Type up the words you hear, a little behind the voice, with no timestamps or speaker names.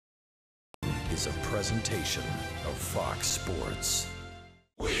is a presentation of Fox Sports.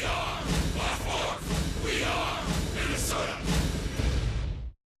 We are Baltimore. We are Minnesota.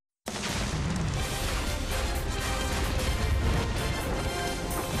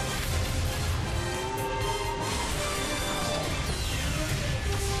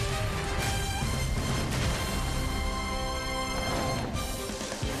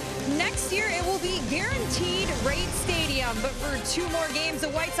 Next year, it will be guaranteed rate stadium. But for 2 more games, the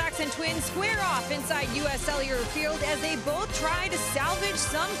White Sox and Twins square off inside U.S. Cellular Field as they both try to salvage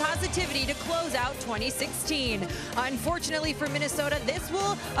some positivity to close out 2016. Unfortunately for Minnesota, this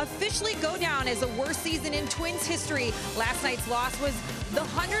will officially go down as the worst season in Twins history. Last night's loss was the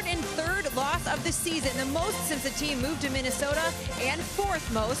 103rd loss of the season, the most since the team moved to Minnesota, and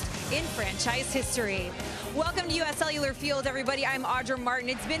 4th most in franchise history. Welcome to U.S. Cellular Field, everybody. I'm Audra Martin.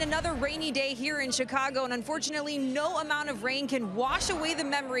 It's been another rainy day here in Chicago, and unfortunately, no amount of rain can wash away the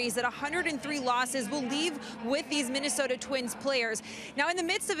memories that 103 losses will leave with these Minnesota Twins players. Now, in the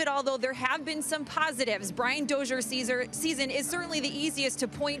midst of it all, though, there have been some positives. Brian Dozier's season is certainly the easiest to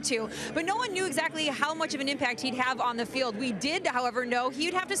point to, but no one knew exactly how much of an impact he'd have on the field. We did, however, know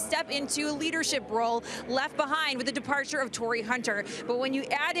he'd have to step into a leadership role left behind with the departure of Torrey Hunter. But when you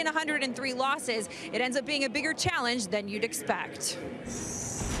add in 103 losses, it ends up being a bigger challenge than you'd expect.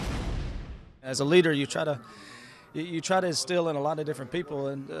 As a leader, you try to instill in a lot of different people,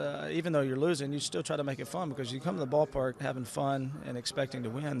 and even though you're losing, you still try to make it fun, because you come to the ballpark having fun and expecting to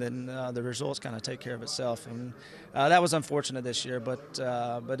win, then the results kind of take care of itself. And that was unfortunate this year, but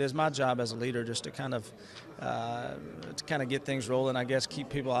it's my job as a leader just to kind of get things rolling. I guess keep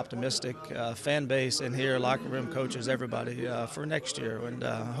people optimistic, fan base in here, locker room, coaches, everybody for next year, and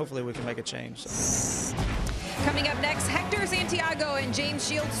hopefully we can make a change. Coming up next, Hector Santiago and James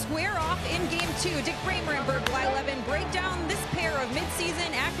Shields square off in Game 2. Dick Kramer and Bert Blyleven break down this pair of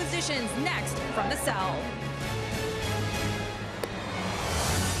midseason acquisitions next from the Cell.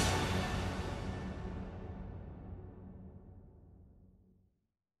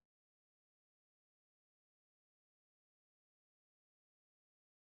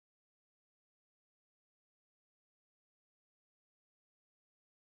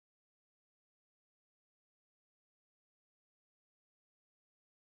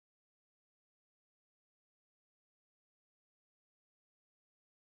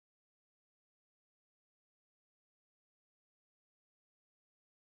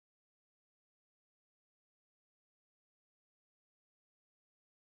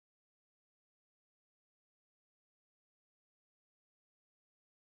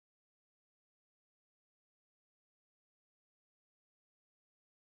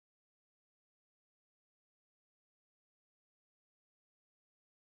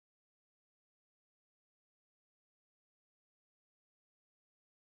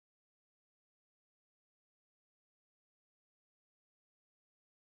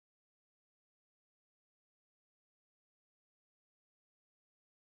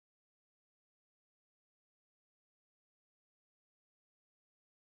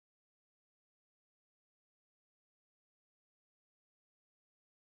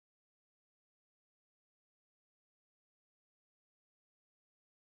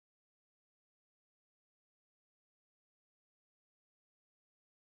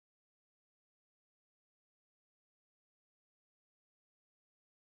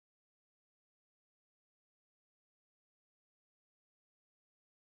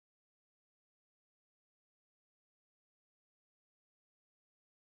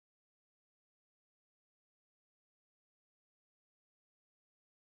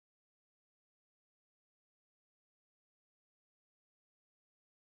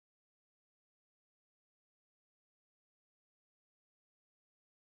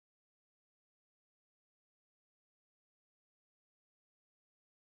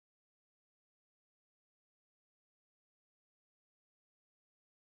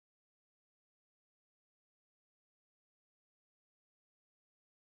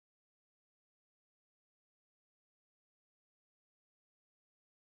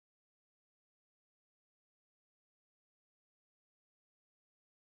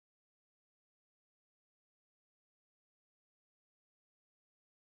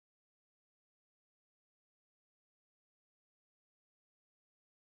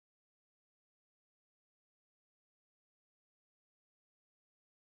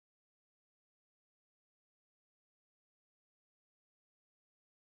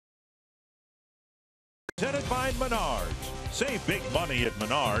 Presented by Menards. Save big money at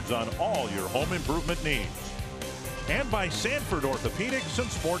Menards on all your home improvement needs. And by Sanford Orthopedics and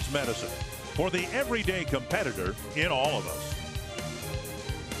Sports Medicine, for the everyday competitor in all of us.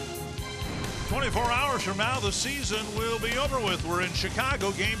 24 hours from now, the season will be over with. We're in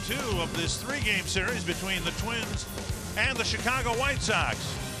Chicago, game 2 of this 3-game series between the Twins and the Chicago White Sox.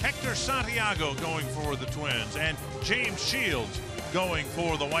 Hector Santiago going for the Twins and James Shields going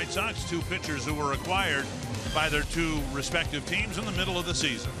for the White Sox, 2 pitchers who were acquired by their 2 respective teams in the middle of the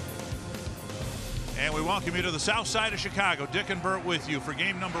season. And we welcome you to the south side of Chicago. Dick and Bert with you for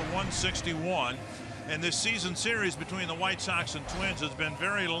game number 161. And this season series between the White Sox and Twins has been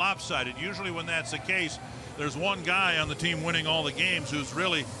very lopsided. Usually when that's the case, there's one guy on the team winning all the games who's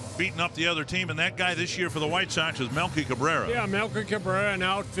really beating up the other team, and that guy this year for the White Sox is Melky Cabrera. Yeah, Melky Cabrera, an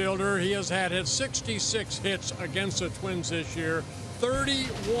outfielder. He has had his 66 hits against the Twins this year.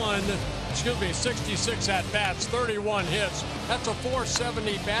 66 at-bats, 31 hits. That's a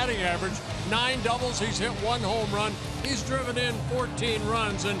 .470 batting average, 9 doubles. He's hit 1 home run. He's driven in 14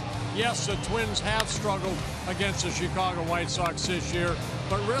 runs, and yes, the Twins have struggled against the Chicago White Sox this year,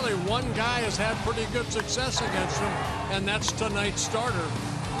 but really one guy has had pretty good success against them, and that's tonight's starter.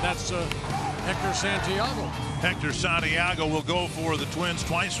 That's Hector Santiago. Hector Santiago will go for the Twins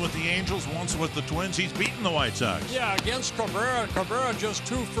twice with the Angels, once with the Twins. He's beaten the White Sox. Yeah, against Cabrera. Cabrera just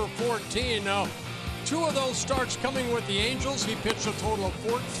 2 for 14. Now, 2 of those starts coming with the Angels. He pitched a total of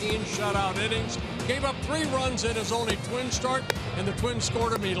 14 shutout innings. Gave up 3 runs in his only Twin start, and the Twins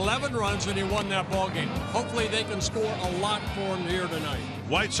scored him 11 runs, and he won that ball game. Hopefully they can score a lot for him here tonight.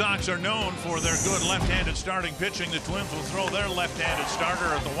 White Sox are known for their good left-handed starting pitching. The Twins will throw their left-handed starter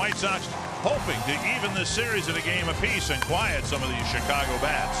at the White Sox, hoping to even this series at a game apiece and quiet some of these Chicago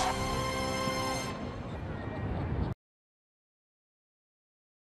bats.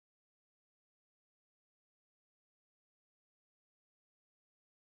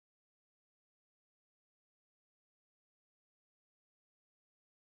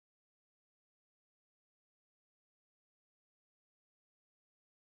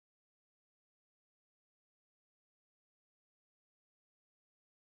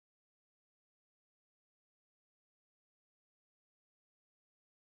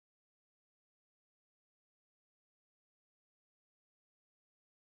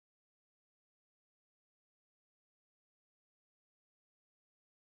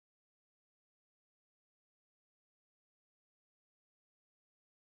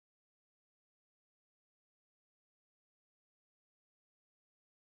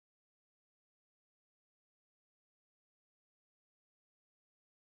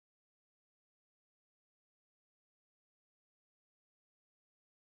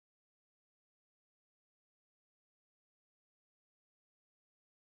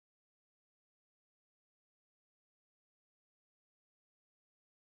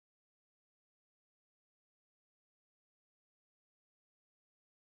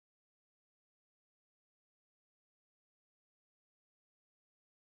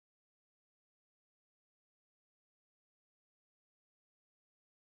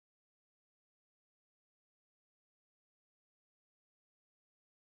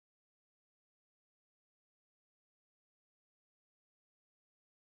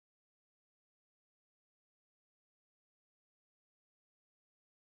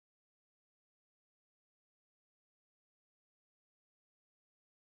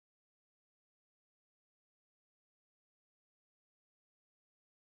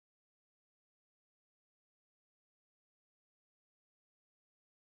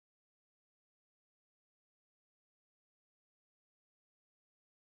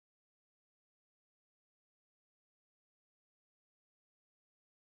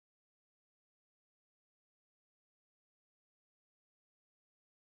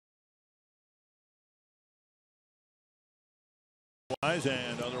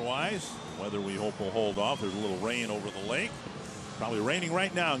 And otherwise, weather we hope will hold off. There's a little rain over the lake. Probably raining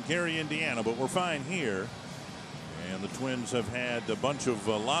right now in Gary, Indiana, but we're fine here. And the Twins have had a bunch of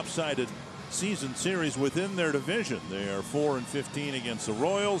lopsided season series within their division. They are 4-15 against the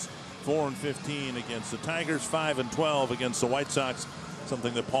Royals, 4-15 against the Tigers, 5-12 against the White Sox.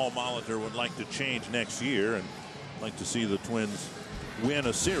 Something that Paul Molitor would like to change next year, and like to see the Twins win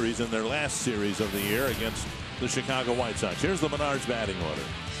a series in their last series of the year against the Chicago White Sox. Here's the Menards batting order.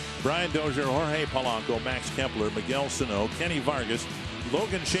 Brian Dozier, Jorge Polanco, Max Kepler, Miguel Sano, Kenny Vargas,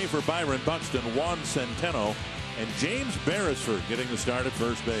 Logan Schaefer, Byron Buxton, Juan Centeno, and James Beresford getting the start at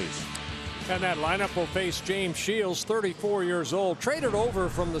first base. And that lineup will face James Shields, 34 years old, traded over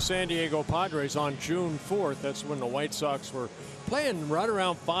from the San Diego Padres on June 4th. That's when the White Sox were playing right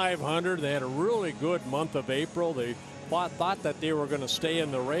around 500. They had a really good month of April. They thought that they were going to stay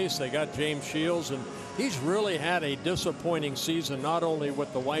in the race. They got James Shields, and he's really had a disappointing season, not only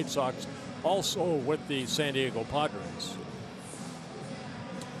with the White Sox, also with the San Diego Padres.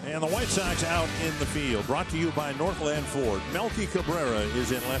 And the White Sox out in the field. Brought to you by Northland Ford. Melky Cabrera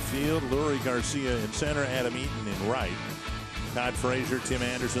is in left field. Lurie Garcia in center. Adam Eaton in right. Todd Frazier, Tim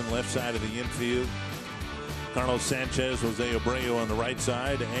Anderson left side of the infield. Carlos Sanchez, Jose Abreu on the right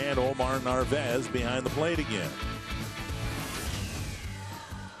side. And Omar Narvaez behind the plate again.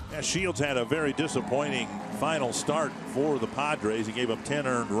 Yeah, Shields had a very disappointing final start for the Padres. He gave up 10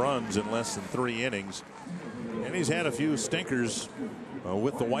 earned runs in less than 3 innings. And he's had a few stinkers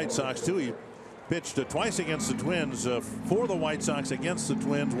with the White Sox, too. He pitched twice against the Twins for the White Sox against the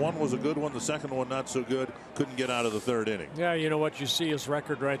Twins. One was a good one. The second one not so good. Couldn't get out of the 3rd inning. Yeah, you know what, you see his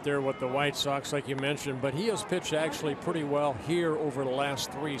record right there with the White Sox, like you mentioned, but he has pitched actually pretty well here over the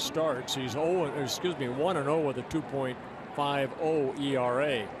last 3 starts. He's 1-0 with a 2.50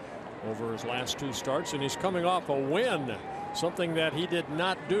 ERA over his last 2 starts, and he's coming off a win, something that he did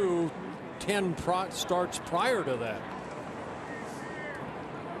not do 10 starts prior to that.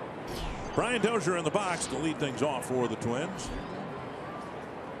 Brian Dozier in the box to lead things off for the Twins.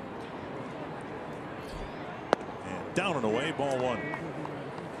 And down and away, ball 1.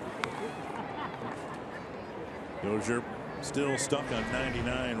 Dozier still stuck on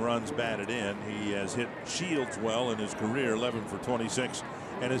 99 runs batted in. He has hit Shields well in his career, 11 for 26,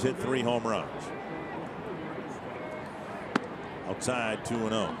 and has hit 3 home runs. Outside,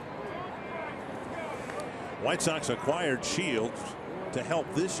 2-0. White Sox acquired Shields to help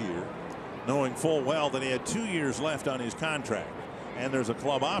this year, knowing full well that he had 2 years left on his contract, and there's a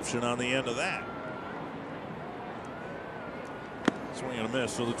club option on the end of that. Swing and a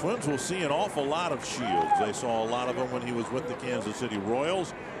miss. So the Twins will see an awful lot of Shields. They saw a lot of him when he was with the Kansas City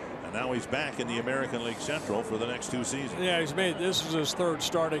Royals, and now he's back in the American League Central for the next 2 seasons. Yeah, this is his 3rd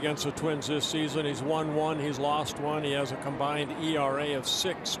start against the Twins this season. He's won 1, he's lost 1. He has a combined ERA of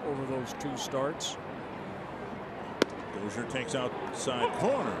 6 over those 2 starts. Dozier takes outside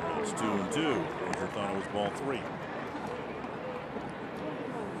corner. It's 2-2. Dozier thought it was ball 3.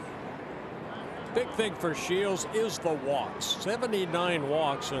 Big thing for Shields is the walks. 79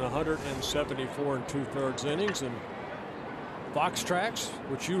 walks in 174 2/3 innings. And Fox Tracks,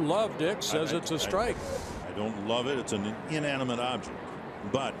 which you love, Dick, says it's a strike. I don't love it. It's an inanimate object.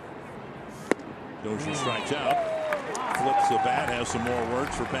 But Dozier strikes out. Flips the bat, has some more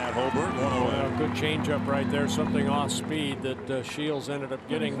words for Pat Hoberg. 1-0. Good changeup right there, something off speed that Shields ended up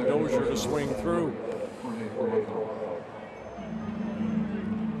getting Dozier to swing through.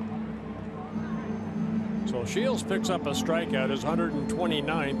 So Shields picks up a strikeout, his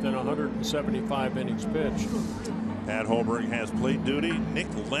 129th in 175 innings pitched. Pat Hoberg has plate duty. Nick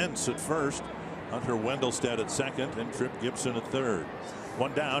Lentz at first, Hunter Wendelstedt at second, and Tripp Gibson at third.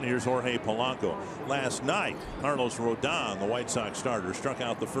 1 down. Here's Jorge Polanco. Last night, Carlos Rodon, the White Sox starter, struck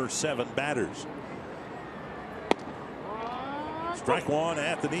out the first 7 batters. Strike 1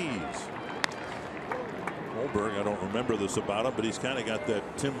 at the knees. Hoberg, I don't remember this about him, but he's kind of got that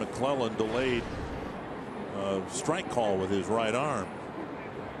Tim McClellan delayed strike call with his right arm.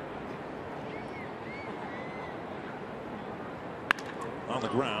 On the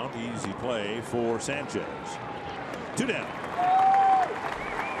ground, easy play for Sanchez. 2 down.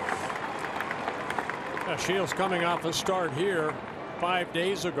 Shields coming off a start here 5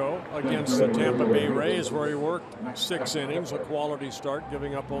 days ago against the Tampa Bay Rays, where he worked 6 innings, a quality start,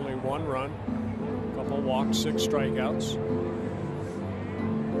 giving up only 1 run, a couple walks, 6 strikeouts.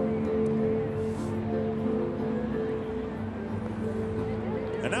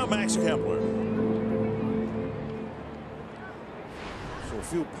 And now Max Kepler. So a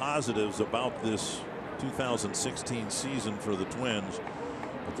few positives about this 2016 season for the Twins.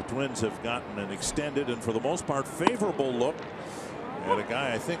 But the Twins have gotten an extended and for the most part favorable look at a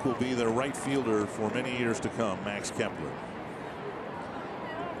guy I think will be their right fielder for many years to come, Max Kepler.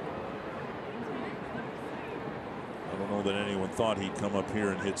 I don't know that anyone thought he'd come up here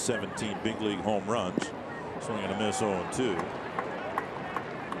and hit 17 big league home runs. Swing and a miss, 0-2.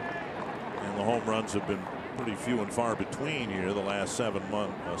 And the home runs have been pretty few and far between here the last 7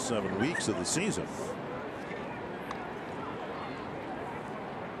 weeks of the season.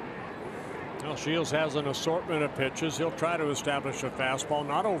 Well, Shields has an assortment of pitches. He'll try to establish a fastball,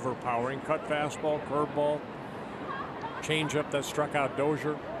 not overpowering, cut fastball, curveball, changeup that struck out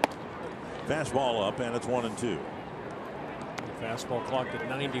Dozier. Fastball up, and it's 1-2. Fastball clocked at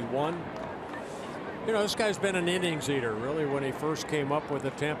 91. You know, this guy's been an innings eater, really, when he first came up with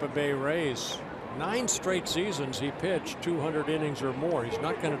the Tampa Bay Rays. 9 straight seasons he pitched 200 innings or more. He's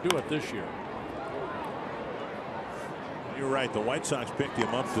not going to do it this year. You're right. The White Sox picked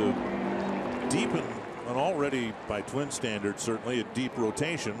him up to deepen an already, by Twin standards, certainly a deep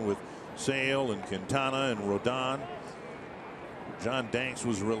rotation with Sale and Quintana and Rodon. John Danks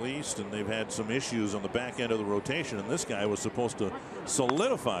was released, and they've had some issues on the back end of the rotation, and this guy was supposed to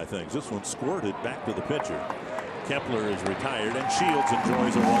solidify things. This one squirted back to the pitcher. Kepler is retired, and Shields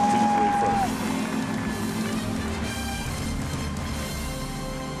enjoys a 1-2-3 first.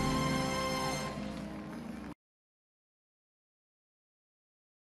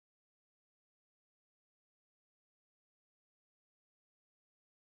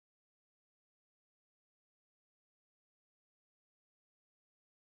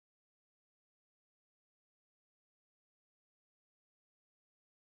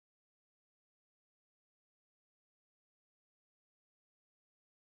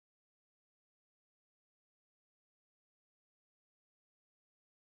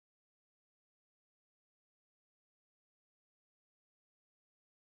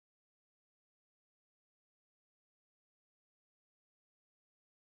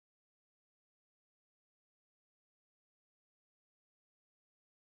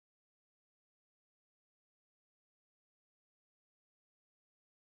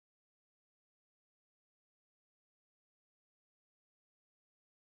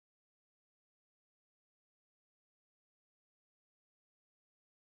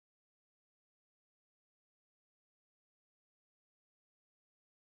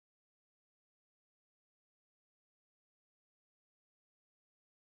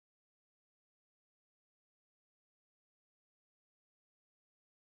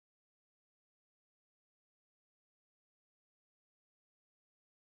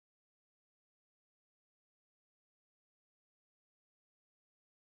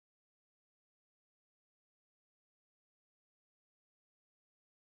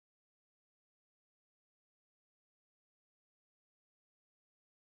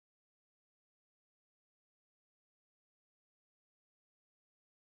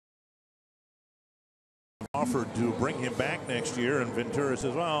 Offered to bring him back next year, and Ventura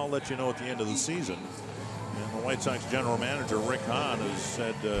says, well, I'll let you know at the end of the season. And the White Sox general manager Rick Hahn has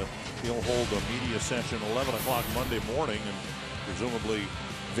said he'll hold a media session 11 o'clock Monday morning, and presumably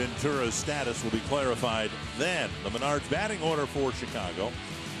Ventura's status will be clarified then. The Menards batting order for Chicago: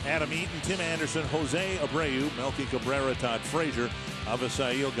 Adam Eaton, Tim Anderson, Jose Abreu, Melky Cabrera, Todd Frazier,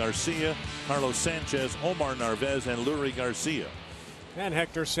 Avisail Garcia, Carlos Sanchez, Omar Narvaez, and Lurie Garcia. And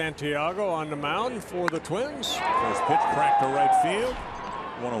Hector Santiago on the mound for the Twins. First pitch cracked to right field.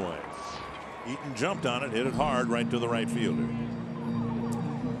 One away. Eaton jumped on it, hit it hard right to the right fielder.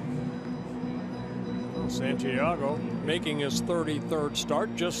 Well, Santiago making his 33rd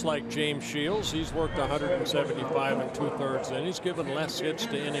start, just like James Shields. He's worked 175 2/3 innings, given less hits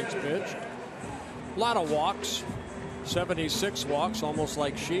to innings pitched. A lot of walks, 76 walks, almost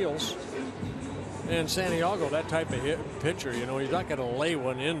like Shields. And Santiago, that type of pitcher, you know, he's not going to lay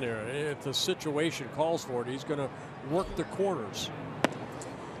one in there. If the situation calls for it, he's going to work the corners.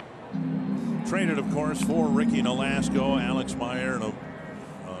 Traded, of course, for Ricky Nolasco, Alex Meyer, and an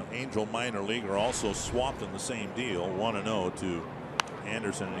Angel minor leaguer also swapped in the same deal, 1-0 to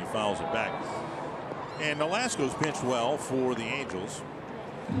Anderson, and he fouls it back. And Nolasco's pitched well for the Angels,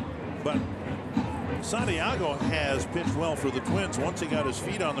 but Santiago has pitched well for the Twins once he got his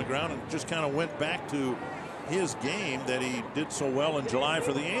feet on the ground and just kind of went back to his game that he did so well in July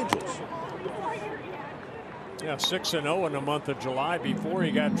for the Angels. Yeah, 6-0 in the month of July before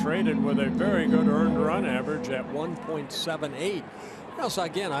he got traded, with a very good earned run average at 1.78. Now, so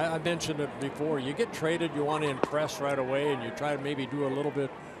again, I mentioned it before. You get traded, you want to impress right away, and you try to maybe do a little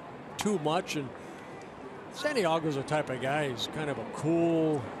bit too much. And Santiago's the type of guy, he's kind of a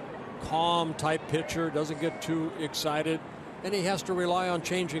cool, calm type pitcher, doesn't get too excited, and he has to rely on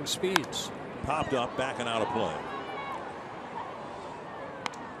changing speeds. Popped up, backing out of play.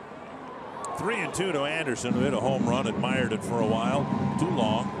 3-2 to Anderson, who hit a home run, admired it for a while. Too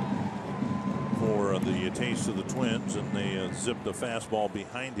long for the taste of the Twins, and they zipped a fastball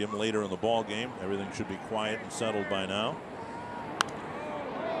behind him later in the ball game. Everything should be quiet and settled by now.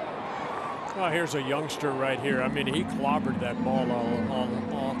 Well, here's a youngster right here. I mean, he clobbered that ball off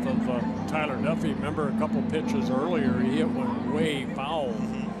of Tyler Duffy. Remember a couple pitches earlier, he hit one way foul.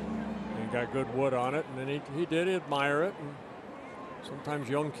 He got good wood on it, and then he did admire it. And sometimes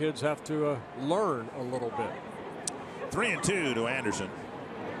young kids have to learn a little bit. 3-2 to Anderson.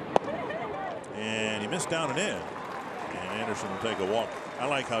 And he missed down and in. And Anderson will take a walk. I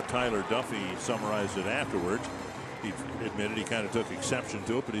like how Tyler Duffy summarized it afterwards. He admitted he kind of took exception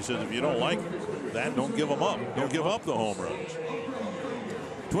to it, but he says if you don't like that, don't give them up. Don't give up the home runs.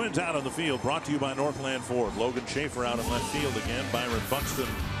 Twins out on the field, brought to you by Northland Ford. Logan Schaefer out in left field again. Byron Buxton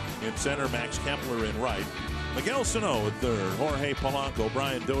in center. Max Kepler in right. Miguel Sano at third. Jorge Polanco,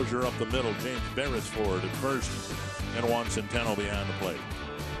 Brian Dozier up the middle. James Beresford at first. and Juan Centeno behind the plate.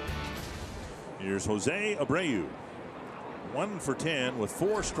 Here's Jose Abreu. 1 for 10 with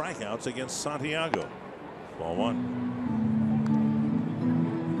 4 strikeouts against Santiago. Ball 1.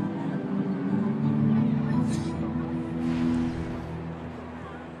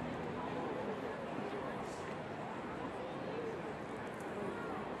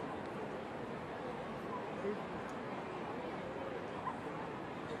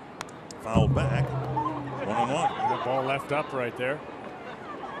 Foul back. 1-1. The ball left up right there.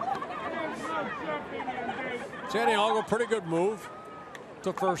 Santiago, pretty good move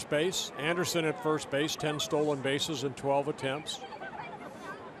to first base. Anderson at first base, 10 stolen bases in 12 attempts.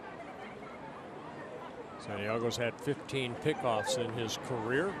 Santiago's had 15 pickoffs in his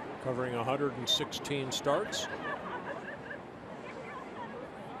career, covering 116 starts.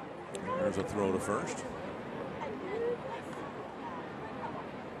 There's a throw to first.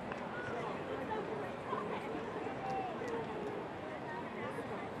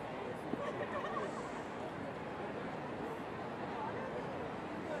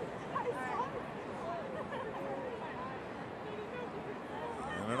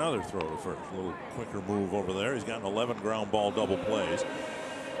 Another throw to first. A little quicker move over there. He's gotten 11 ground ball double plays.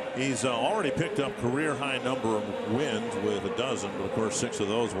 He's already picked up career high number of wins with a dozen, but of course 6 of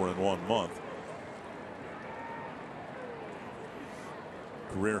those were in 1 month.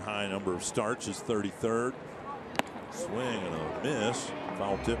 Career high number of starts is 33rd. Swing and a miss.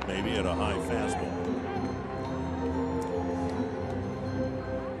 Foul tip maybe at a high fastball.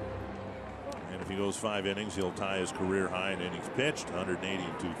 And if he goes 5 innings, he'll tie his career high in innings pitched, 180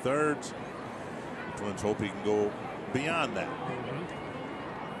 2/3. The Twins hope he can go beyond that.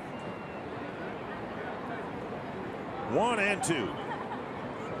 1-2.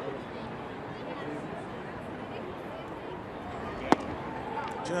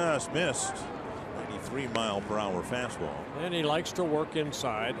 Just missed. 93-mile-per-hour fastball. And he likes to work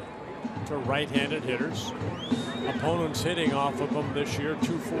inside to right-handed hitters. Opponents hitting off of him this year,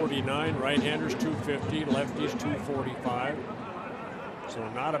 249, right-handers 250, lefties 245. So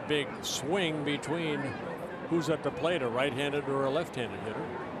not a big swing between who's at the plate, a right-handed or a left-handed hitter.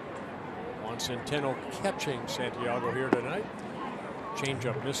 Juan Centeno catching Santiago here tonight.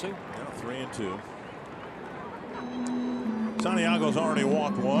 Changeup missing. Yeah, 3-2. Santiago's already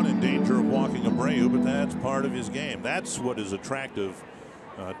walked 1, in danger of walking Abreu, but that's part of his game. That's what is attractive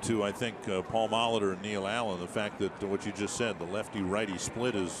to, I think, Paul Molitor and Neil Allen. The fact that what you just said, the lefty-righty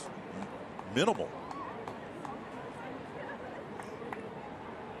split is minimal.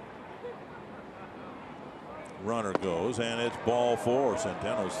 Runner goes, and it's ball 4.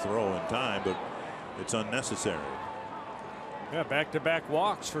 Centeno's throw in time, but it's unnecessary. Yeah, back-to-back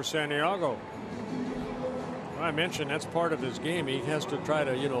walks for Santiago. I mentioned that's part of his game. He has to try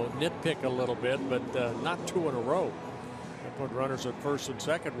to, nitpick a little bit, but not 2 in a row. They put runners at first and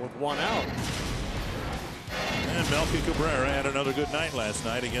second with 1 out. And Melky Cabrera had another good night last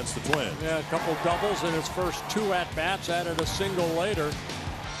night against the Twins. Yeah, a couple doubles in his first 2 at-bats, added a single later.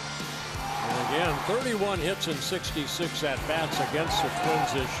 And again, 31 hits and 66 at-bats against the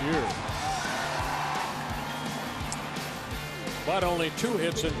Twins this year. But only 2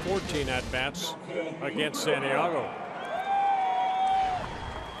 hits and 14 at-bats against Santiago.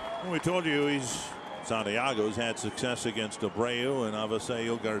 We told you Santiago's had success against Abreu and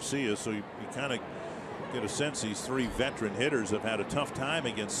Avisaíl Garcia, so you kind of get a sense these 3 veteran hitters have had a tough time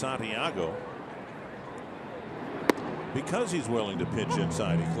against Santiago because he's willing to pitch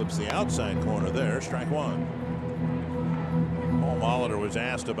inside. He clips the outside corner there. Strike 1. Paul Molitor was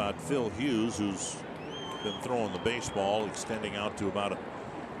asked about Phil Hughes, who's been throwing the baseball, extending out to about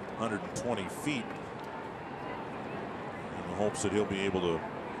 120 feet in the hopes that he'll be able to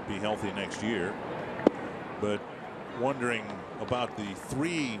be healthy next year. But wondering about the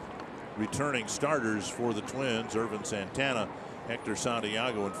 3 returning starters for the Twins, Irvin Santana, Hector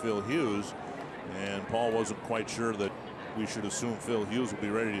Santiago, and Phil Hughes. And Paul wasn't quite sure that we should assume Phil Hughes will be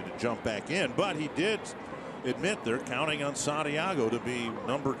ready to jump back in, but he did admit they're counting on Santiago to be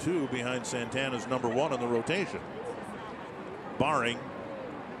number 2 behind Santana's number 1 in the rotation, barring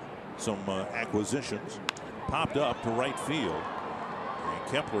some acquisitions. Popped up to right field,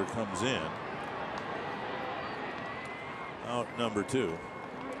 and Kepler comes in. Out number 2.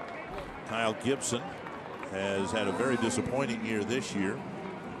 Kyle Gibson has had a very disappointing year this year,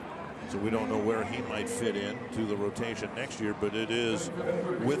 so we don't know where he might fit in to the rotation next year, but it is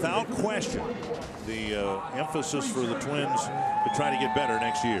without question the emphasis for the Twins to try to get better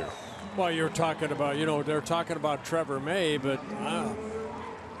next year. Well, you're talking about, they're talking about Trevor May, but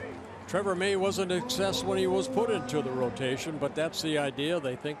Trevor May wasn't a success when he was put into the rotation, but that's the idea.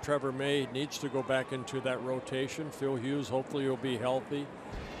 They think Trevor May needs to go back into that rotation. Phil Hughes hopefully will be healthy.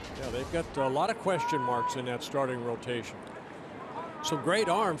 Yeah, they've got a lot of question marks in that starting rotation. Some great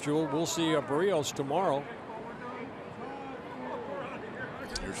arms, Jewel. We'll see Barrios tomorrow.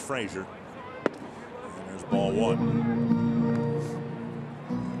 Here's Frazier. And there's ball one.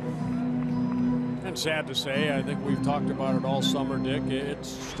 And sad to say, I think we've talked about it all summer, Dick. It's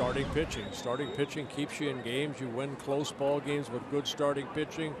starting pitching. Starting pitching keeps you in games. You win close ball games with good starting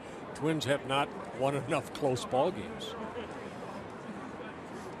pitching. Twins have not won enough close ball games.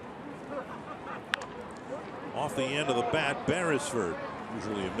 Off the end of the bat, Beresford,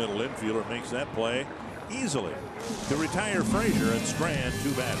 usually a middle infielder, makes that play easily to retire Frazier and strand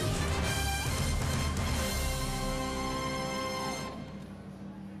two batters.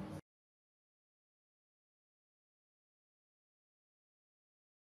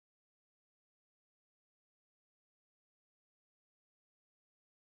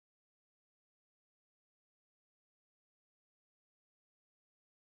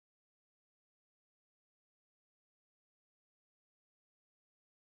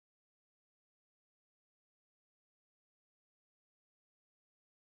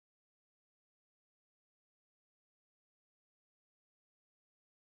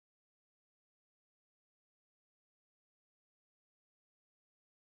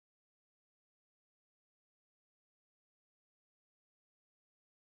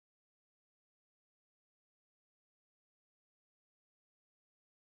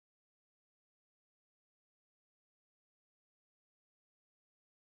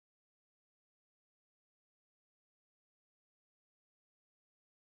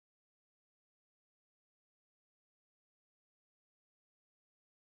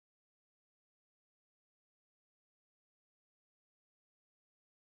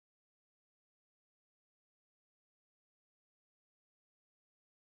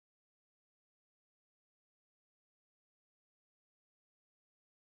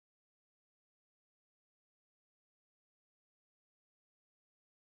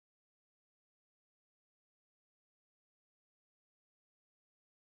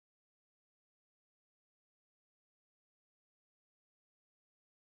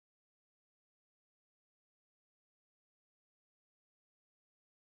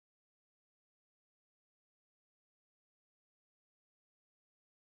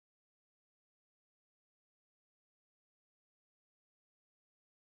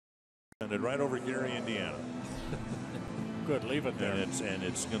 And right over Gary, Indiana. Good, leave it there. And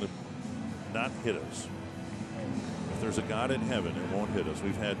it's going to not hit us. If there's a God in heaven, it won't hit us.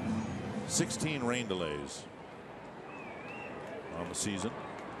 We've had 16 rain delays on the season.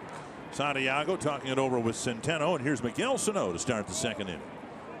 Santiago talking it over with Centeno, and here's Miguel Sano to start the second inning.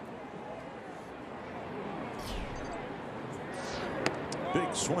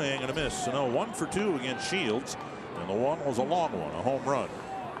 Big swing and a miss. Sano 1 for 2 against Shields, and the one was a long one, a home run.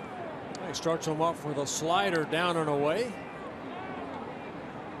 He starts him off with a slider down and away.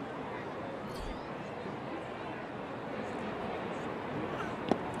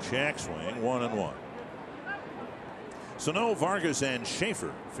 Check swing, 1-1. Sano, Vargas, and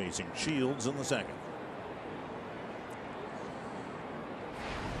Schaefer facing Shields in the second.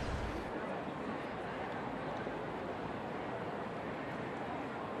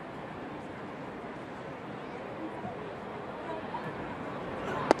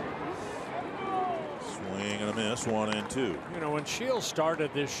 Swing and a miss, 1-2. You know, when Shields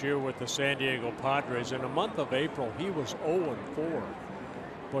started this year with the San Diego Padres, in the month of April, he was 0-4.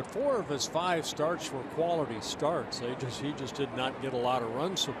 But 4 of his 5 starts were quality starts. He just did not get a lot of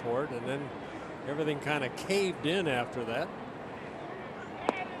run support, and then everything kind of caved in after that.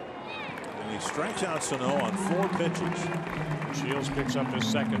 And he strikes out Sano on 4 pitches. Shields picks up his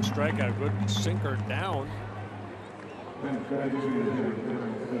second strikeout. Good sinker down.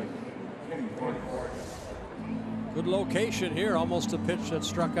 Good location here. Almost a pitch that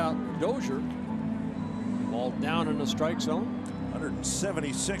struck out Dozier. Ball down in the strike zone.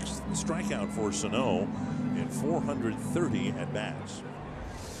 176th strikeout for Sano in 430 at bats.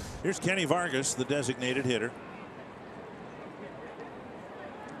 Here's Kenny Vargas, the designated hitter.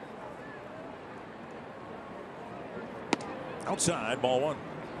 Outside, ball 1.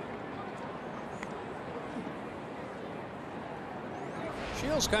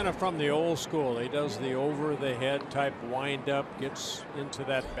 Shields kind of from the old school. He does the over the head type wind up, gets into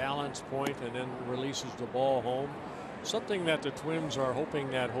that balance point, and then releases the ball home. Something that the Twins are hoping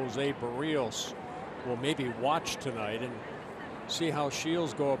that Jose Barrios will maybe watch tonight and see how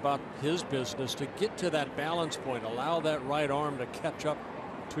Shields go about his business to get to that balance point, allow that right arm to catch up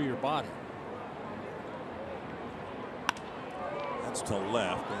to your body. That's to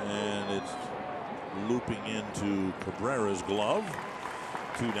left, and it's looping into Cabrera's glove.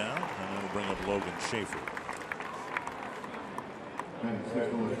 2 down, and that'll bring up Logan Schaefer.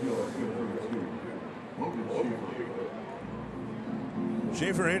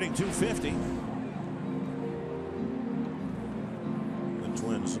 Schaefer hitting .250. The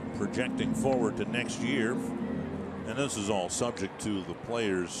Twins projecting forward to next year, and this is all subject to the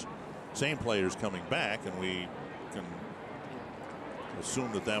players, same players coming back, and we can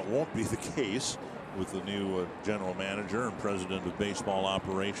assume that that won't be the case with the new general manager and president of baseball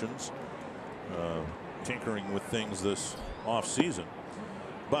operations tinkering with things this offseason.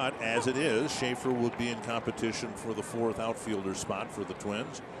 But as it is, Schaefer would be in competition for the 4th outfielder spot for the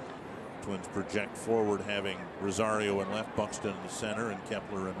Twins. Twins project forward having Rosario in left, Buxton in the center, and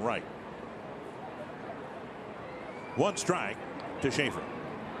Kepler in right. 1 strike to Schaefer.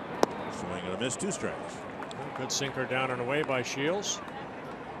 Swing and a miss, 2 strikes. Good sinker down and away by Shields.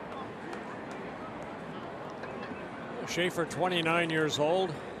 Schaefer, 29 years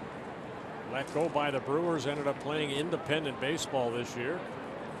old, let go by the Brewers, ended up playing independent baseball this year.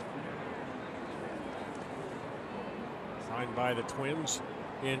 Signed by the Twins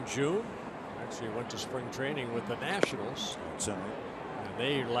in June. Actually went to spring training with the Nationals. And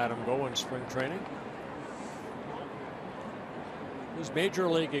they let him go in spring training. His major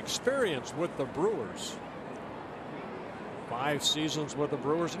league experience with the Brewers. 5 seasons with the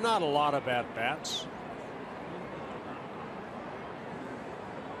Brewers, not a lot of at-bats.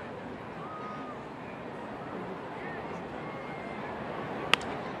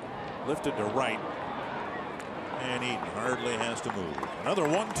 Lifted to right, and he hardly has to move. Another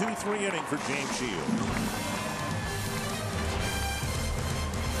 1-2-3 inning for James Shields.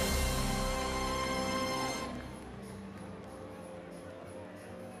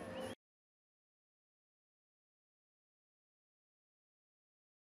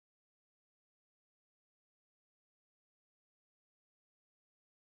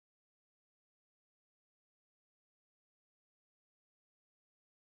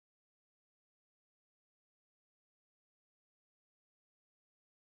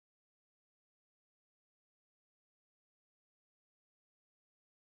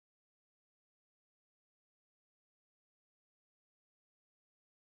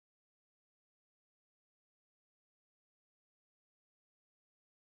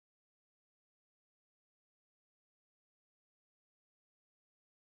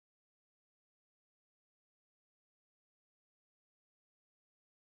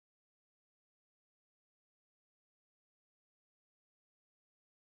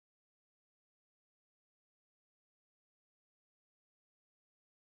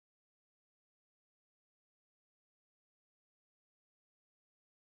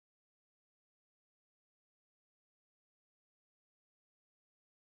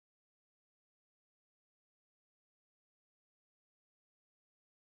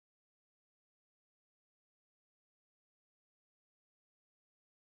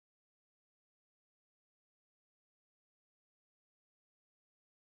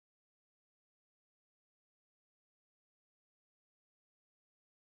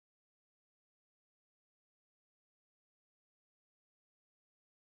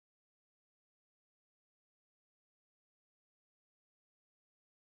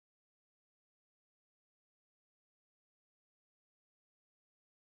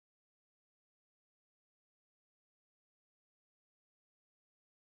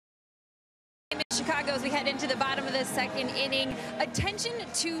 Chicago as we head into the bottom of the 2nd inning. Attention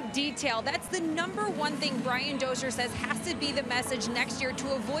to detail. That's the #1 thing Brian Dozier says has to be the message next year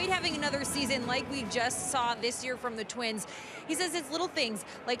to avoid having another season like we just saw this year from the Twins. He says it's little things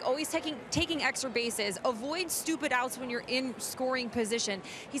like always taking extra bases, avoid stupid outs when you're in scoring position.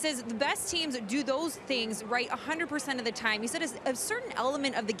 He says the best teams do those things right 100% of the time. He said a certain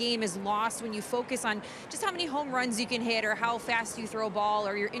element of the game is lost when you focus on just how many home runs you can hit or how fast you throw a ball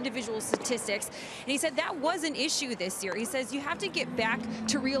or your individual statistics. And he said that was an issue this year. He says you have to get back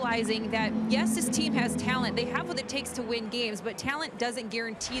to realizing that, yes, this team has talent. They have what it takes to win games, but talent doesn't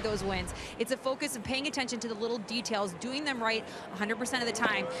guarantee those wins. It's a focus of paying attention to the little details, doing them right 100% of the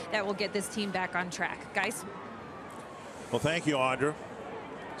time that will get this team back on track. Guys? Well, thank you, Audra.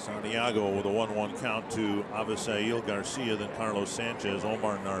 Santiago with a 1-1 count to Avisail Garcia, then Carlos Sanchez,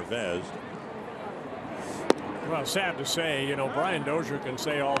 Omar Narvaez. Well, sad to say, you know, Brian Dozier can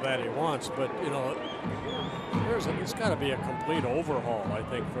say all that he wants, but, you know, there's got to be a complete overhaul, I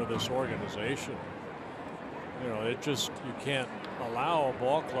think, for this organization. You know, it just, you can't allow a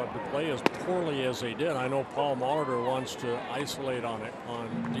ball club to play as poorly as they did. I know Paul Molitor wants to isolate on it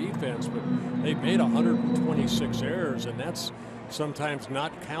on defense, but they made 126 errors, and that's sometimes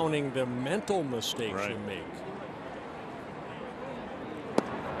not counting the mental mistakes you make.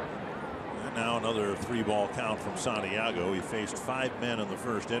 And now another 3-ball count from Santiago. He faced 5 men in the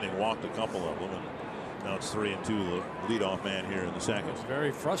first inning, walked a couple of them, and now it's 3-2, the leadoff man here in the second. It's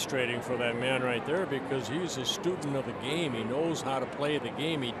very frustrating for that man right there because he's a student of the game. He knows how to play the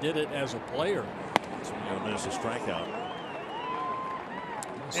game. He did it as a player. So he's going to miss a strikeout.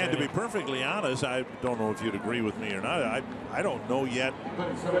 And to be perfectly honest, I don't know if you'd agree with me or not. I don't know yet.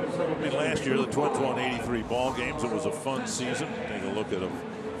 I mean, last year the Twins won 83 ball games. It was a fun season. Take a look at a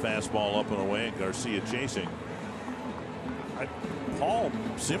fastball up and away and Garcia chasing. Paul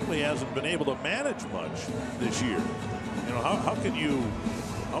simply hasn't been able to manage much this year. You know, how can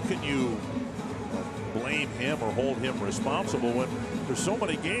you blame him or hold him responsible when there's so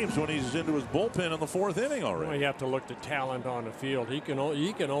many games when he's into his bullpen in the 4th inning already? Well, you have to look at talent on the field. He can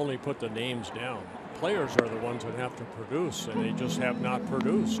only put the names down. Players are the ones that have to produce, and they just have not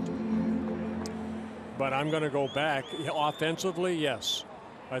produced. But I'm going to go back. Offensively, yes.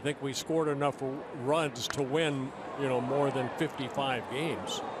 I think we scored enough runs to win, you know, more than 55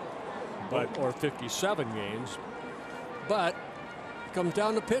 games, or 57 games. But it comes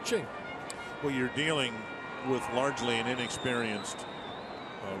down to pitching. Well, you're dealing with largely an inexperienced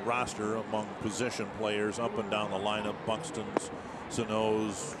roster among position players up and down the lineup. Buxton's,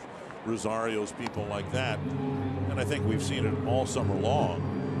 Sano's, Rosario's, people like that. And I think we've seen it all summer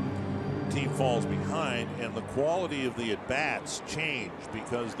long. Team falls behind, and the quality of the at-bats change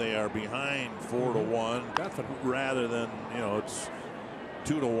because they are behind 4-1 rather than, you know, it's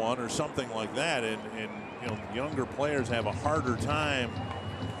 2-1 or something like that. And you know, younger players have a harder time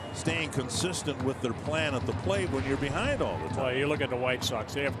staying consistent with their plan at the plate when you're behind all the time. Well, you look at the White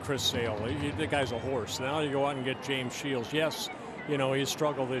Sox. They have Chris Sale. The guy's a horse. Now you go out and get James Shields. Yes, you know, he's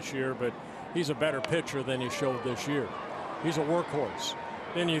struggled this year, but he's a better pitcher than he showed this year. He's a workhorse.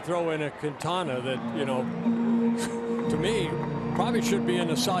 Then you throw in a Quintana that, you know, to me, probably should be in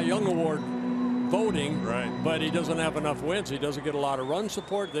the Cy Young Award voting, right? But he doesn't have enough wins. He doesn't get a lot of run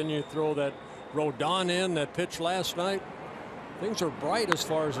support. Then you throw that Rodon in that pitched last night. Things are bright as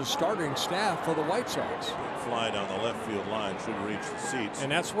far as the starting staff for the White Sox. Fly down the left field line should reach the seats.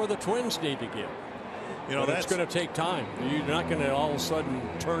 And that's where the Twins need to get. You know, that's going to take time. You're not going to all of a sudden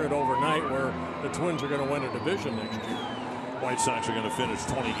turn it overnight where the Twins are going to win a division next year. White Sox are going to finish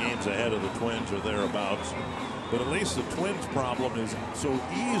 20 games ahead of the Twins or thereabouts. But at least the Twins' problem is so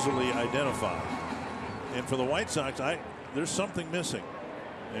easily identified. And for the White Sox, there's something missing.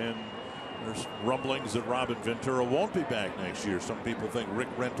 And there's rumblings that Robin Ventura won't be back next year. Some people think Rick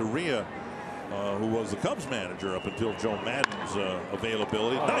Renteria, who was the Cubs manager up until Joe Maddon's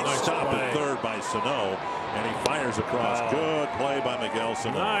availability. Nice stop at third by Sano, and he fires across. Good play by Miguel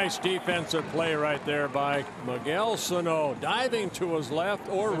Sano. Nice defensive play right there by Miguel Sano, diving to his left,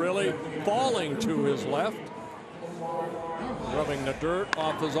 or really falling to his left, rubbing the dirt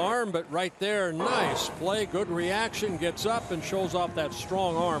off his arm, but right there, nice play, good reaction, gets up and shows off that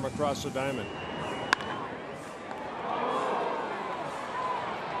strong arm across the diamond.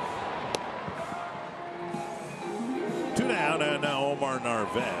 Two down, and now Omar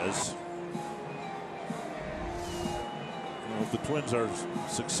Narvaez. If the Twins are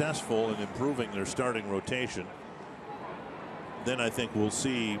successful in improving their starting rotation, then I think we'll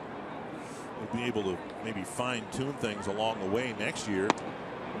see, we'll be able to maybe fine-tune things along the way next year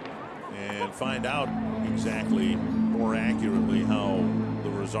and find out exactly more accurately how the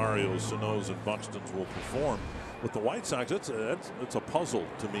Rosarios, Sanos, and Buxtons will perform. With the White Sox, it's a puzzle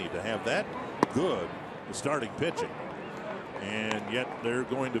to me to have that good starting pitching, and yet they're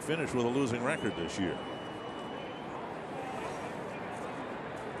going to finish with a losing record this year.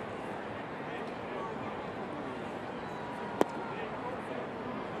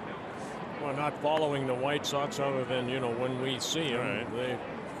 Well, not following the White Sox other than, you know, when we see them,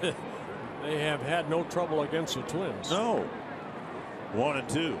 right. they have had no trouble against the Twins. No.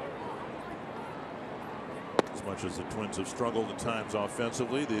 1-2. As much as the Twins have struggled at times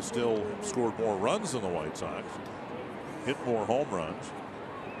offensively, they still scored more runs than the White Sox, hit more home runs.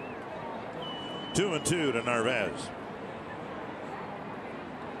 2-2 to Narvaez.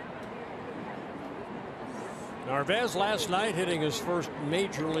 Narvaez last night hitting his first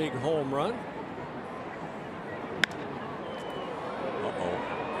major league home run.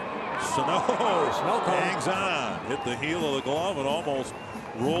 Sano hangs on, hit the heel of the glove and almost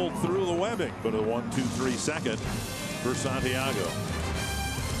rolled through the webbing, but a 1-2-3 second for Santiago.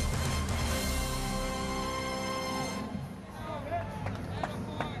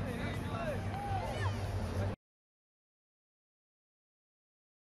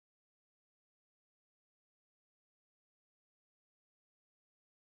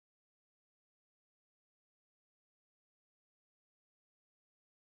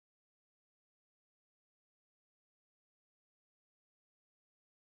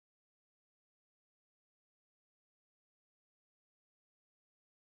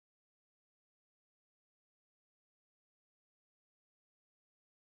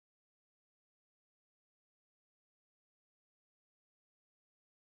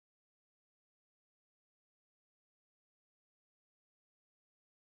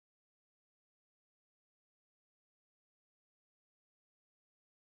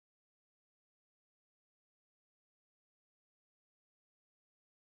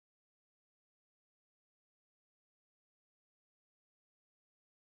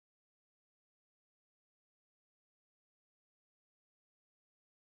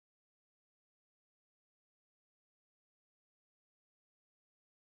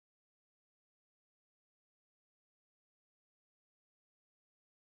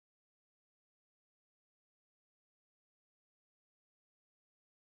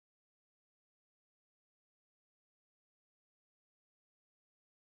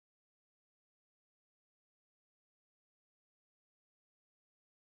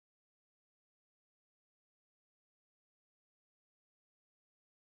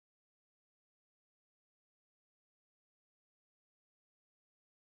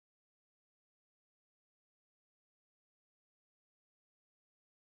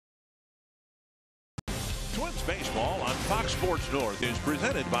 Marlins baseball on Fox Sports North is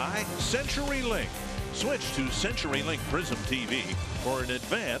presented by CenturyLink. Switch to CenturyLink Prism TV for an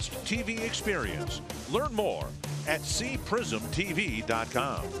advanced TV experience. Learn more at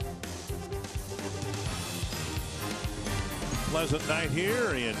cprismtv.com. Pleasant night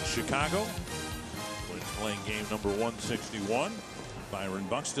here in Chicago. Twins playing game number 161. Byron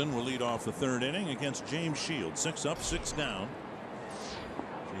Buxton will lead off the third inning against James Shields. 6 up, 6 down.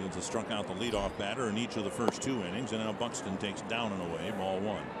 Shields has struck out the leadoff batter in each of the first 2 innings, and now Buxton takes down and away, ball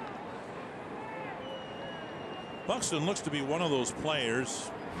 1. Buxton looks to be one of those players,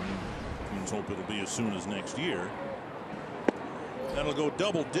 Twins hope it'll be as soon as next year, that'll go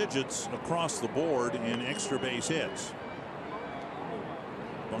double digits across the board in extra base hits.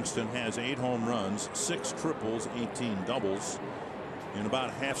 Buxton has 8 home runs, 6 triples, 18 doubles in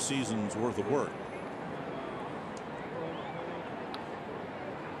about half season's worth of work.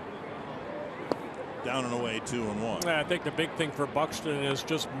 Down and away, 2-1. I think the big thing for Buxton is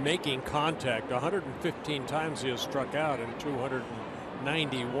just making contact. 115 times he has struck out in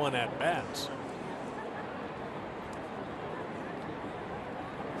 291 at bats.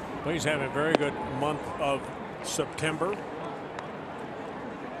 But he's having a very good month of September.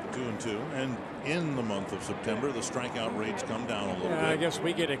 2-2, and in the month of September the strikeout rates come down a little bit. I guess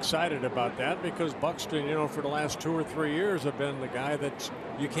we get excited about that because Buxton, you know, for the last 2 or 3 years have been the guy that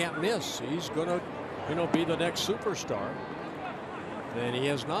you can't miss. He's going to, you know, be the next superstar, and he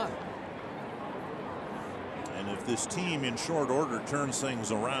has not. And if this team in short order turns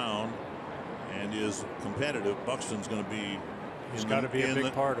things around and is competitive, Buxton's going to be He's got to be a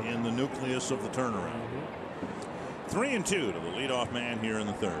big part of it. In the nucleus of the turnaround. 3-2 to the leadoff man here in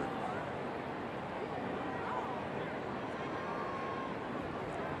the third.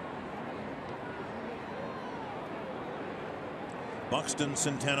 Buxton,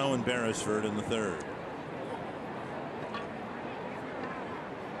 Centeno, and Beresford in the third.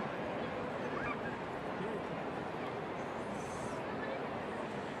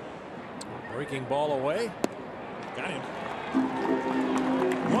 Breaking ball away. Got him.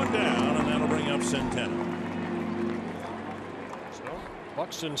 1 down, and that'll bring up Centeno. So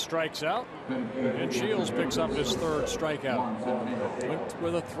Buxton strikes out, and Shields picks up his 3rd strikeout. Went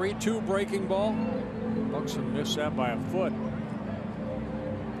with a 3-2 breaking ball. Buxton missed that by a foot.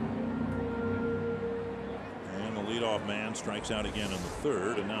 And the leadoff man strikes out again in the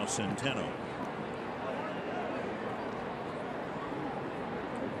third, and now Centeno.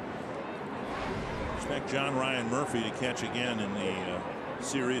 Expect John Ryan Murphy to catch again in the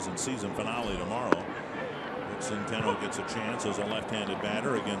series and season finale tomorrow. But Centeno gets a chance as a left-handed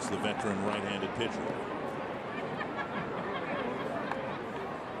batter against the veteran right-handed pitcher.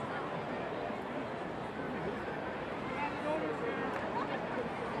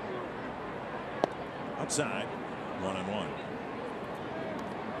 Outside, 1-1.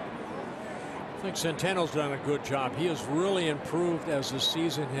 I think Centeno's done a good job. He has really improved as the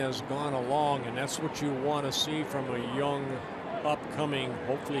season has gone along, and that's what you want to see from a young, upcoming,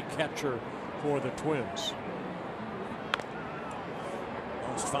 hopefully catcher for the Twins.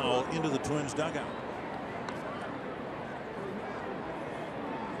 Almost foul into the Twins dugout.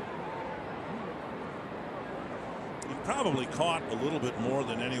 He probably caught a little bit more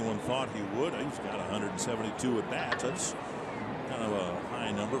than anyone thought he would. He's got 172 at bats. That's kind of a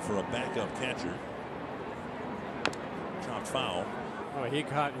high number for a backup catcher. Chopped foul. Oh, he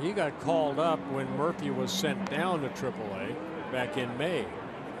got called up when Murphy was sent down to AAA back in May.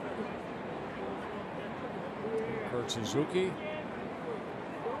 Kurt Suzuki.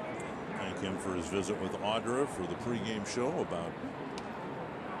 Thank him for his visit with Audra for the pregame show about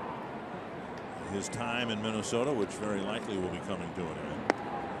his time in Minnesota, which very likely will be coming to an end.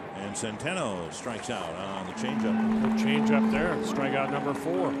 And Centeno strikes out on the changeup. Good changeup there. Strikeout number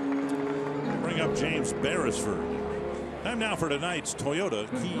 4. Bring up James Beresford. Time now for tonight's Toyota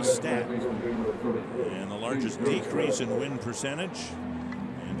Key Stat. And the largest decrease in win percentage.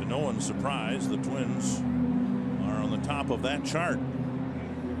 And to no one's surprise, the Twins are on the top of that chart.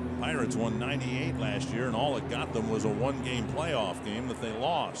 Pirates won 98 last year, and all it got them was a 1-game playoff game that they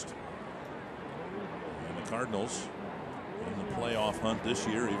lost. And the Cardinals in the playoff hunt this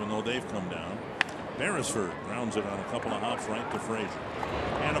year, even though they've come down. Beresford grounds it on a couple of hops right to Frazier.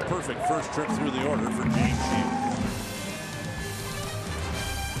 And a perfect first trip through the order for James Shields.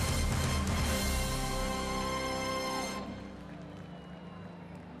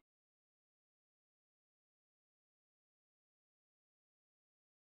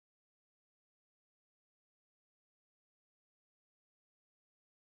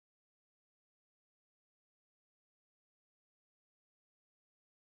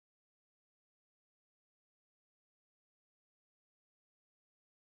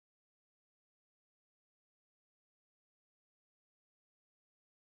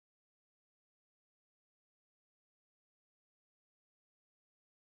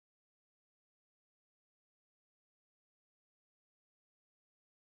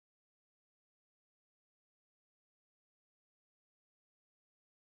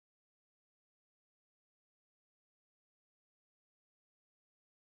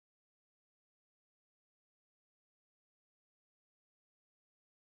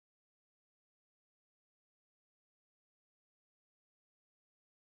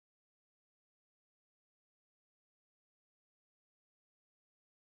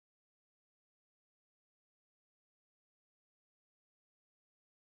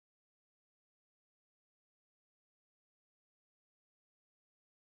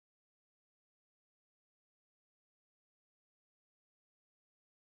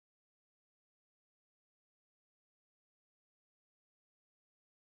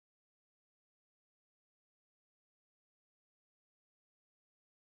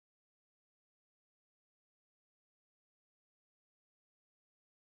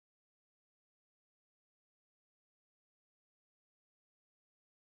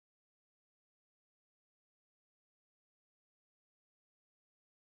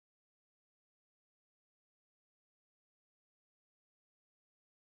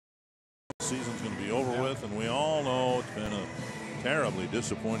 incredibly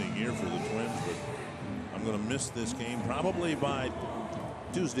disappointing year for the Twins, but I'm going to miss this game probably by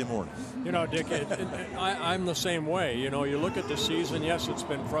Tuesday morning. You know, Dick, I'm the same way. You know, you look at the season, yes, it's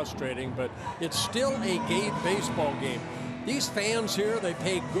been frustrating, but it's still a baseball game. These fans here, they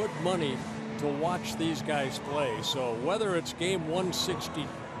pay good money to watch these guys play. So whether it's game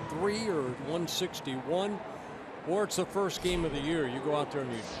 163 or 161, or it's the first game of the year, you go out there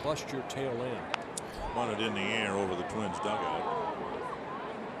and you bust your tail in. Want it in the air over the Twins dugout.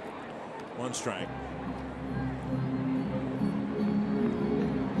 1 strike.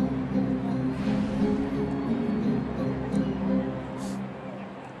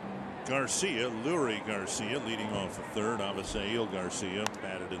 Lurie Garcia leading off the third. Avisail Garcia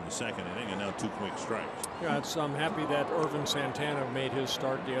batted in the second inning, and now 2 quick strikes. Yeah, I'm happy that Irvin Santana made his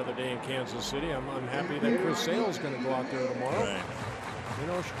start the other day in Kansas City. I'm happy that Chris Sale's going to go out there tomorrow. Right. You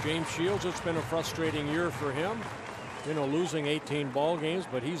know, James Shields, it's been a frustrating year for him. You know, losing 18 ball games,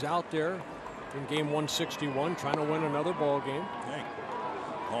 but he's out there in game 161 trying to win another ball game. Hey,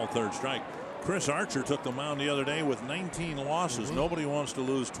 all third strike. Chris Archer took the mound the other day with 19 losses. Nobody wants to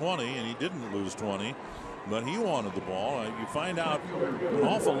lose 20, and he didn't lose 20, but he wanted the ball. You find out an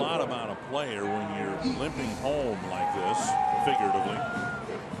awful lot about a player when you're limping home like this, figuratively.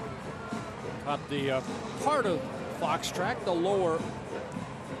 Got the part of Fox track, the lower.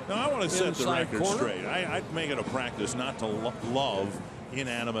 Now, I want to set the record corner. straight. I'd make it a practice not to love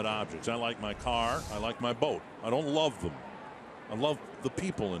inanimate objects. I like my car. I like my boat. I don't love them. I love the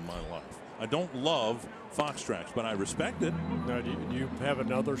people in my life. I don't love Fox tracks, but I respect it. Now, do you have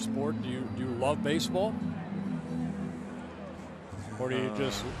another sport? Do you love baseball? Or do you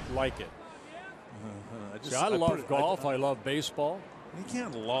just like it? I love golf. I love baseball. You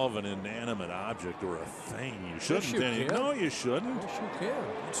can't love an inanimate object or a thing. You shouldn't. Yes, you can. No, you shouldn't. Yes, you can.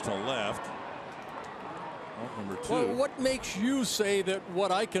 It's to left. Oh, number 2. Well, what makes you say that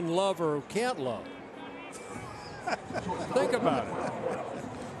what I can love or can't love? Think about it.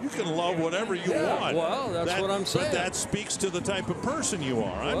 You can love whatever you want. Well, that's what I'm saying. But that speaks to the type of person you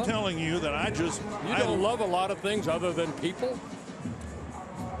are. I'm telling you that You don't love a lot of things other than people?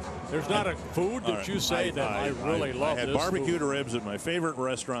 There's not a food that you say that I really love. I had this barbecued food. ribs at my favorite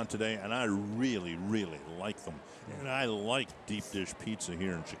restaurant today, and I really, really like them. And I like deep dish pizza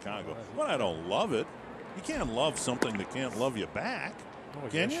here in Chicago. But I don't love it. You can't love something that can't love you back. Oh,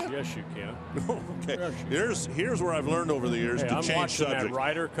 Can yes, you? Yes, you can. Okay. Yes, Here's where I've learned over the years to I'm change watching subject. that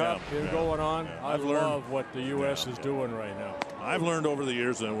Ryder Cup going on. Yeah. I love what the U.S. is doing right now. I've learned over the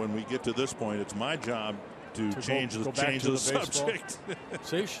years that when we get to this point, it's my job to change the subject.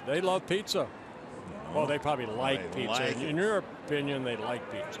 See, they love pizza. Well, they probably like They pizza. like In your opinion, they like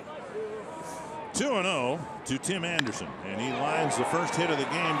pizza. 2-0 to Tim Anderson, and he lines the first hit of the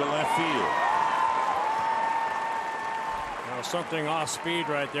game to left field. Now, something off speed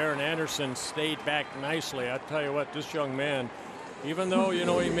right there, and Anderson stayed back nicely. I tell you what, this young man, even though, you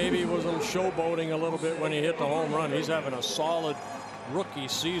know, he maybe was showboating a little bit when he hit the home run, he's having a solid rookie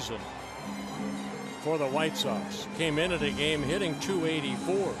season for the White Sox. Came into the game hitting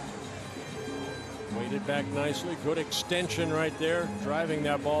 .284. Waited back nicely. Good extension right there. Driving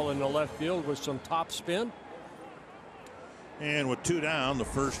that ball into left field with some top spin. And with 2 down, the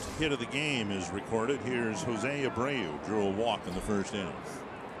first hit of the game is recorded. Here's Jose Abreu. Drew a walk in the first inning.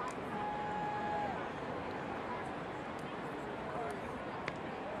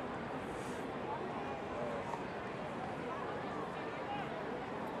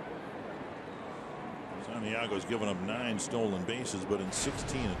 Santiago's given up 9 stolen bases, but in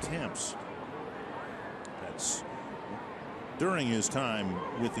 16 attempts. That's during his time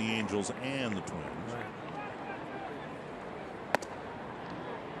with the Angels and the Twins.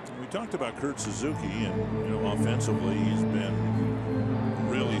 We talked about Kurt Suzuki, and you know, offensively he's been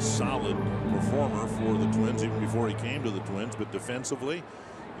a really solid performer for the Twins even before he came to the Twins, but defensively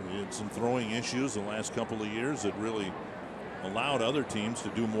he had some throwing issues the last couple of years that really allowed other teams to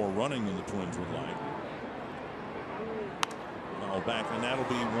do more running than the Twins would like. Back, and that'll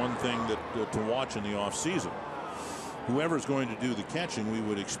be one thing that to watch in the offseason. Whoever's going to do the catching, we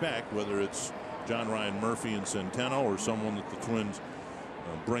would expect, whether it's John Ryan Murphy and Centeno or someone that the Twins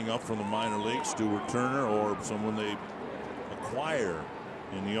bring up from the minor leagues, Stuart Turner, or someone they acquire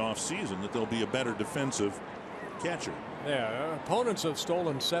in the offseason, that there'll be a better defensive catcher. Yeah, opponents have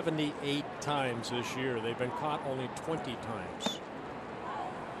stolen 78 times this year. They've been caught only 20 times.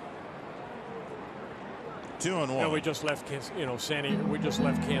 2-1. And we just left, you know, we just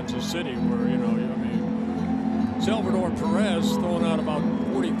left Kansas City, where, you know, I mean, Salvador Perez throwing out about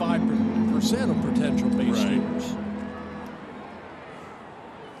 45% of potential base stealers.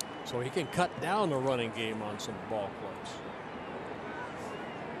 So he can cut down the running game on some ball plays.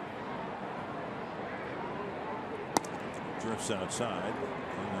 drifts outside.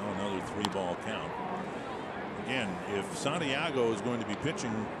 And now another 3-ball count. Again, if Santiago is going to be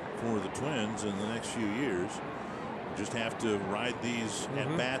pitching for the Twins in the next few years, you just have to ride these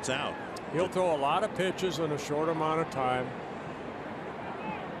at bats out. He'll throw a lot of pitches in a short amount of time.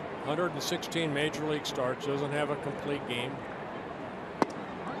 116 major league starts, doesn't have a complete game.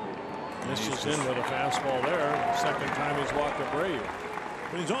 Misses in with a fastball there. Second time he's walked Abreu.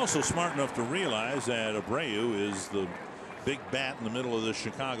 But he's also smart enough to realize that Abreu is the big bat in the middle of the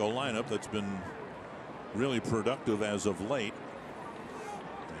Chicago lineup that's been really productive as of late.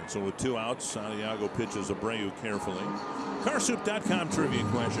 And so with 2 outs, Santiago pitches Abreu carefully. Carsoup.com trivia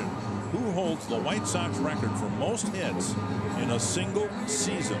question. Who holds the White Sox record for most hits in a single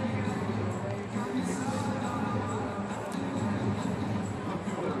season?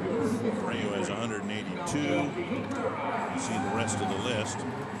 Abreu has 182. You see the rest of the list.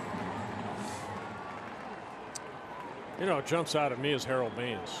 You know, what jumps out at me is Harold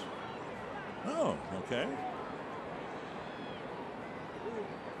Baines. Oh, okay.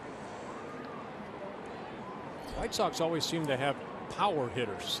 White Sox always seem to have power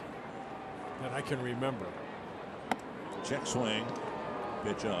hitters that I can remember. Check swing,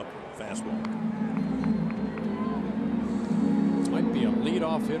 pitch up, fastball. Might be a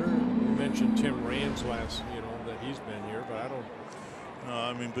leadoff hitter. You mentioned Tim Raines last, that he's been here, but I don't.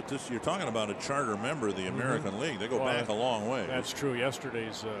 I mean, but this, you're talking about a charter member of the American League. They go back a long way. That's true.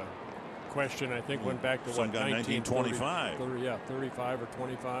 Yesterday's question, I think, went back to Some guy 1925. 35 or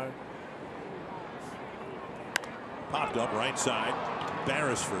 25. Popped up right side.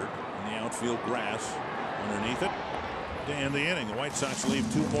 Beresford in the outfield grass underneath it. To end the inning, the White Sox leave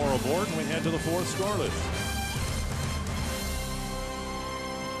 2 more aboard, and we head to the 4th scoreless.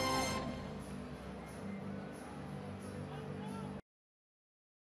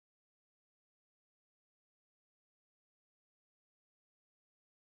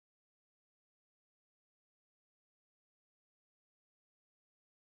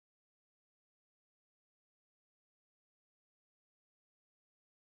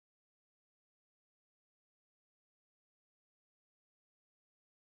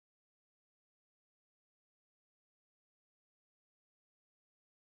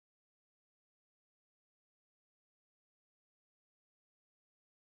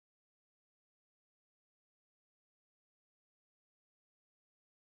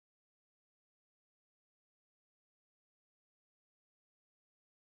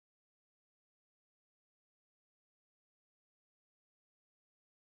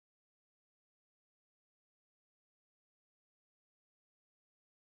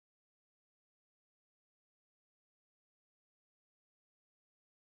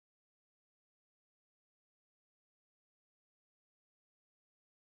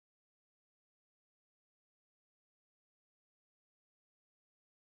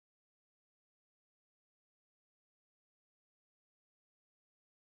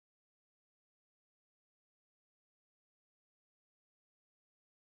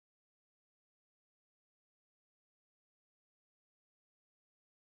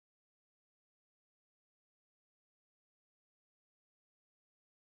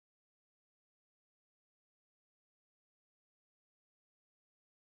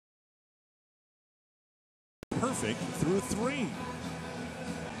 Perfect through 3.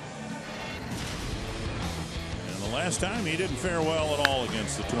 And the last time he didn't fare well at all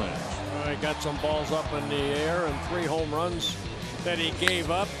against the Twins. He got some balls up in the air and 3 home runs that he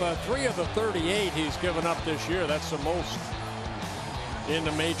gave up. 3 of the 38 he's given up this year. That's the most in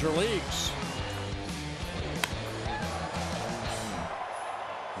the major leagues.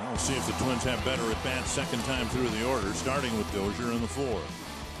 We'll see if the Twins have better at bats second time through the order, starting with Dozier in the 4th.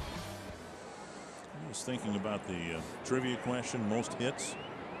 I was thinking about the trivia question, most hits.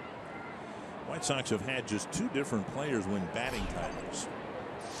 White Sox have had just 2 different players win batting titles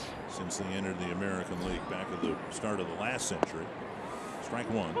since they entered the American League back at the start of the last century. Strike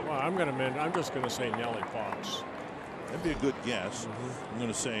 1. Well, I'm just gonna say Nellie Fox. That'd be a good guess. I'm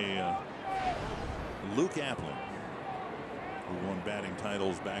going to say Luke Appling, who won batting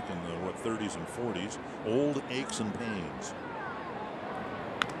titles back in the 30s and 40s. Old Aches and Pains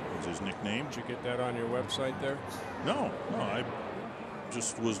was his nickname. Did you get that on your website there? No, I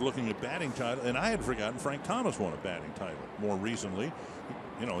just was looking at batting title, and I had forgotten Frank Thomas won a batting title more recently.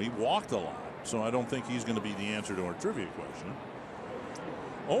 He walked a lot, so I don't think he's going to be the answer to our trivia question.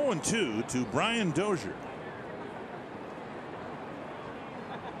 0-2 to Brian Dozier.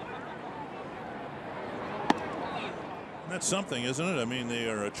 That's something, isn't it? I mean, they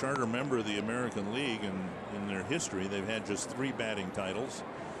are a charter member of the American League, and in their history they've had just 3 batting titles.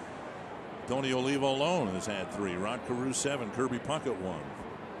 Tony Olivo alone has had 3. Rod Carew 7. Kirby Puckett 1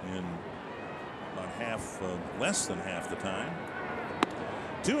 in about half, less than half the time.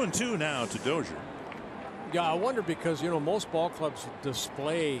 2-2 now to Dozier. Yeah, I wonder because, you know, most ball clubs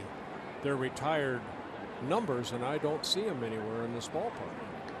display their retired numbers, and I don't see them anywhere in this ballpark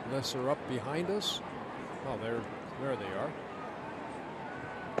unless they're up behind us. Oh, there they are.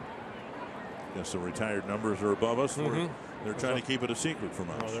 Guess the retired numbers are above us. They're trying to keep it a secret from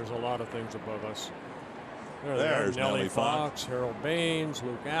us. Oh, there's a lot of things above us. There's Nellie Nellie Fox, Harold Baines,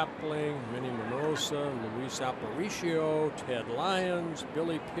 Luke Appling, Minnie Minosa, Luis Aparicio, Ted Lyons,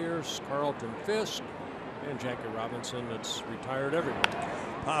 Billy Pierce, Carlton Fisk, and Jackie Robinson that's retired everywhere.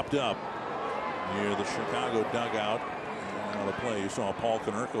 Popped up near the Chicago dugout. Out of play. You saw Paul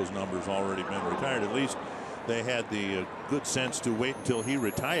Konerko's numbers already been retired. At least they had the good sense to wait until he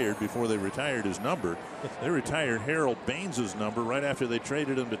retired before they retired his number. They retired Harold Baines' number right after they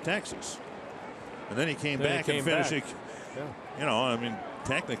traded him to Texas. And then he came back and finished. Yeah. You know, I mean,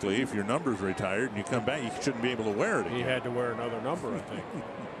 technically, if your number's retired and you come back, you shouldn't be able to wear it again. He had to wear another number, I think.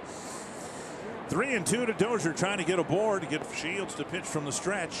 3-2 to Dozier, trying to get aboard to get Shields to pitch from the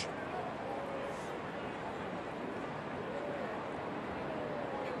stretch.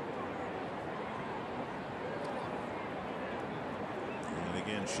 And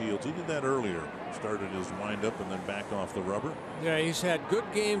again, Shields, he did that earlier. Started his windup and then back off the rubber. Yeah, he's had good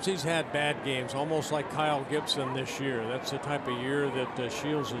games. He's had bad games, almost like Kyle Gibson this year. That's the type of year that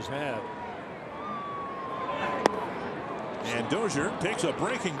Shields has had. And Dozier takes a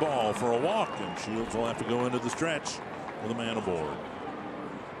breaking ball for a walk, and Shields will have to go into the stretch with a man aboard.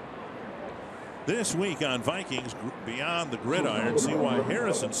 This week on Vikings Beyond the Gridiron, see why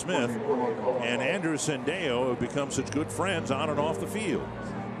Harrison Smith and Andrew Sendeo have become such good friends on and off the field.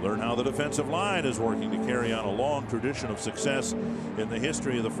 Learn how the defensive line is working to carry on a long tradition of success in the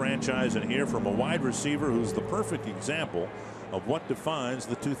history of the franchise, and hear from a wide receiver who's the perfect example of what defines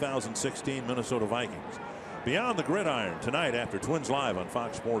the 2016 Minnesota Vikings. Beyond the Gridiron tonight after Twins Live on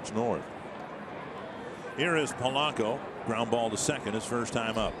Fox Sports North. Here is Polanco, ground ball to second, his first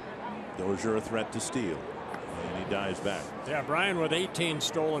time up. Dozier a threat to steal, and he dives back. Yeah, Brian with 18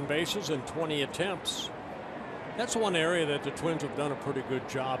 stolen bases and 20 attempts. That's one area that the Twins have done a pretty good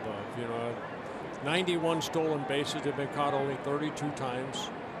job of. You know, 91 stolen bases. They've been caught only 32 times.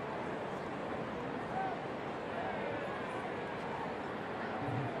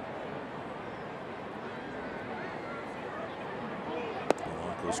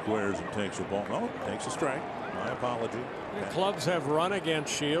 Polanco squares and takes a ball. No, takes a strike. My apology. The clubs have run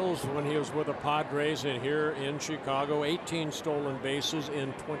against Shields when he was with the Padres and here in Chicago. 18 stolen bases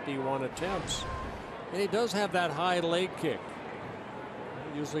in 21 attempts. And he does have that high leg kick.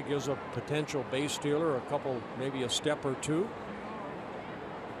 It usually gives a potential base stealer a couple, maybe a step or two.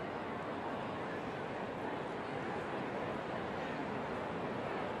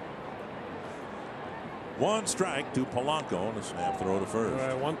 One strike to Polanco and a snap throw to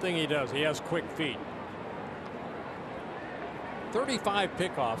first. One thing he does, he has quick feet. 35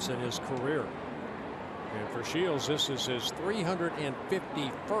 pickoffs in his career. And for Shields, this is his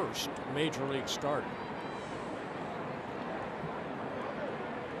 351st major league start.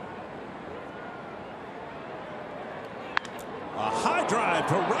 A high drive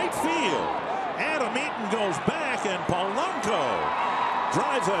to right field. Adam Eaton goes back, and Polanco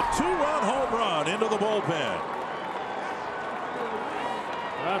drives a 2-run home run into the bullpen.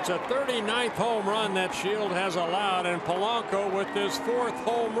 That's a 39th home run that Shield has allowed, and Polanco with his 4th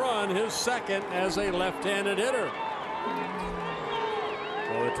home run, his 2nd as a left-handed hitter.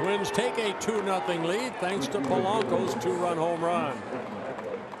 So the Twins take a 2-0 lead thanks to Polanco's 2-run home run.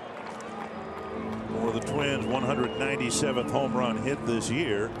 For the Twins, 197th home run hit this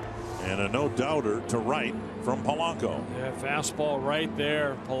year, and a no-doubter to right from Polanco. Yeah, fastball right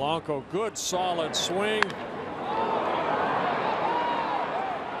there. Polanco, good solid swing.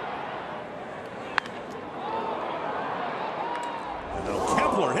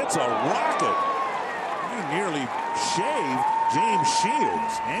 Hits a rocket. He nearly shaved James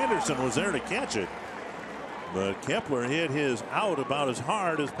Shields. Anderson was there to catch it, but Kepler hit his out about as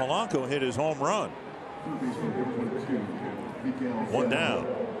hard as Polanco hit his home run. One down.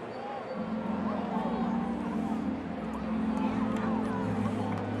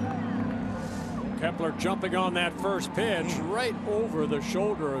 Kepler jumping on that first pitch right over the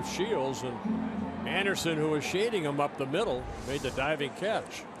shoulder of Shields, and Anderson, who was shading him up the middle, made the diving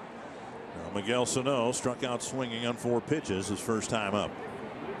catch. Now Miguel Sano struck out swinging on 4 pitches his first time up.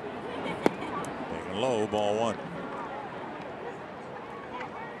 Taken low, ball 1.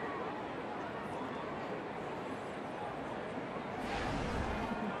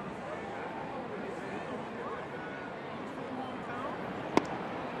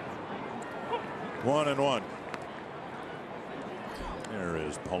 1-1. There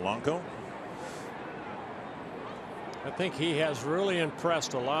is Polanco. I think he has really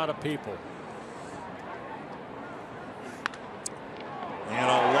impressed a lot of people. And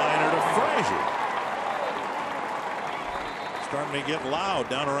a liner to Frazier. Starting to get loud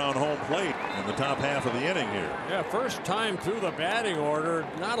down around home plate in the top half of the inning here. Yeah, first time through the batting order,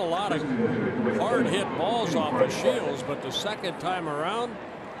 not a lot of hard hit balls off of Shields, but the second time around,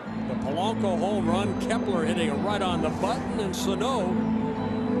 the Polanco home run, Kepler hitting it right on the button, and Sano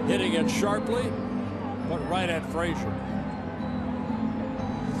hitting it sharply, but right at Frazier.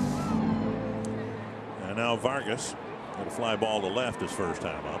 And now Vargas got a fly ball to left his first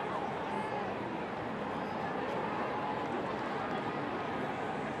time up.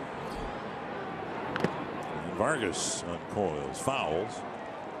 And Vargas uncoils, fouls.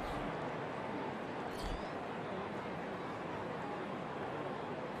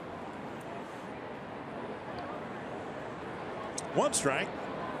 One strike.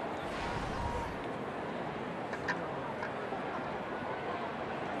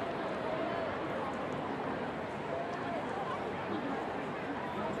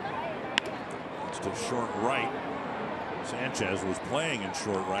 To short right. Sanchez was playing in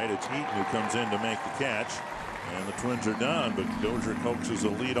short right. It's Eaton who comes in to make the catch, and the Twins are done, but Dozier coaxes a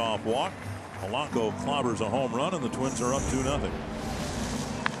leadoff walk. Polanco clobbers a home run, and the Twins are up 2-0.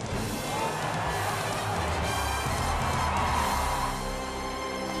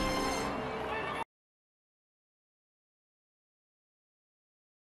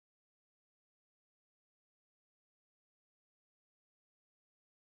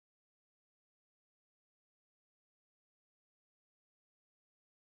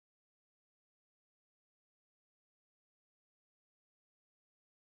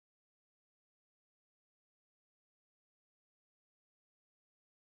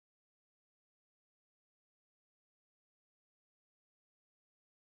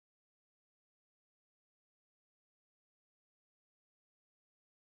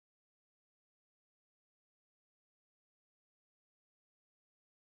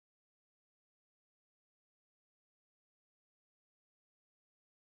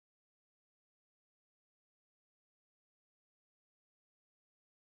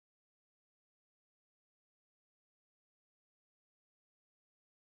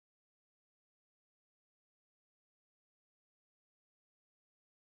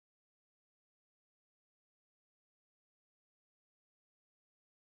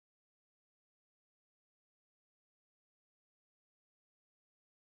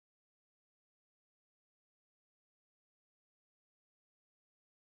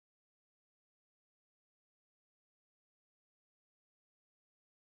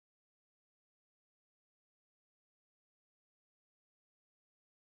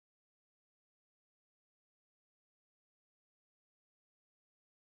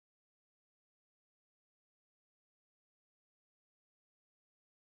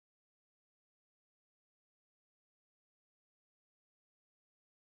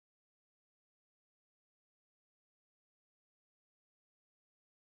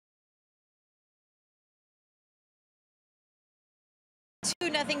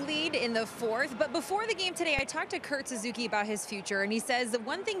 Nothing lead in the fourth, but before the game today, I talked to Kurt Suzuki about his future, and he says the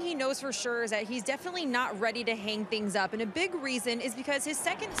one thing he knows for sure is that he's definitely not ready to hang things up, and a big reason is because his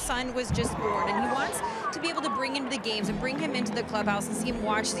second son was just born, and he wants to be able to bring him to the games and bring him into the clubhouse and see him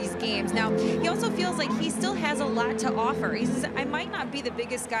watch these games. Now, he also feels like he still has a lot to offer. He says, I might not be the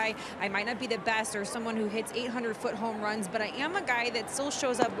biggest guy, I might not be the best or someone who hits 800-foot home runs, but I am a guy that still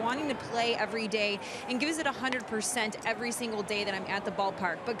shows up wanting to play every day and gives it 100% every single day that I'm at the ballpark.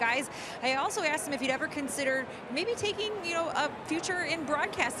 But guys, I also asked him if he'd ever considered maybe taking, a future in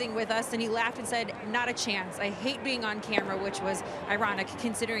broadcasting with us, and he laughed and said, not a chance. I hate being on camera, which was ironic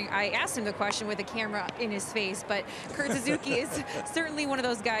considering I asked him the question with a camera in his face. But Kurt Suzuki is certainly one of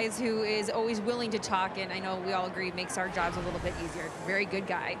those guys who is always willing to talk, and I know we all agree makes our jobs a little bit easier. Very good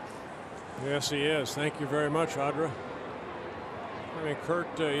guy. Yes, he is. Thank you very much, Audra. I mean,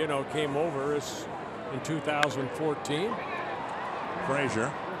 Kurt, came over in 2014.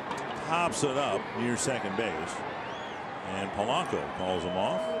 Frazier pops it up near second base, and Polanco calls him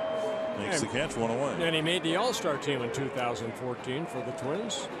off, makes the catch, one away. And he made the All-Star team in 2014 for the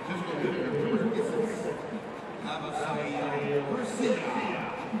Twins. I'm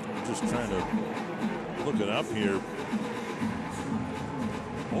just trying to look it up here.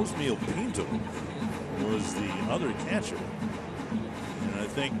 Osmeal Pinto was the other catcher, and I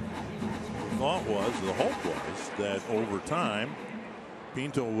think the hope was that over time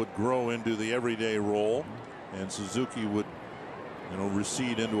Pinto would grow into the everyday role, and Suzuki would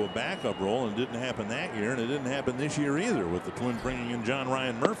recede into a backup role, and it didn't happen that year, and it didn't happen this year either with the Twins bringing in John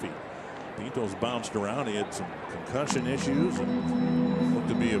Ryan Murphy. Pinto's bounced around. He had some concussion issues and looked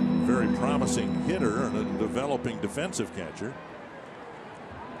to be a very promising hitter and a developing defensive catcher.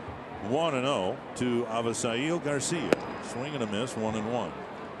 1-0 to Avisail Garcia. Swing and a miss, 1-1.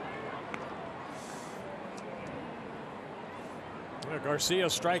 Garcia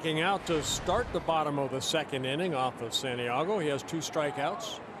striking out to start the bottom of the second inning off of Santiago. He has 2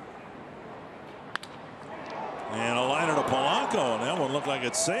 strikeouts. And a liner to Polanco, and that one looked like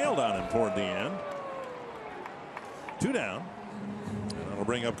it sailed on him toward the end. 2 down. And that'll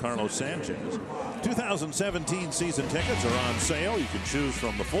bring up Carlos Sanchez. 2017 season tickets are on sale. You can choose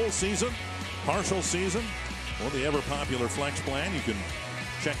from the full season, partial season, or the ever popular flex plan. You can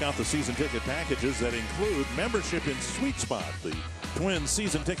check out the season ticket packages that include membership in Sweet Spot, the Twins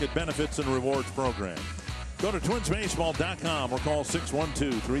season ticket benefits and rewards program. Go to twinsbaseball.com or call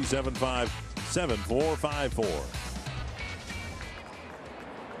 612-375-7454.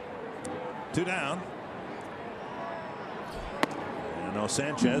 2 down. And now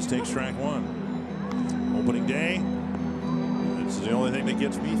Sanchez takes strike 1. Opening day. This is the only thing that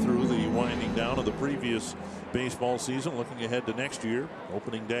gets me through the winding down of the previous baseball season. Looking ahead to next year.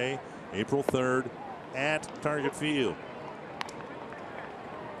 Opening day, April 3rd at Target Field.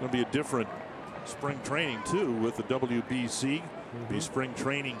 Going to be a different spring training too with the WBC. Be spring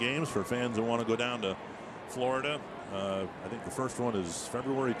training games for fans that want to go down to Florida. I think the first one is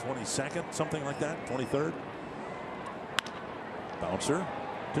February 22nd, something like that, 23rd. Bouncer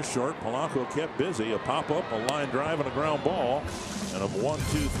to short. Polanco kept busy. A pop-up, a line drive, and a ground ball. And a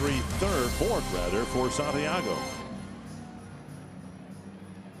 4th rather for Santiago.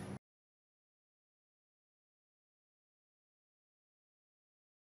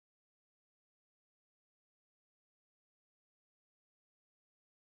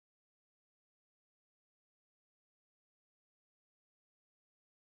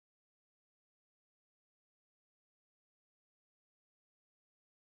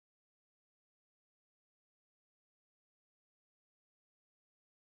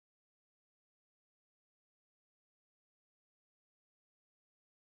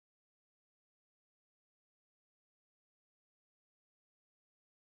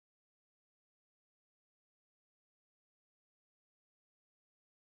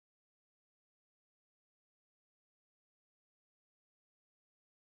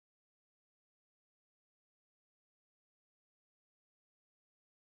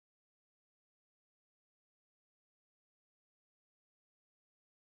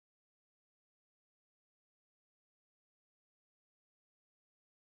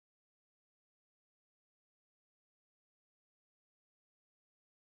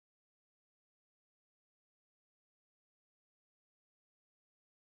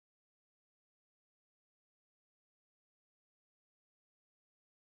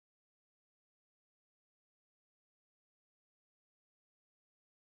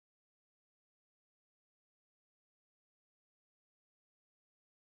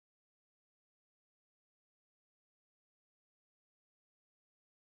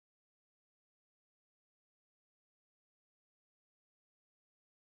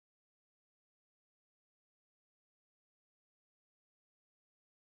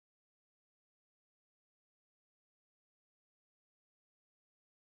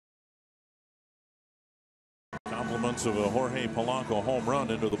 Compliments of a Jorge Polanco home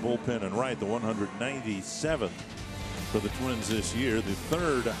run into the bullpen and right, the 197th for the Twins this year, the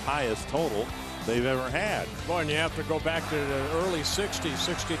 3rd highest total they've ever had. Boy, and you have to go back to the early 60s,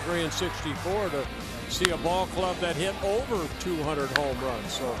 63 and 64 to see a ball club that hit over 200 home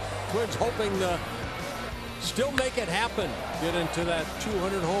runs. So Twins hoping to still make it happen, get into that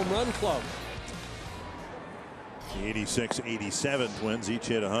 200 home run club. The 86-87 Twins each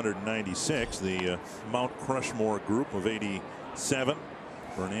hit 196. The Mount Crushmore group of 87.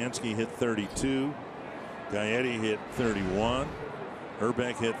 Bernansky hit 32. Gaetti hit 31.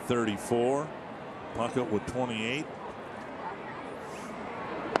 Herbeck hit 34. Puckett with 28.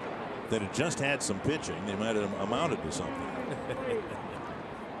 If they'd have just had some pitching, they might have amounted to something.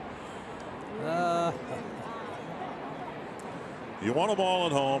 You won them all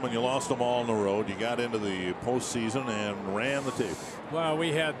at home and you lost them all on the road. You got into the postseason and ran the table. Well,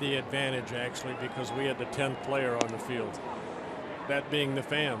 we had the advantage actually because we had the 10th player on the field. That being the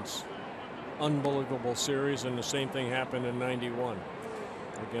fans. Unbelievable series, and the same thing happened in '91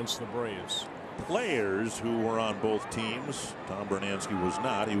 against the Braves. Players who were on both teams. Tom Bernansky was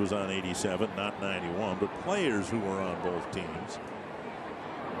not. He was on 87, not 91. But players who were on both teams.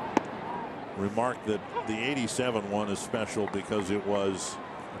 remarked that the '87 one is special because it was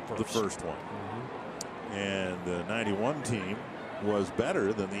the first one. And the '91 team was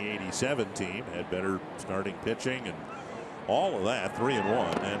better than the '87 team, had better starting pitching and all of that.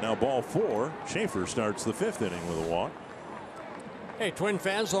 3-1, and now ball 4. Schaefer starts the 5th inning with a walk. Hey, Twin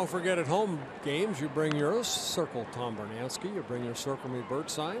fans, don't forget at home games you bring your Circle Tom Bernansky, you bring your Circle Me Bert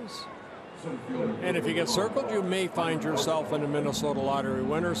signs. And if you get circled, you may find yourself in a Minnesota Lottery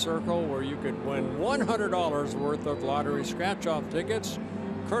winner circle where you could win $100 worth of lottery scratch-off tickets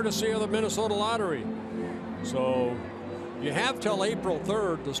courtesy of the Minnesota Lottery. So you have till April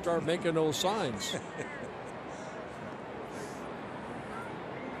 3rd to start making those signs.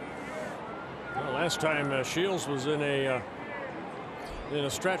 Well, last time Shields was in a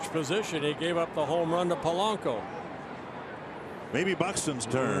stretch position, he gave up the home run to Polanco. Maybe Buxton's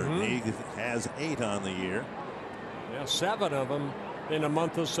turn. He has 8 on the year. Yeah, 7 of them in the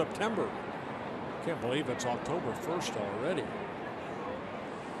month of September. Can't believe it's October 1st already.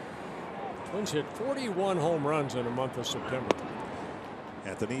 Twins hit 41 home runs in the month of September.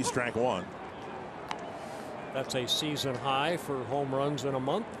 At the knee, strike 1. That's a season high for home runs in a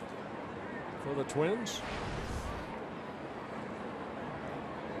month for the Twins.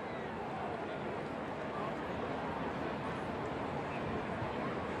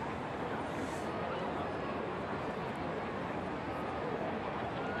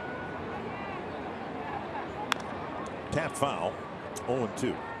 Tap foul.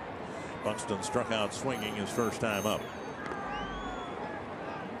 0-2. Buxton struck out swinging his first time up.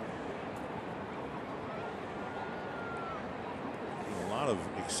 A lot of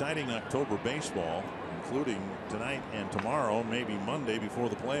exciting October baseball, including tonight and tomorrow, maybe Monday before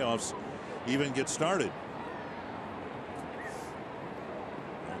the playoffs even get started.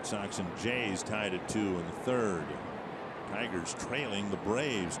 Red Sox and Jays tied at 2 in the 3rd. Tigers trailing the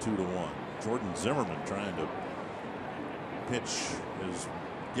Braves 2-1. Jordan Zimmerman trying to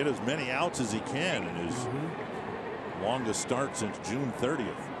get as many outs as he can in his longest start since June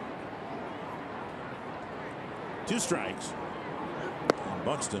 30th. 2 strikes. And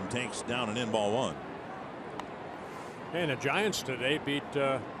Buxton takes down an in ball 1. And the Giants today beat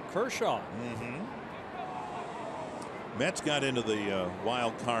Kershaw. Mets got into the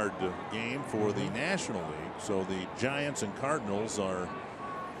wild card game for the National League, so the Giants and Cardinals are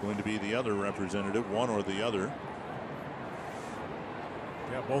going to be the other representative, one or the other.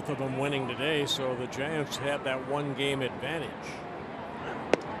 Yeah, both of them winning today, so the Giants had that 1-game advantage.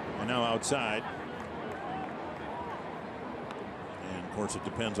 And now outside. And of course it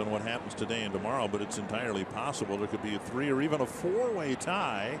depends on what happens today and tomorrow, but it's entirely possible there could be a 3 or even a 4-way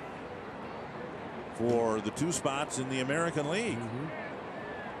tie for the 2 spots in the American League.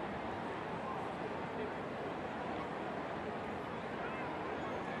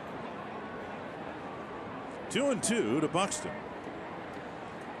 2-2 to Buxton.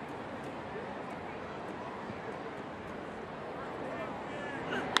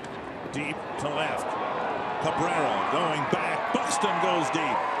 Deep to left. Cabrera going back. Buxton goes deep.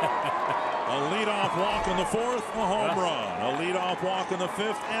 A leadoff walk in the 4th, a home run. A leadoff walk in the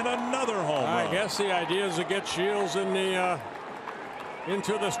 5th, and another home run. I guess the idea is to get Shields in the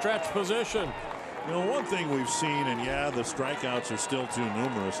into the stretch position. You know, one thing we've seen, and yeah, the strikeouts are still too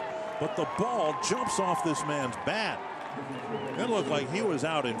numerous, but the ball jumps off this man's bat. It looked like he was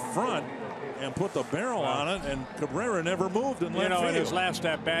out in front and put the barrel on it, and Cabrera never moved in left field. In his last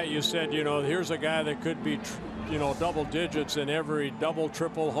at bat, you said, here's a guy that could be, double digits in every double,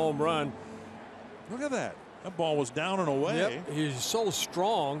 triple home run. Look at that. That ball was down and away. Yep. He's so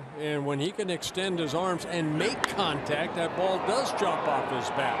strong, and when he can extend his arms and make contact, that ball does jump off his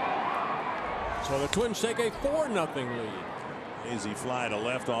bat. So the Twins take a 4-0 lead. Easy fly to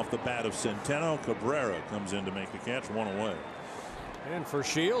left off the bat of Centeno. Cabrera comes in to make the catch, 1 away. And for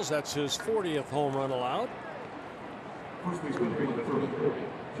Shields, that's his 40th home run allowed.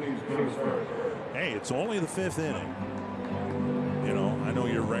 Hey, it's only the 5th inning. I know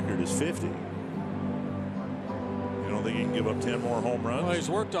your record is 50. You don't think he can give up 10 more home runs? Well, he's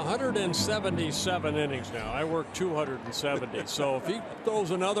worked 177 innings now. I worked 270. So if he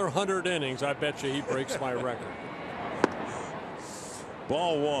throws another 100 innings, I bet you he breaks my record.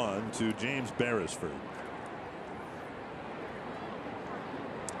 Ball 1 to James Beresford.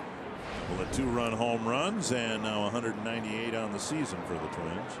 Well, 2-run home runs, and now 198 on the season for the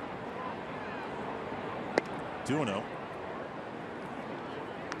Twins. 2-0.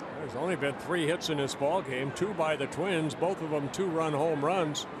 There's only been 3 hits in this ball game, 2 by the Twins, both of them 2-run home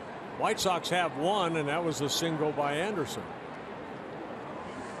runs. White Sox have 1, and that was a single by Anderson.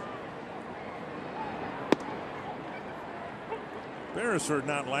 Beresford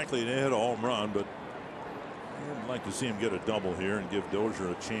not likely to hit a home run, but I'd like to see him get a double here and give Dozier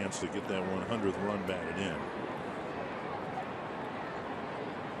a chance to get that 100th run batted in.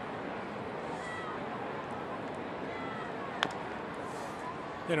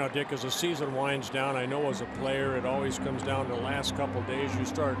 You know, Dick, as the season winds down, I know as a player it always comes down to the last couple days. You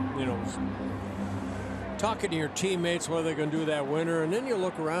start, you know, talking to your teammates whether they're going to do that winter, and then you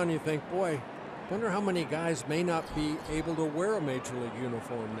look around and you think, boy, wonder how many guys may not be able to wear a major league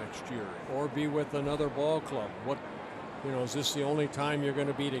uniform next year or be with another ball club. What, you know, is this the only time you're going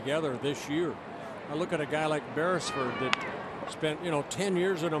to be together this year? I look at a guy like Beresford that spent, you know, 10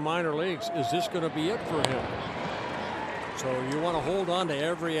 years in the minor leagues. Is this going to be it for him? So you want to hold on to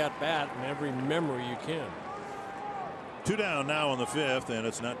every at-bat and every memory you can. 2 down now in the 5th, and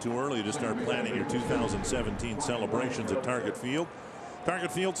it's not too early to start planning your 2017 celebrations at Target Field.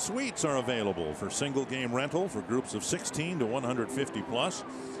 Target Field suites are available for single game rental for groups of 16 to 150 plus.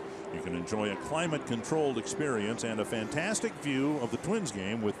 You can enjoy a climate controlled experience and a fantastic view of the Twins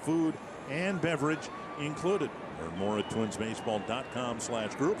game with food and beverage included. Learn more at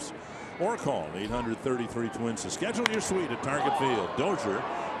twinsbaseball.com/groups or call 800-33-TWINS to schedule your suite at Target Field. Dozier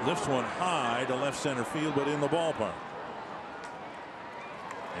lifts one high to left center field, but in the ballpark.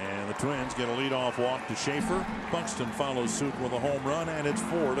 And the Twins get a leadoff walk to Schaefer. Buxton follows suit with a home run, and it's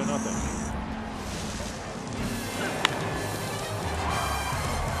 4-0.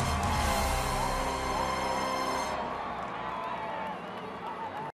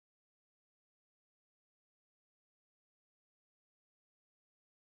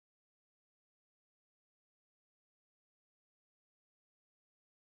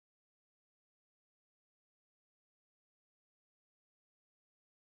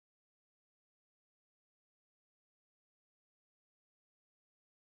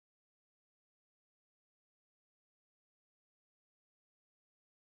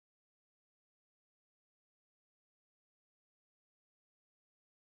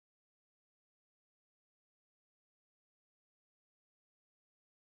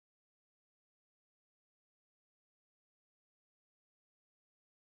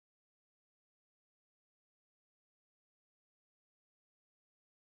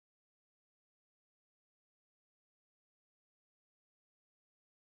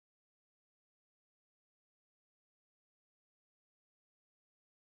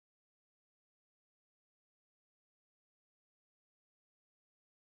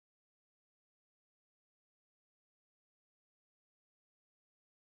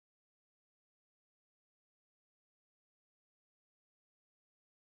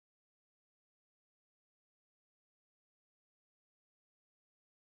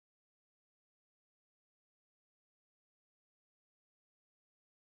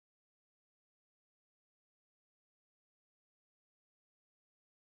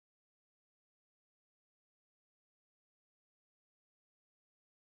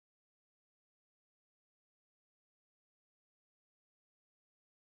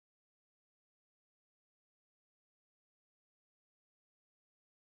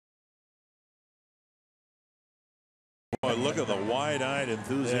 Boy, look at the wide-eyed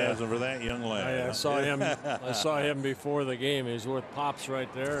enthusiasm for that young lad. I saw him. I saw him before the game. He's with Pops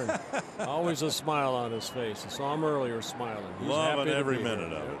right there. And always a smile on his face. I saw him earlier smiling. He's loving happy every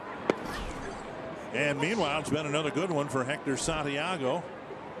minute of it. And meanwhile, it's been another good one for Hector Santiago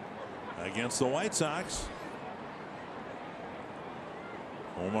against the White Sox.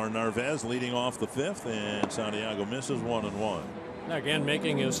 Omar Narvaez leading off the 5th, and Santiago misses 1-1. Again,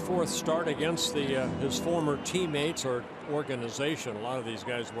 making his 4th start against his former teammates or organization. A lot of these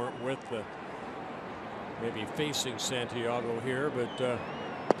guys weren't with maybe facing Santiago here, but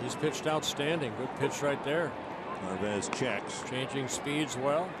he's pitched outstanding. Good pitch right there. Narvaez checks. Changing speeds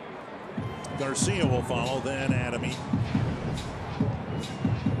well. Garcia will follow, then Adamy.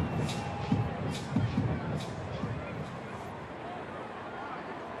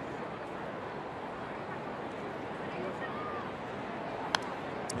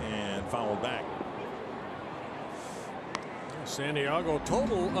 Fouled back. Santiago,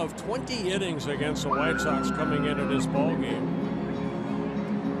 total of 20 innings against the White Sox coming into this ball game,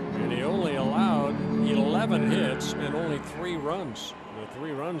 and he only allowed 11 hits and only 3 runs. The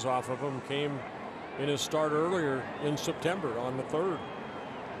 3 runs off of him came in his start earlier in September on the 3rd.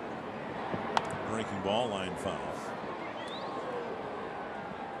 Breaking ball, line foul.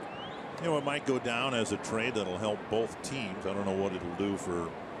 You know, it might go down as a trade that'll help both teams. I don't know what it'll do for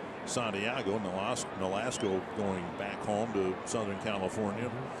Santiago. Nolasco going back home to Southern California,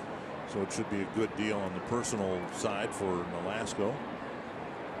 so it should be a good deal on the personal side for Nolasco.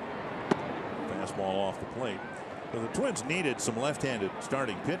 Fastball off the plate. Well, the Twins needed some left-handed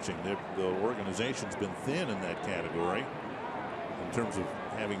starting pitching. The organization's been thin in that category in terms of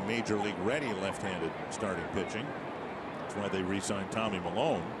having major league ready left-handed starting pitching. That's why they re-signed Tommy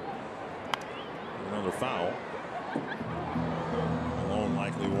Malone. Another foul. Malone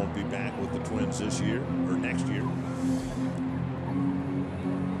likely won't be back with the Twins this year or next year.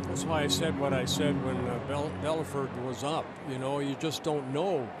 That's why I said what I said when Belford was up. You know, you just don't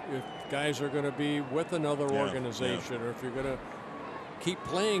know if guys are going to be with another organization or if you're going to keep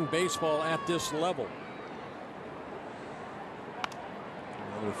playing baseball at this level.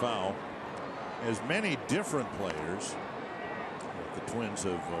 Another foul. As many different players that the Twins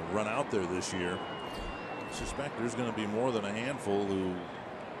have run out there this year, I suspect there's going to be more than a handful who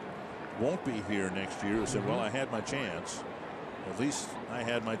won't be here next year who said, well, I had my chance. At least I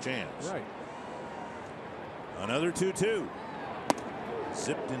had my chance. Right. Another 2-2.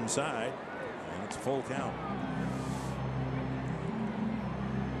 Zipped inside, and it's a full count.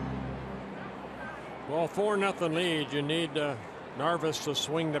 Well, 4-0 lead. You need Narvis to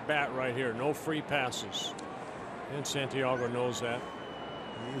swing the bat right here. No free passes. And Santiago knows that.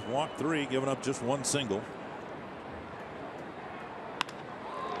 He's walked 3, giving up just 1 single.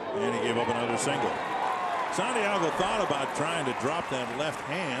 And he gave up another single. Santiago thought about trying to drop that left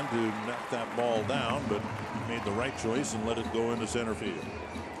hand to knock that ball down, but made the right choice and let it go into center field.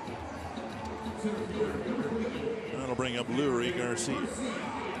 That'll bring up Lurie Garcia.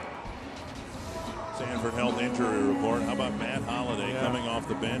 Sanford Health injury report. How about Matt Holliday coming off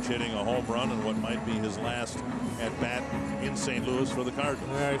the bench, hitting a home run in what might be his last at bat in St. Louis for the Cardinals?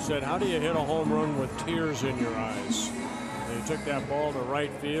 I said, how do you hit a home run with tears in your eyes? They took that ball to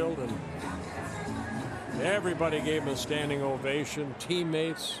right field, and everybody gave him a standing ovation.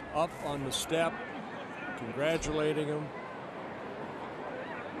 Teammates up on the step, congratulating him.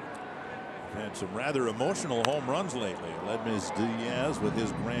 Had some rather emotional home runs lately. Ledmus Diaz with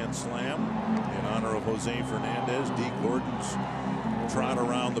his grand slam in honor of Jose Fernandez. D. Gordon's trot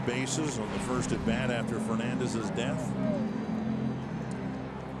around the bases on the first at bat after Fernandez's death.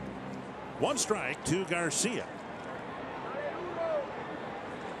 1 strike to Garcia.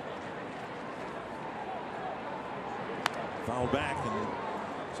 Foul back, and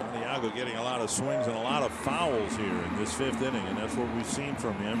Santiago getting a lot of swings and a lot of fouls here in this 5th inning, and that's what we've seen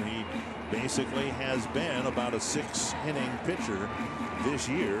from him. He basically has been about a 6-inning pitcher this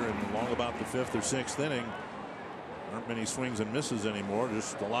year, and along about the 5th or 6th inning, aren't many swings and misses anymore,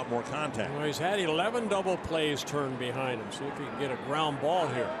 just a lot more contact. Well, he's had 11 double plays turned behind him. See if he can get a ground ball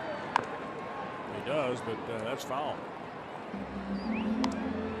here. He does, but that's foul.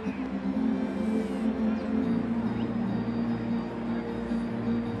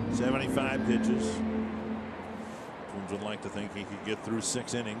 75 pitches. Twins would like to think he could get through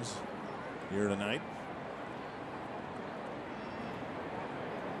 6 innings here tonight.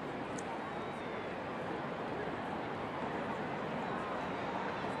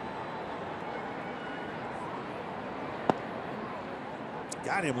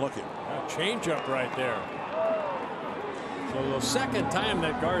 Got him looking. A changeup right there. So the second time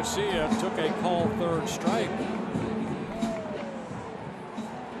that Garcia took a called 3rd strike.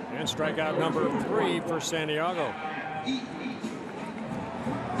 And strikeout number 3 for Santiago.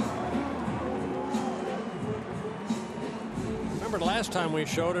 Remember the last time we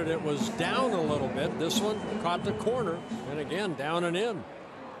showed it, it was down a little bit. This one caught the corner, and again down and in.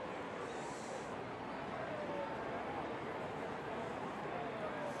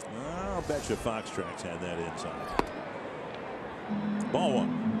 I'll bet you Fox Tracks had that inside. Ball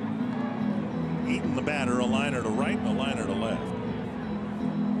 1. Eaton the batter, a liner to right and a liner to left.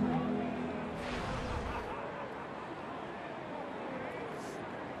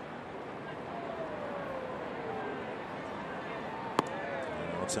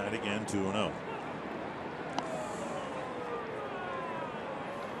 Outside again, 2-0.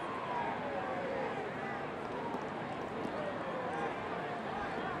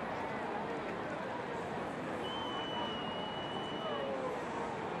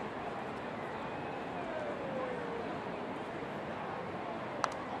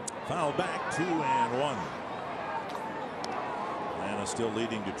 Foul back, 2-1. Atlanta still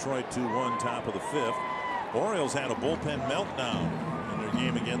leading Detroit 2-1, top of the 5th. Orioles had a bullpen meltdown in their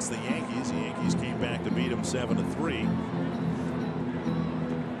game against the Yankees. The Yankees came back to beat them 7-3.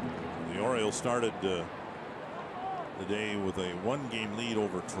 The Orioles started the day with a 1-game lead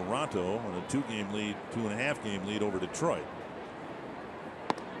over Toronto and a 2-game lead, 2.5-game lead over Detroit.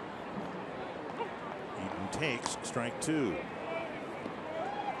 Eaton takes strike 2.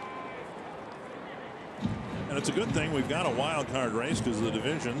 And it's a good thing we've got a wild card race because the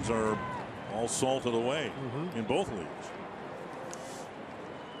divisions are all salted away in both leagues.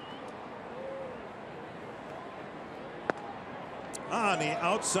 On the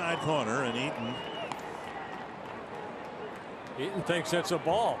outside corner, and Eaton thinks it's a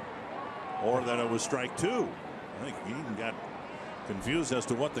ball. Or that it was strike 2. I think Eaton got confused as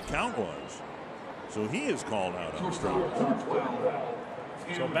to what the count was. So he is called out on strike.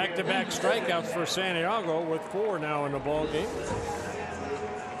 So back-to-back strikeouts for Santiago with 4 now in the ball game.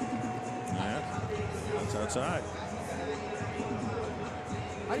 Yeah, that's outside.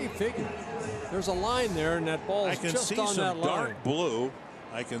 How do you figure? There's a line there, and that ball's just on that line. Dark blue.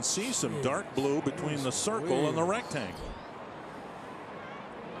 I can see some dark blue between the circle and the rectangle.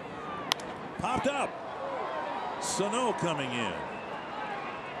 Popped up. Sano coming in.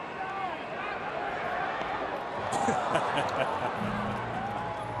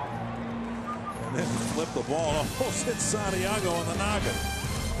 And then flip the ball. Almost hit Santiago on the noggin.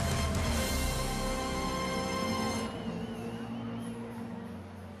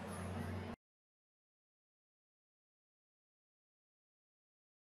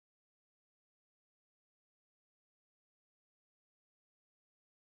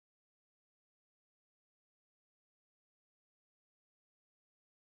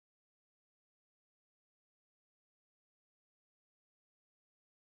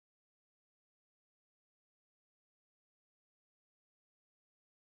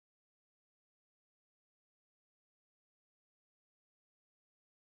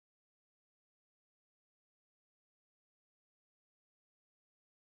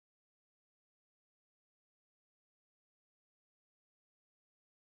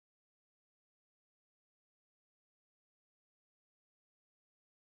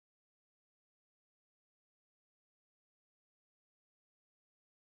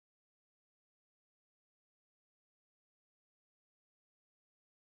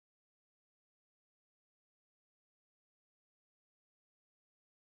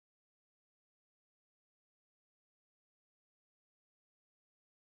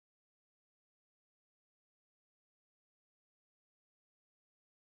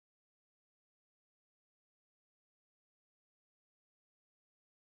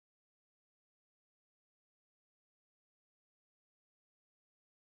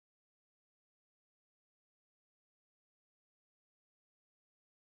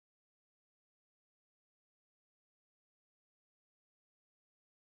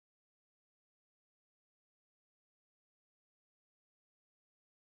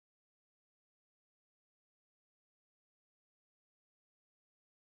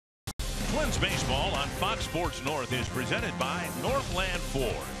 Twins baseball on Fox Sports North is presented by Northland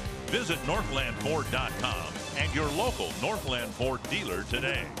Ford. Visit northlandford.com and your local Northland Ford dealer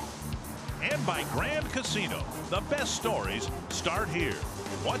today. And by Grand Casino. The best stories start here.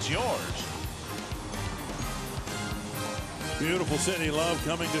 What's yours? Beautiful city. Love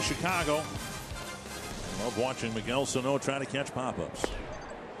coming to Chicago. Love watching Miguel Sano try to catch pop-ups.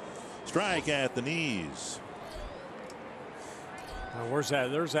 Strike at the knees. Now, where's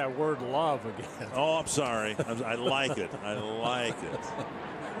that? There's that word love again. Oh, I'm sorry. I like it. I like it.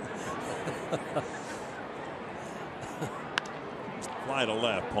 Fly to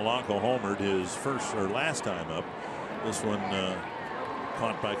left. Polanco homered his first or last time up. This one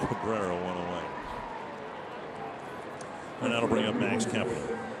caught by Cabrera, one away. And that'll bring up Max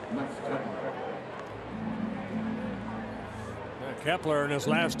Kepler. Kepler in his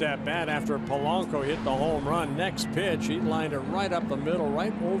last at bat after Polanco hit the home run. Next pitch, he lined it right up the middle,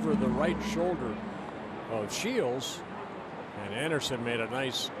 right over the right shoulder of Shields. And Anderson made a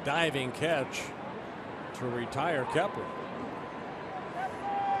nice diving catch to retire Kepler.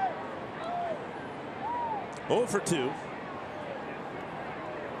 0 for 2.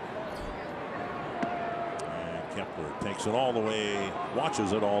 And Kepler takes it all the way,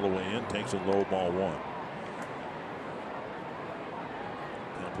 watches it all the way in, takes it low, ball 1.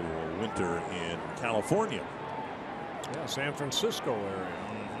 Winter in California. Yeah, San Francisco area.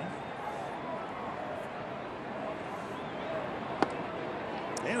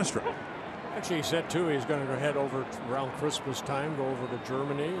 And a strike. Actually, he said too he's going to head over around Christmas time, go over to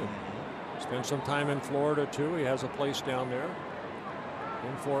Germany and spend some time in Florida too. He has a place down there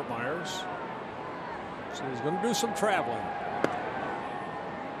in Fort Myers, so he's going to do some traveling.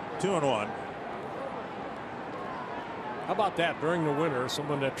 2-1. How about that during the winter?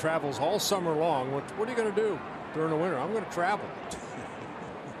 Someone that travels all summer long. What are you going to do during the winter? I'm going to travel.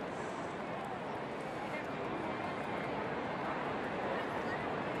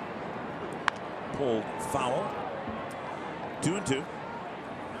 Pulled foul. 2-2.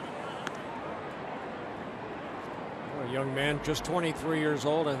 Well, The young man, just 23 years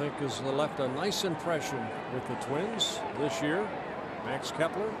old, I think has left a nice impression with the Twins this year. Max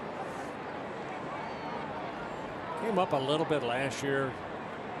Kepler came up a little bit last year,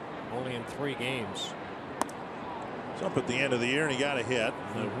 only in 3 games. It's up at the end of the year and he got a hit.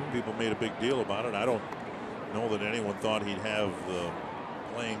 People made a big deal about it. I don't know that anyone thought he'd have the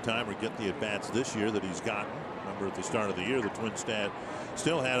playing time or get the at bats this year that he's gotten. Remember, at the start of the year, the Twins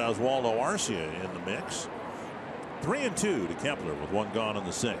still had Oswaldo Arcia in the mix. 3-2 to Kepler with 1 gone in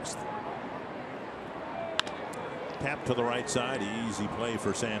the 6th. Tap to the right side, easy play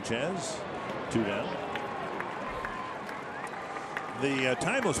for Sanchez. 2 down. The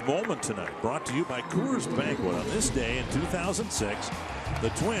timeless moment tonight brought to you by Coors Banquet. On this day in 2006, the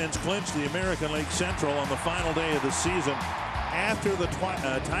Twins clinched the American League Central on the final day of the season after the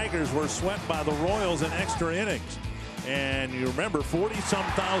Tigers were swept by the Royals in extra innings. And you remember 40-some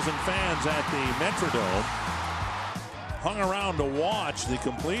thousand fans at the Metrodome hung around to watch the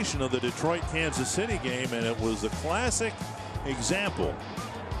completion of the Detroit-Kansas City game, and it was a classic example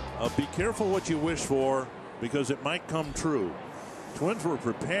of be careful what you wish for because it might come true. Twins were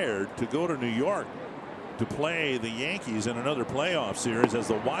prepared to go to New York to play the Yankees in another playoff series as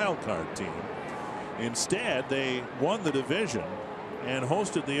the wild card team. Instead, they won the division and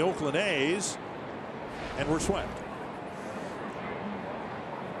hosted the Oakland A's and were swept.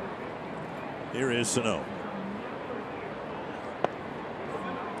 Here is Sano.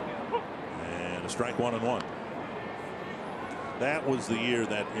 And a strike, 1-1. That was the year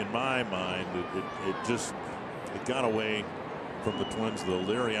that, in my mind, it got away from the Twins. The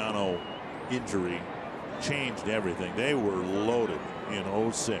Liriano injury changed everything. They were loaded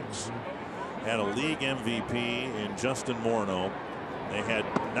in 06. Had a league MVP in Justin Morneau. They had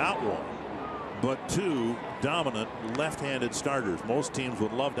not one, but 2 dominant left-handed starters. Most teams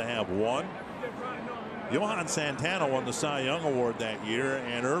would love to have one. Johan Santana won the Cy Young Award that year,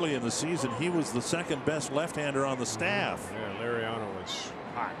 and early in the season he was the second best left-hander on the staff. Yeah, Liriano was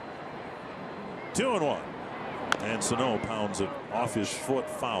hot. 2-1. And Sano pounds it off his foot,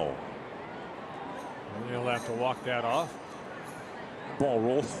 foul. And he'll have to walk that off. Ball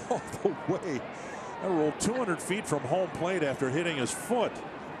rolled all the way. That rolled 200 feet from home plate after hitting his foot.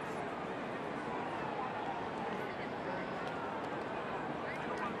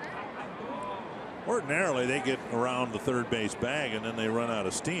 Ordinarily, they get around the third base bag and then they run out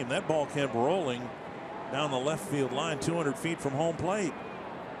of steam. That ball kept rolling down the left field line 200 feet from home plate.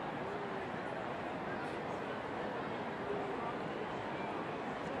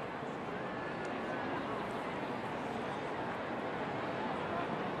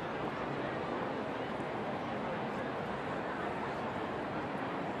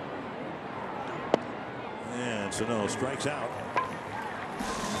 And Sano strikes out.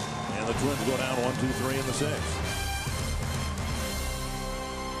 And the Twins go down 1-2-3 in the 6th.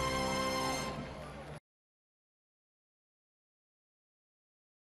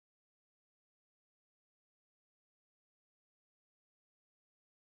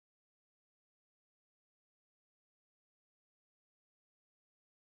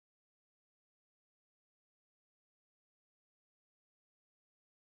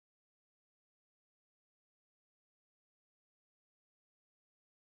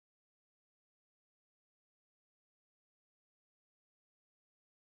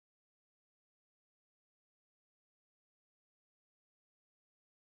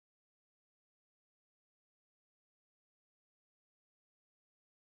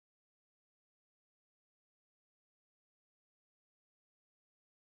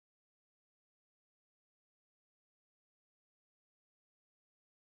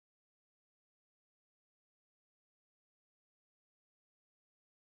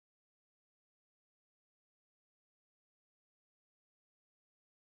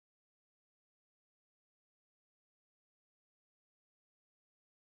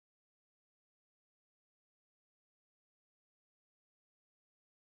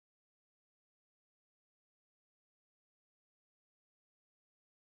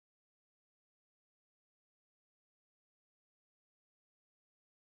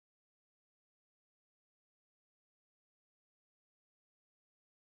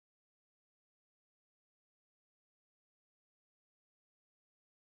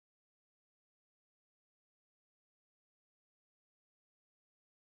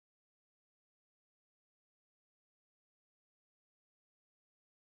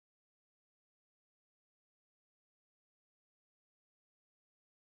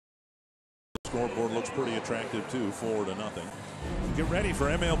 Scoreboard looks pretty attractive too, 4-0. Get ready for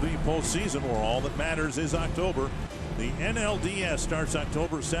MLB postseason, where all that matters is October. The NLDS starts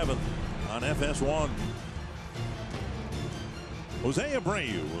October 7th on FS1. Jose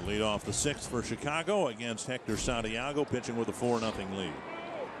Abreu will lead off the 6th for Chicago against Hector Santiago, pitching with a 4-0 lead.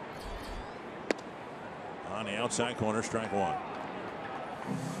 On the outside corner, strike one.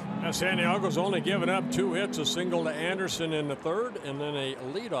 Now Santiago's only given up 2 hits, a single to Anderson in the 3rd, and then a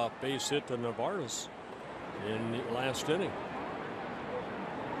leadoff base hit to Navarez in the last inning.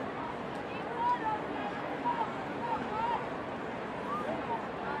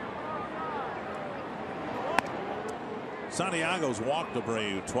 Santiago's walked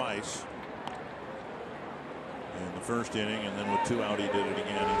Abreu twice in the 1st inning, and then with 2 out, he did it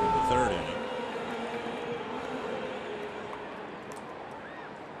again in the 3rd inning.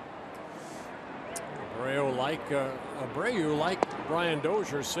 Abreu, like Brian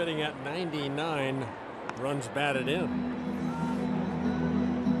Dozier, sitting at 99 runs batted in.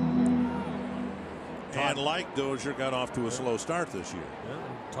 And like Dozier, got off to a slow start this year. Yeah,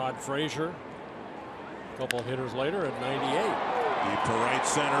 Todd Frazier, a couple hitters later, at 98. Deep to right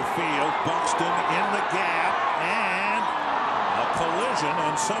center field. Buxton in the gap, and a collision,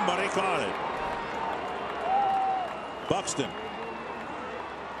 and somebody caught it. Buxton.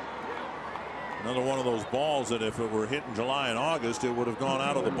 Another one of those balls that if it were hit in July and August, it would have gone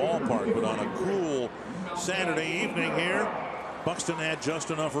out of the ballpark. But on a cool Saturday evening here, Buxton had just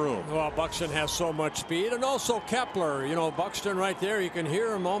enough room. Well, Buxton has so much speed, and also Kepler. You know, Buxton right there, you can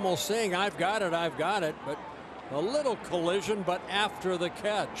hear him almost saying, I've got it, I've got it. But a little collision, but after the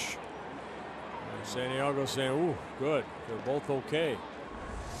catch. And Santiago saying, ooh, good. They're both okay.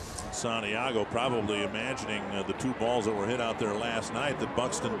 Santiago probably imagining the 2 balls that were hit out there last night that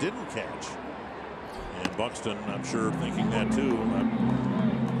Buxton didn't catch. And Buxton, I'm sure, thinking that too.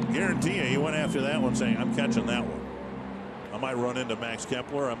 I guarantee you he went after that one saying, I'm catching that one. I might run into Max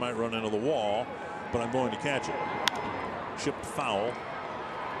Kepler, I might run into the wall, but I'm going to catch it. Chipped foul.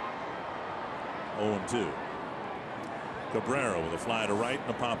 0-2. Cabrera with a fly to right and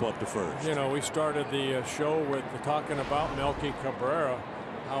a pop up to first. You know, we started the show with talking about Melky Cabrera,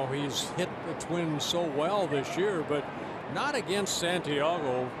 how he's hit the Twins so well this year, but not against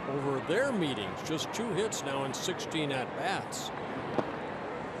Santiago over their meetings. Just 2 hits now and 16 at bats.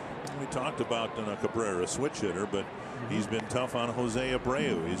 We talked about Cabrera, switch hitter, but he's been tough on Jose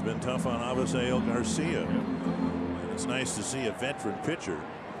Abreu. He's been tough on Avisail Garcia. And it's nice to see a veteran pitcher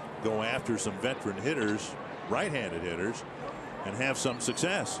go after some veteran hitters, right-handed hitters, and have some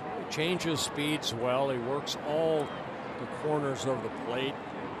success. He changes speeds well. He works all the corners of the plate.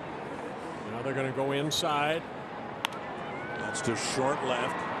 Now they're going to go inside. That's to short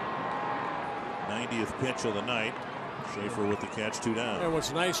left. 90th pitch of the night. Schaefer with the catch, 2 down. It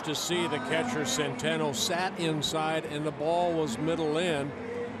was nice to see the catcher Centeno sat inside and the ball was middle in,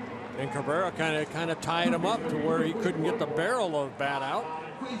 and Cabrera kind of tied him up to where he couldn't get the barrel of the bat out,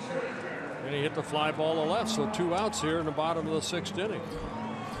 and he hit the fly ball to left. So 2 outs here in the bottom of the 6th inning.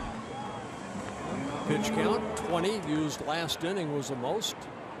 Pitch count 20 used last inning was the most.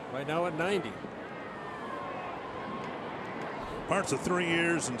 Right now at 90. Parts of 3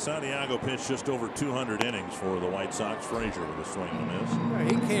 years, and Santiago pitched just over 200 innings for the White Sox. Frazier with a swing and a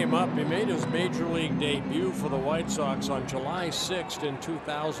miss. He came up. He made his major league debut for the White Sox on July 6th in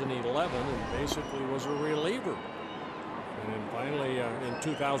 2011, and basically was a reliever. And then finally, in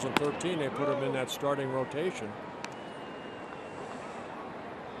 2013, they put him in that starting rotation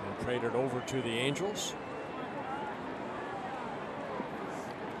and traded over to the Angels.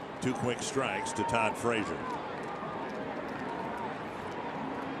 2 quick strikes to Todd Frazier.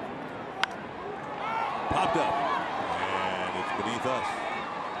 Popped up, and it's beneath us.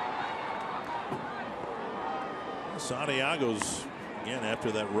 Santiago's, again,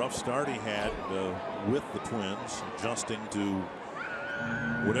 after that rough start he had with the Twins, adjusting to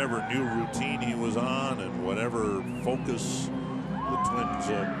whatever new routine he was on and whatever focus the Twins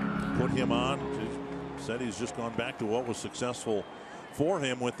put him on. He said he's just gone back to what was successful for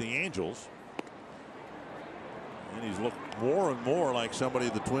him with the Angels, and he's looked more and more like somebody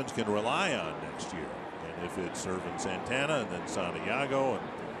the Twins can rely on next year. And if it's Irvin Santana and then Santiago, and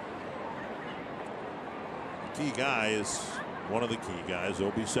the key guy is one of the key guys,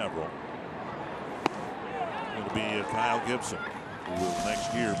 there'll be several. It'll be Kyle Gibson, who will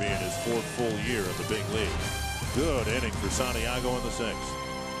next year be in his 4th full year in the big league. Good inning for Santiago in the 6th.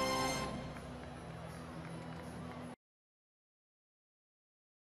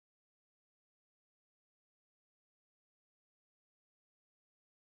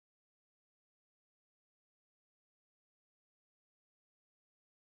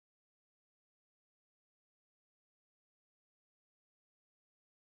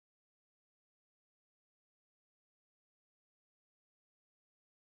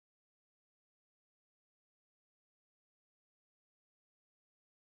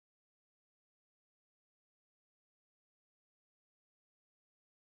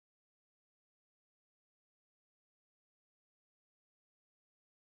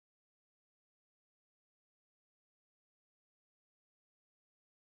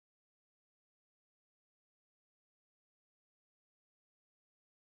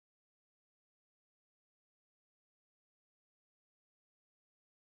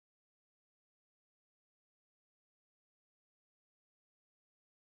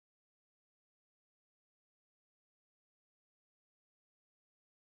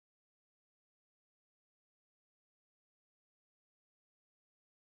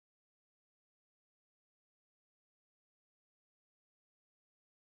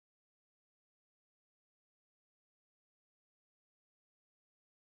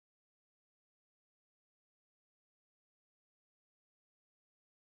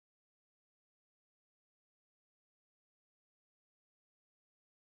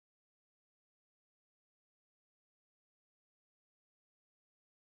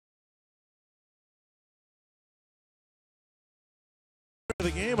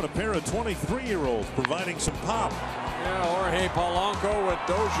 the 23-year-olds providing some pop. Yeah, Jorge Polanco with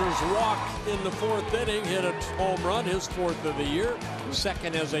Dozier's walk in the 4th inning hit a home run, his 4th of the year,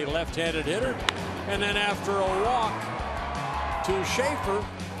 2nd as a left-handed hitter. And then after a walk to Schaefer,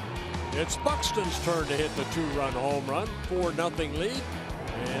 it's Buxton's turn to hit the 2-run home run, 4-0 lead.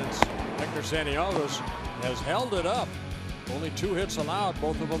 And Hector Santiago has held it up. Only 2 hits allowed,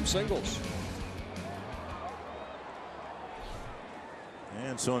 both of them singles.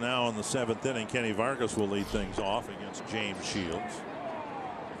 And so now in the 7th inning, Kenny Vargas will lead things off against James Shields.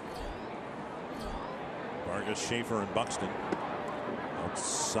 Vargas, Schaefer, and Buxton.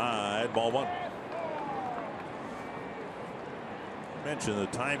 Outside, ball 1. I mentioned the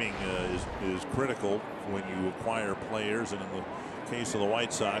timing is critical when you acquire players, and in the case of the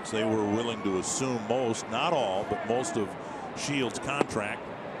White Sox, they were willing to assume most, not all, but most of Shields' contract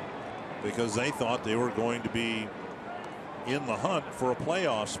because they thought they were going to be in the hunt for a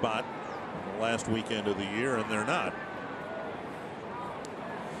playoff spot the last weekend of the year, and they're not.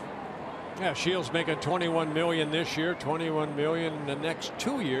 Yeah, Shields making $21 million this year, $21 million in the next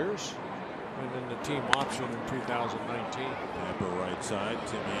 2 years, and then the team option in 2019. Tampa right side,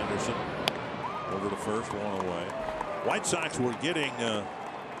 Tim Anderson over to first, 1 away. White Sox were getting a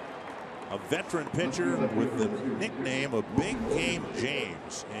veteran pitcher with the nickname of Big Game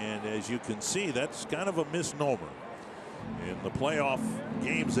James, and as you can see, that's kind of a misnomer. In the playoff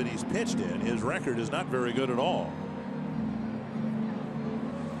games that he's pitched in, his record is not very good at all.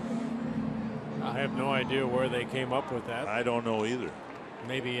 I have no idea where they came up with that. I don't know either.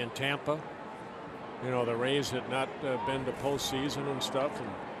 Maybe in Tampa. You know, the Rays had not been to postseason and stuff, and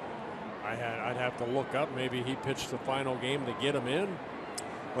I'd have to look up. Maybe he pitched the final game to get him in.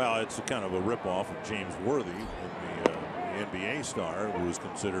 Well, it's a kind of a ripoff of James Worthy, the NBA star, who was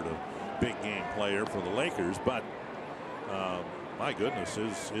considered a big game player for the Lakers, but my goodness,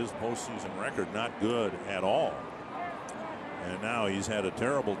 his postseason record not good at all. And now he's had a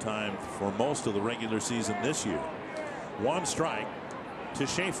terrible time for most of the regular season this year. 1 strike to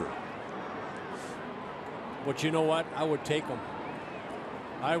Schaefer. But you know what? I would take him.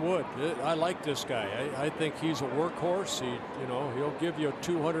 I would. I like this guy. I think he's a workhorse. He'll give you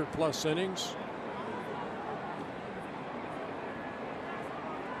 200+ innings.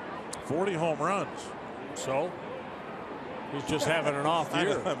 40 home runs. So he's just having an off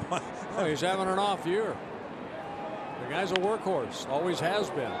year. Oh, he's having an off year. The guy's a workhorse. Always has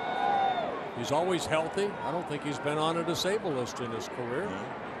been. He's always healthy. I don't think he's been on a disabled list in his career. Yeah.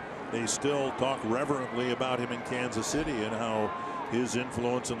 They still talk reverently about him in Kansas City and how his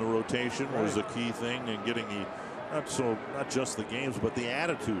influence in the rotation was a key thing in getting not just the games, but the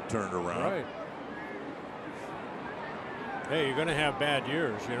attitude turned around. Right. Hey, you're going to have bad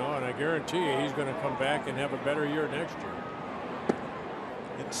years, and I guarantee you he's going to come back and have a better year next year.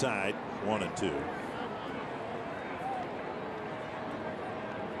 Inside, 1 and 2.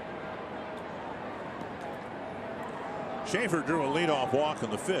 Schaefer drew a leadoff walk in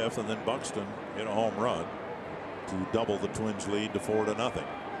the 5th, and then Buxton hit a home run to double the Twins' lead to 4-0.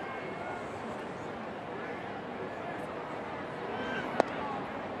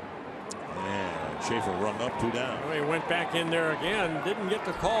 And Schaefer rung up, 2 down. Well, he went back in there again. Didn't get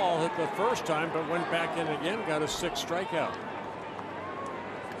the call hit the first time, but went back in again. Got a 6th strikeout.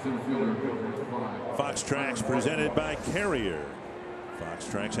 Fox Tracks presented by Carrier. Fox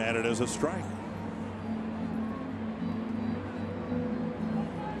Tracks added as a strike.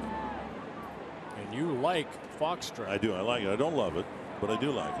 And you like Fox Tracks? I do. I like it. I don't love it, but I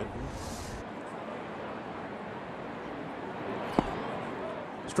do like it.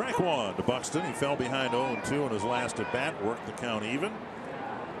 Strike 1 to Buxton. He fell behind 0-2 in his last at bat, worked the count even,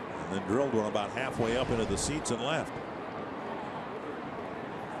 and then drilled one about halfway up into the seats and left.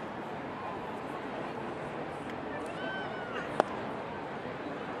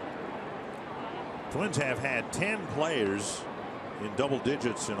 Twins have had 10 players in double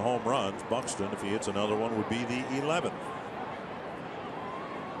digits in home runs. Buxton, if he hits another one, would be the 11th.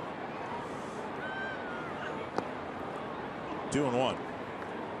 Two and 1.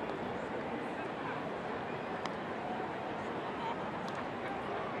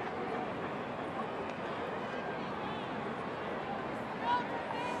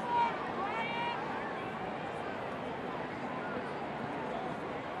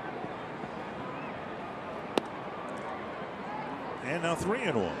 And now 3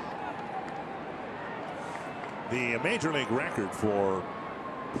 and 1. The major league record for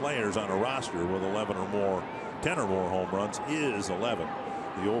players on a roster with 11 or more, 10 or more home runs is 11.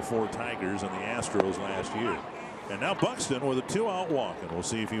 The 04 Tigers and the Astros last year. And now Buxton with a 2-out walk, and we'll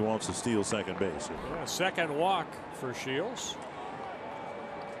see if he wants to steal second base. Yeah, second walk for Shields.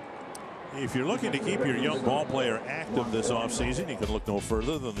 If you're looking to keep your young ball player active this offseason, you can look no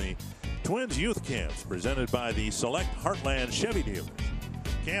further than the Twins Youth Camps presented by the Select Heartland Chevy dealers.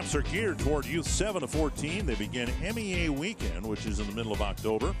 Camps are geared toward youth 7 to 14. They begin MEA weekend, which is in the middle of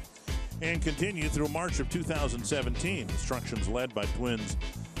October, and continue through March of 2017. Instructions led by Twins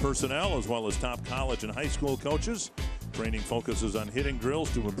personnel as well as top college and high school coaches. Training focuses on hitting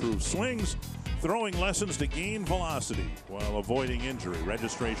drills to improve swings, throwing lessons to gain velocity while avoiding injury.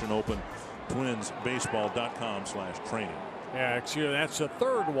 Registration open, twinsbaseball.com/training. Yeah, excuse me, that's a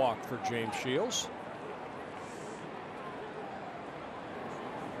third walk for James Shields.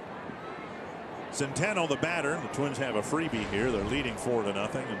 Centeno, the batter. The Twins have a freebie here. They're leading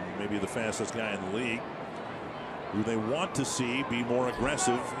 4-0 and maybe the fastest guy in the league, who they want to see be more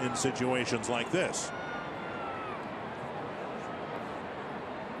aggressive in situations like this.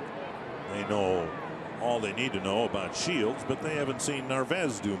 They know all they need to know about Shields, but they haven't seen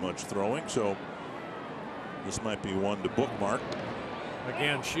Narvaez do much throwing, so this might be one to bookmark.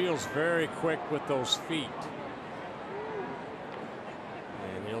 Again, Shields very quick with those feet.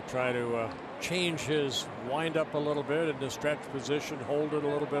 And he'll try to change his windup a little bit in the stretch position, hold it a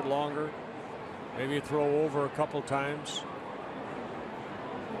little bit longer, maybe throw over a couple times.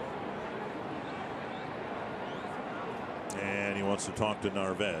 And he wants to talk to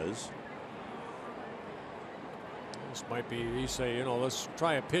Narvaez. This might be, he say, you know, let's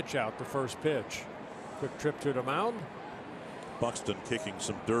try a pitch out, the first pitch. Quick trip to the mound. Buxton kicking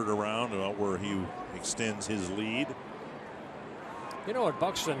some dirt around about where he extends his lead. You know what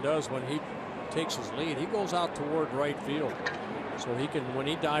Buxton does when he takes his lead? He goes out toward right field. So he can, when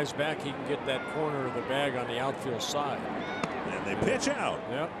he dives back, he can get that corner of the bag on the outfield side. And they pitch out.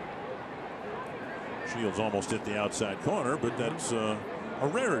 Yep. Shields almost hit the outside corner, but that's a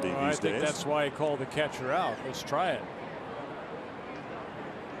rarity these days. I think that's why he called the catcher out. Let's try it.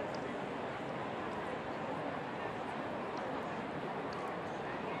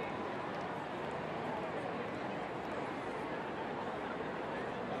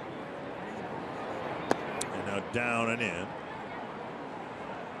 And now down and in.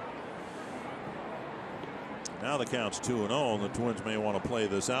 Now the count's 2-0, and the Twins may want to play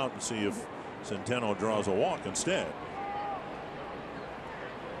this out and see if Centeno draws a walk instead.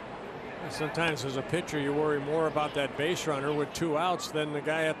 Sometimes as a pitcher you worry more about that base runner with 2 outs than the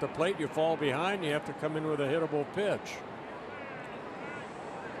guy at the plate. You fall behind, you have to come in with a hittable pitch.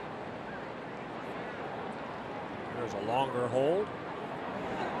 There's a longer hold.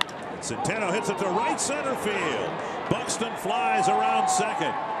 Centeno hits it to right center field. Buxton flies around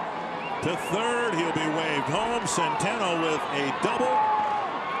second. To third, he'll be waved home. Centeno with a double.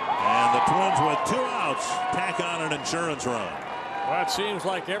 And the Twins with 2 outs tack on an insurance run. Well, it seems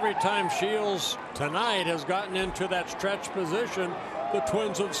like every time Shields tonight has gotten into that stretch position, the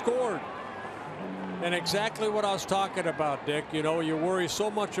Twins have scored. And exactly what I was talking about, Dick. You know, you worry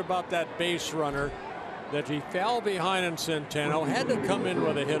so much about that base runner that he fell behind in Centeno, had to come in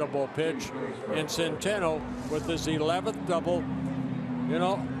with a hittable pitch. And Centeno with his 11th double, you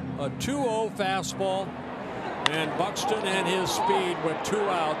know, a 2-0 fastball, and Buxton and his speed with 2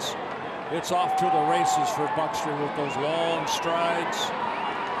 outs. It's off to the races for Buxton with those long strides.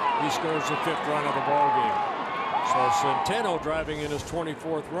 He scores the 5th run of the ball game. So Centeno driving in his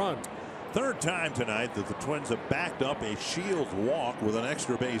 24th run. Third time tonight that the Twins have backed up a Shields walk with an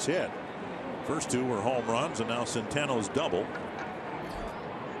extra base hit. First 2 were home runs, and now Centeno's double.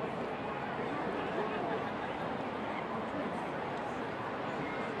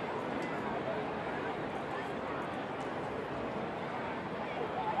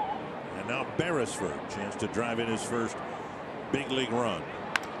 Now Beresford, chance to drive in his first big league run.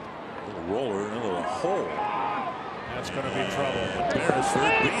 A little roller, a little hole. That's going to be trouble.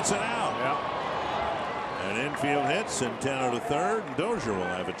 Beresford beats it out. Yep. An infield hit, Centeno to third, and Dozier will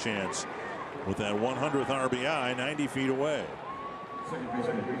have a chance with that 100th RBI 90 feet away.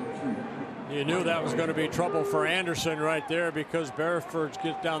 You knew that was going to be trouble for Anderson right there, because Beresford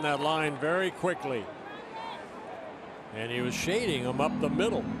gets down that line very quickly. And he was shading him up the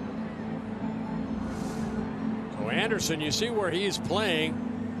middle. So Anderson, you see where he's playing,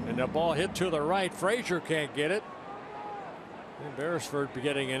 and the ball hit to the right. Frazier can't get it. And Beresford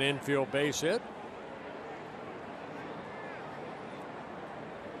getting an infield base hit.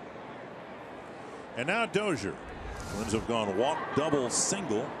 And now Dozier. Twins have gone walk, double,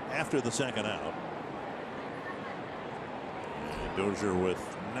 single after the second out. And Dozier with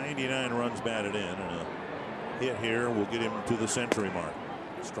 99 runs batted in, and a hit here will get him to the century mark.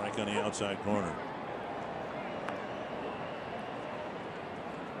 Strike on the outside corner.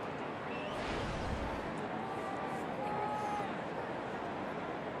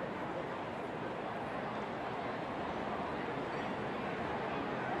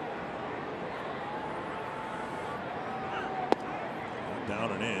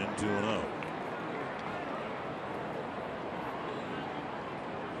 Down and in, 2-0.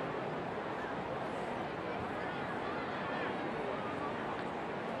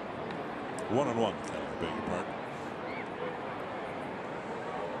 One and one. I beg your pardon.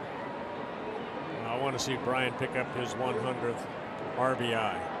 I want to see Brian pick up his 100th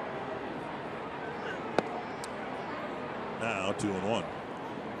RBI. Now 2-1.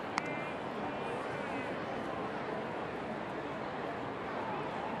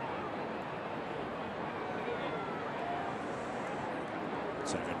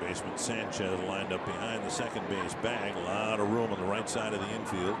 Second baseman Sanchez lined up behind the second base bag. A lot of room on the right side of the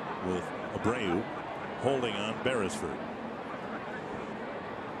infield with Abreu holding on Beresford.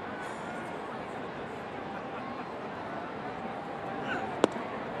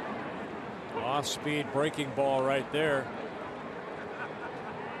 Off-speed breaking ball right there.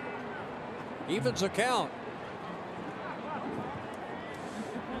 Evens the count.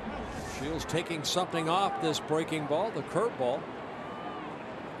 Shields taking something off this breaking ball, the curveball.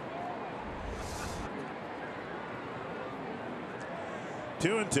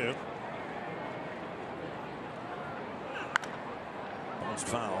 Two and two. Bounced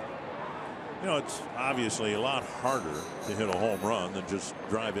foul. You know, it's obviously a lot harder to hit a home run than just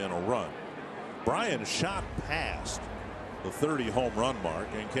drive in a run. Brian shot past the 30 home run mark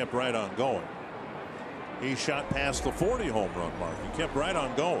and kept right on going. He shot past the 40 home run mark and kept right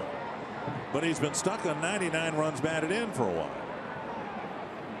on going. But he's been stuck on 99 runs batted in for a while.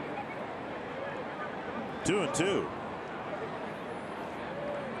 2 and 2.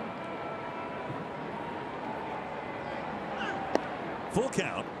 Full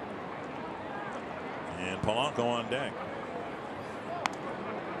count. And Polanco on deck.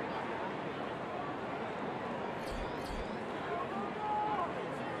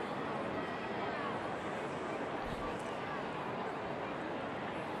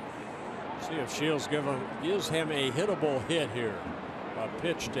 See if Shields gives him a hittable hit here. A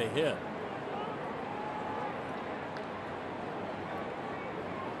pitch to hit.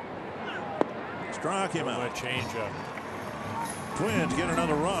 Struck him out. A changeup. Twins get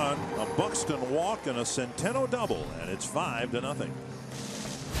another run, a Buxton walk and a Centeno double, and it's 5-0.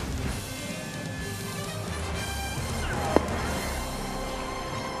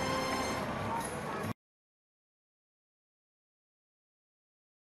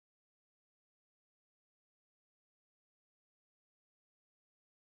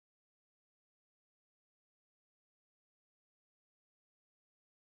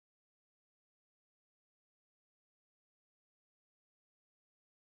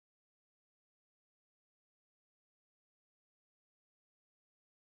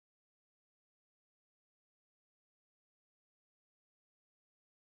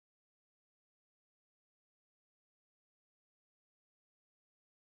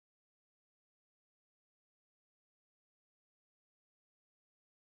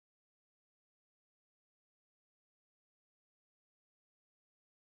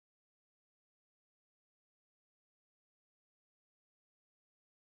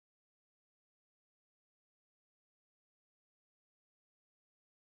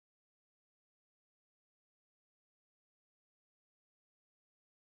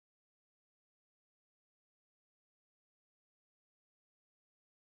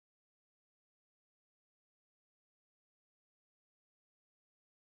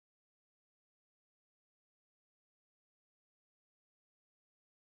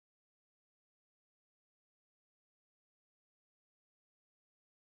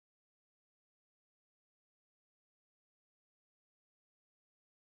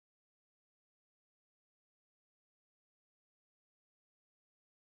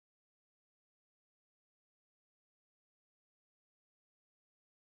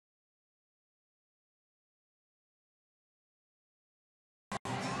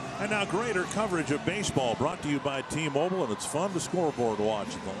 And now greater coverage of baseball brought to you by T-Mobile, and it's fun to scoreboard watch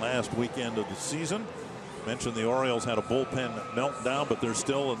at the last weekend of the season. Mentioned the Orioles had a bullpen meltdown, but they're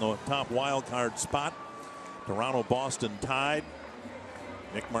still in the top wild card spot. Toronto, Boston tied.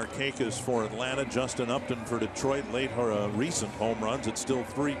 Nick Markakis for Atlanta, Justin Upton for Detroit. Recent home runs. It's still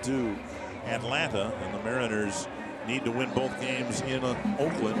 3-2 Atlanta, and the Mariners need to win both games in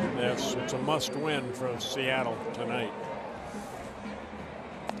Oakland. Yes, it's a must win for Seattle tonight.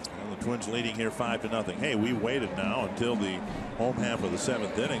 Twins leading here 5-0. Hey, we waited now until the home half of the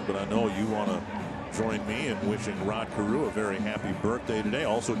 7th inning, but I know you want to join me in wishing Rod Carew a very happy birthday today.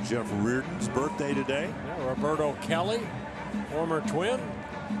 Also Jeff Reardon's birthday today. Yeah, Roberto Kelly, former Twin.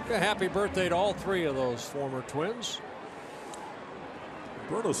 A happy birthday to all three of those former Twins.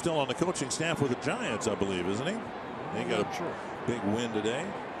 Roberto's still on the coaching staff with the Giants, I believe, isn't he? Big win today.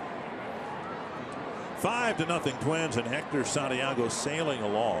 5-0 Twins, and Hector Santiago sailing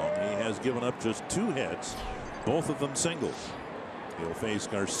along. He has given up just 2 hits, both of them singles. He'll face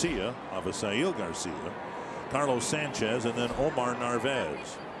Garcia, Avisail Garcia, Carlos Sanchez, and then Omar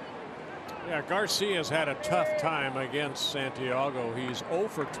Narvaez. Yeah, Garcia's had a tough time against Santiago. He's 0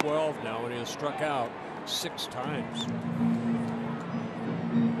 for 12 now, and he has struck out 6 times.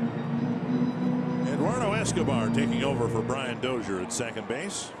 Eduardo Escobar taking over for Brian Dozier at second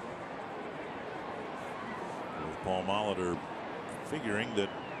base. With Paul Molitor figuring that,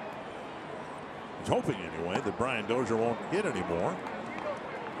 he's hoping anyway, that Brian Dozier won't hit anymore,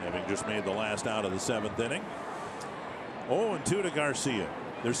 having just made the last out of the 7th inning. 0-2 to Garcia.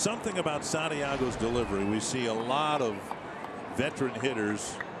 There's something about Santiago's delivery. We see a lot of veteran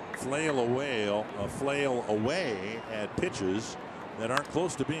hitters flail away at pitches that aren't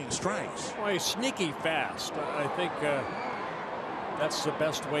close to being strikes. Well, he's sneaky fast. I think that's the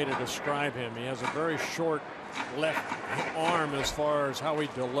best way to describe him. He has a very short left arm as far as how he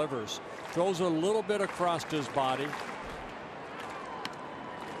delivers. Throws a little bit across his body,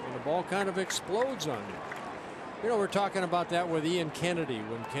 and the ball kind of explodes on you. You know, we're talking about that with Ian Kennedy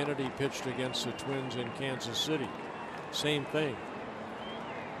when Kennedy pitched against the Twins in Kansas City. Same thing.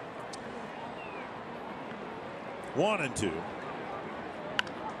 1-2.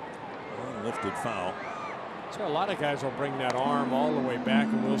 Lifted foul. So a lot of guys will bring that arm all the way back,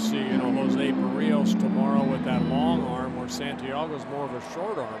 and we'll see, you know, Jose Barrios tomorrow with that long arm, where Santiago's more of a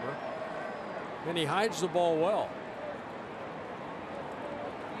short armor, and he hides the ball well.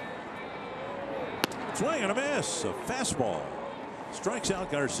 Swing and a miss. A fastball strikes out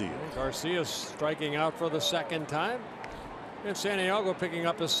Garcia. Garcia striking out for the 2nd time, and Santiago picking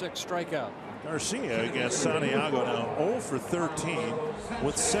up his 6th strikeout. Garcia against Santiago now 0 for 13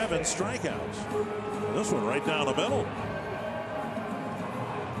 with 7 strikeouts. And this one right down the middle.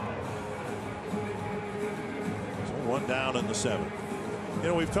 So 1 down in the 7th. You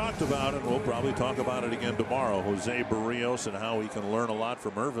know, we've talked about it, we'll probably talk about it again tomorrow, Jose Barrios and how he can learn a lot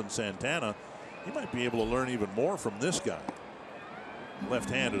from Irvin Santana. He might be able to learn even more from this guy.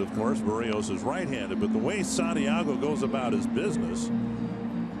 Left-handed, of course. Barrios is right-handed, but the way Santiago goes about his business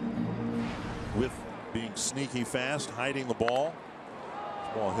with being sneaky fast, hiding the ball.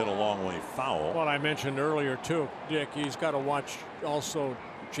 This ball hit a long way foul. Well, I mentioned earlier too, Dick, he's got to watch also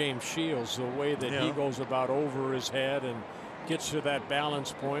James Shields, the way that he goes about over his head and gets to that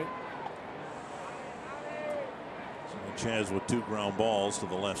balance point. Sanchez with 2 ground balls to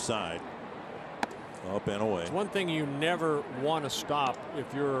the left side. Up and away. It's one thing you never want to stop if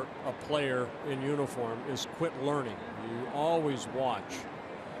you're a player in uniform is quit learning. You always watch.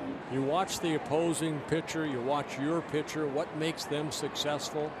 You watch the opposing pitcher, you watch your pitcher, what makes them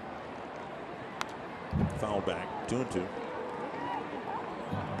successful. Foul back, 2-2.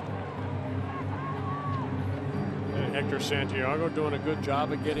 And Hector Santiago doing a good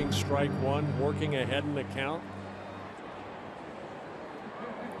job of getting strike 1, working ahead in the count.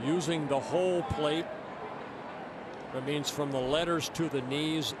 Using the whole plate. That means from the letters to the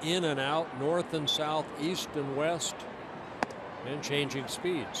knees, in and out, north and south, east and west, and changing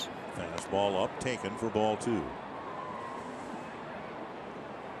speeds. Fastball up, taken for ball 2.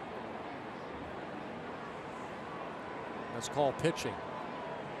 That's called pitching.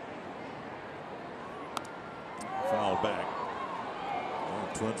 Foul back. Well,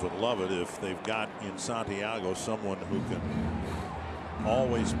 the Twins would love it if they've got in Santiago someone who can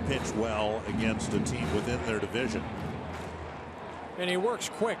always pitch well against a team within their division. And he works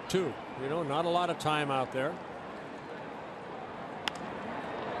quick too. You know, not a lot of time out there.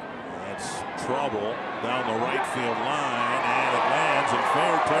 That's trouble down the right field line, and it lands in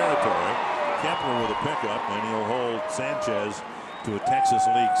fair territory. Kepler with a pickup, and he'll hold Sanchez to a Texas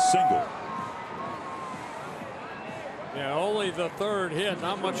League single. Yeah, only the 3rd hit.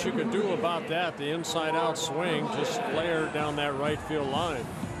 Not much you could do about that. The inside out swing just flared down that right field line.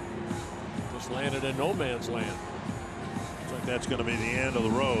 Just landed in no man's land. Looks like that's going to be the end of the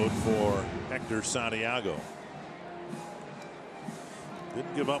road for Hector Santiago.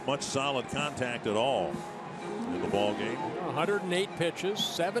 Didn't give up much solid contact at all in the ball game. 108 pitches,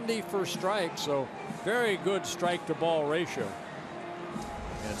 70 for strikes, so very good strike to ball ratio.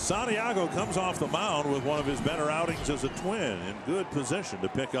 And Santiago comes off the mound with one of his better outings as a Twin, in good position to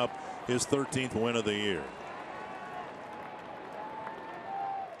pick up his 13th win of the year.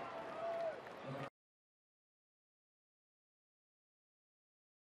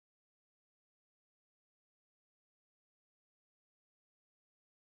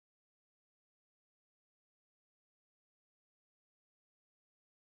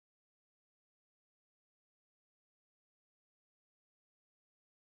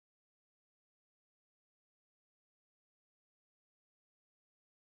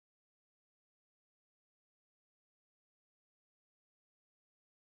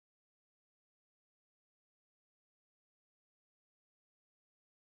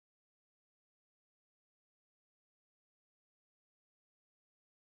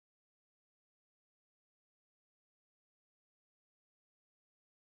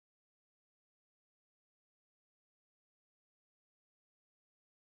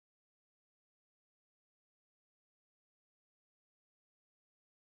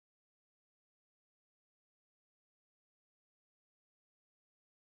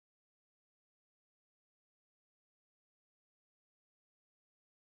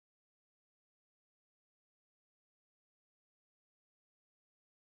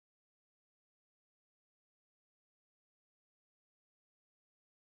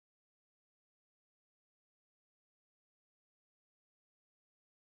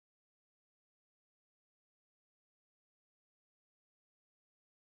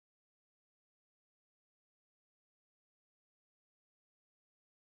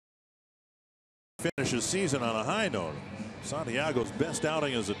 finish his season on a high note. Santiago's best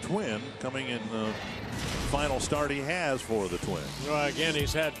outing as a Twin, coming in the final start he has for the Twins. Well, again,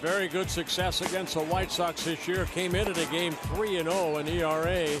 he's had very good success against the White Sox this year. Came into the game 3-0 in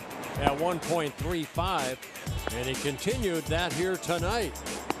ERA at 1.35, and he continued that here tonight.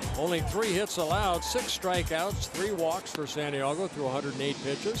 Only 3 hits allowed, 6 strikeouts, 3 walks for Santiago through 108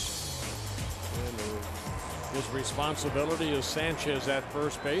 pitches. And his responsibility is Sanchez at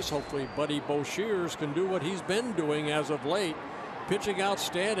first base. Hopefully Buddy Boshears can do what he's been doing as of late, pitching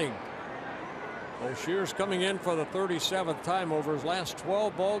outstanding. Boshears coming in for the 37th time over his last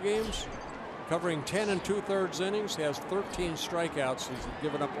 12 ball games, covering 10 2/3 innings. He has 13 strikeouts. He's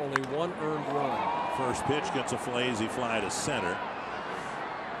given up only 1 earned run. First pitch gets a lazy fly to center.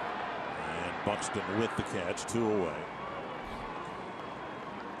 And Buxton with the catch, 2 away.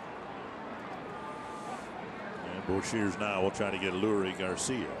 And Boshears now will try to get Lurie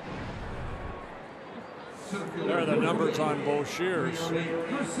Garcia. There are the numbers on Boshears.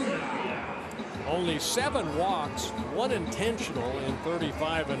 Only 7 walks, 1 intentional in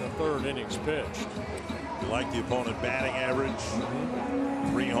 35 1/3 innings pitched. You like the opponent batting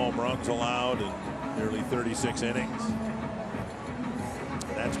average. 3 home runs allowed in nearly 36 innings.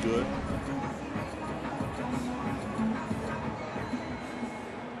 That's good.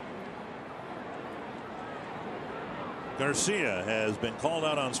 Garcia has been called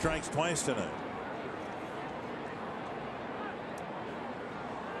out on strikes twice tonight.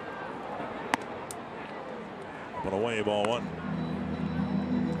 But away, ball 1.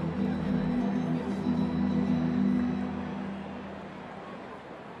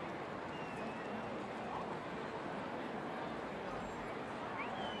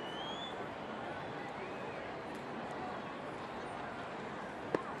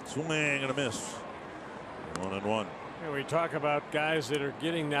 Swing and a miss. 1-1. And we talk about guys that are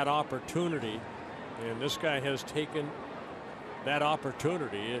getting that opportunity, and this guy has taken that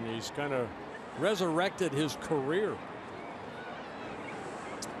opportunity, and he's kind of resurrected his career.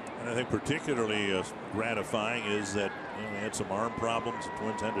 And I think particularly gratifying is that he had some arm problems. The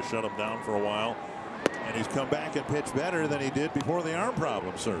Twins had to shut him down for a while, and he's come back and pitched better than he did before the arm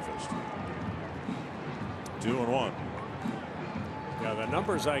problem surfaced. 2-1. Yeah, the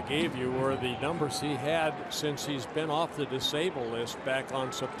numbers I gave you were the numbers he had since he's been off the disabled list back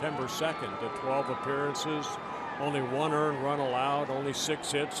on September 2nd. The 12 appearances, only 1 earned run allowed, only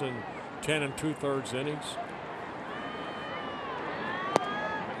 6 hits and 10 2/3 innings.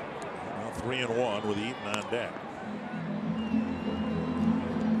 Now 3-1 with Eaton on deck.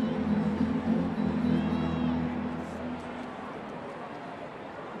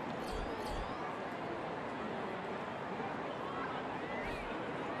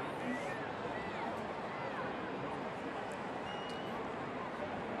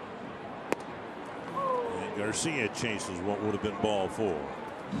 And Garcia chases what would have been ball 4.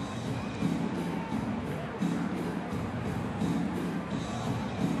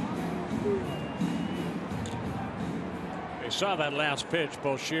 Saw that last pitch.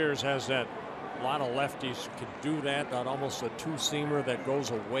 Boshears has that. A lot of lefties can do that. Not almost a 2-seamer that goes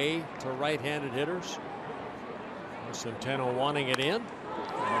away to right-handed hitters. Centeno wanting it in.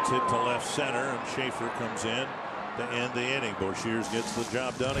 That's hit to left center, and Schaefer comes in to end the inning. Boshears gets the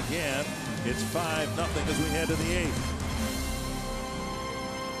job done again. It's 5-0 as we head to the 8th.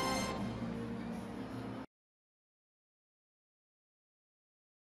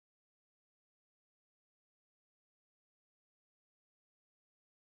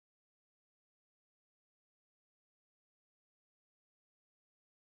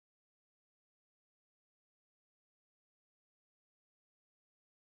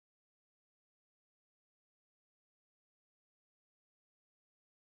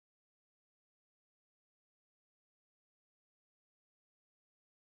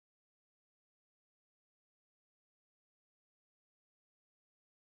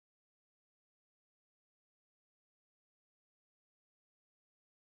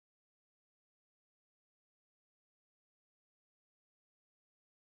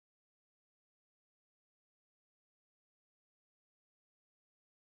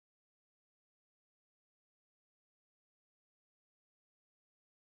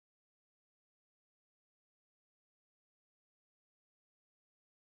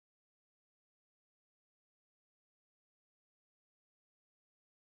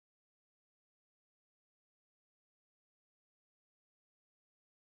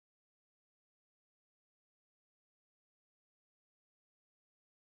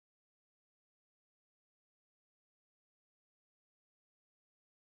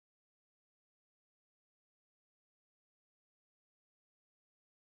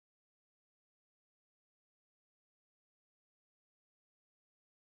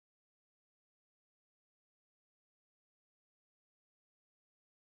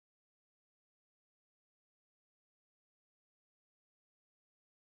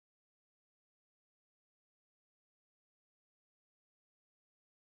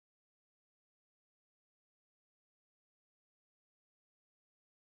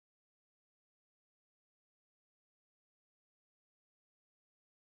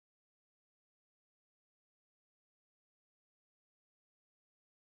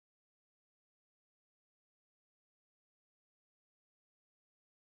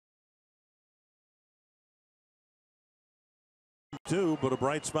 2, but a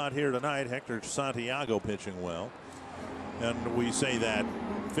bright spot here tonight. Hector Santiago pitching well. And we say that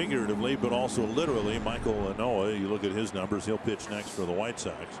figuratively, but also literally. Michael Anoa, you look at his numbers, he'll pitch next for the White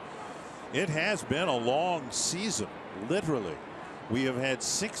Sox. It has been a long season, literally. We have had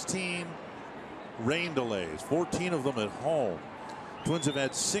 16 rain delays, 14 of them at home. Twins have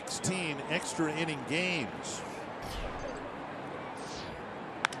had 16 extra inning games.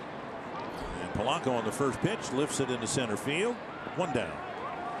 And Polanco on the first pitch lifts it into center field. 1 down.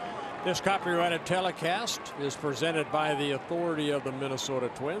 This copyrighted telecast is presented by the authority of the Minnesota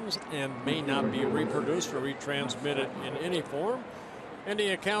Twins and may not be reproduced or retransmitted in any form. Any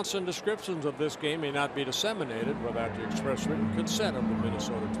accounts and descriptions of this game may not be disseminated without the express written consent of the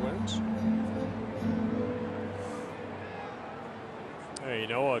Minnesota Twins. Hey, you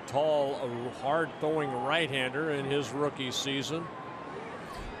know, a tall, hard-throwing right-hander in his rookie season.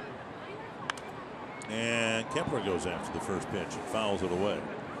 And Kepler goes after the first pitch and fouls it away.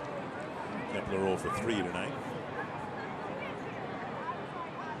 Kepler 0 for 3 tonight.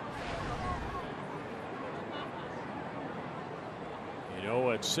 You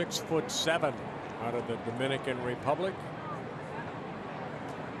know, at 6'7" out of the Dominican Republic.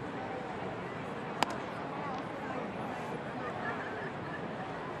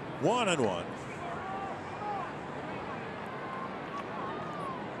 One and one.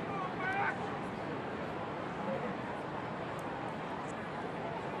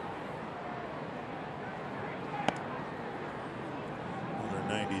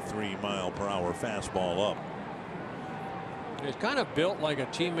 .3-mile-per-hour fastball up. He's kind of built like a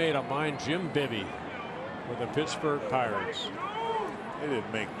teammate of mine, Jim Bibby, with the Pittsburgh Pirates. They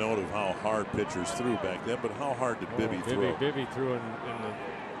didn't make note of how hard pitchers threw back then, but how hard did Bibby throw? Bibby threw in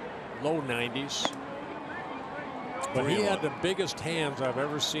the low 90s. But he had the biggest hands I've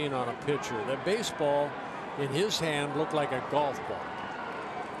ever seen on a pitcher. That baseball in his hand looked like a golf ball.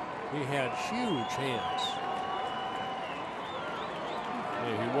 He had huge hands.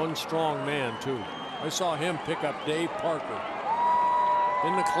 Yeah, he one strong man too. I saw him pick up Dave Parker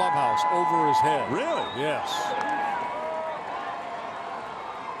in the clubhouse over his head. Really? Yes.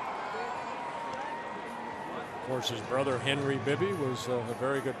 Of course, his brother Henry Bibby was a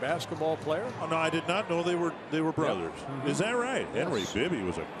very good basketball player. Oh, no, I did not know they were brothers. Yep. Mm-hmm. Is that right? Yes. Henry Bibby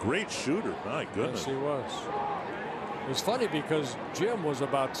was a great shooter. My goodness. Yes, he was. It's funny because Jim was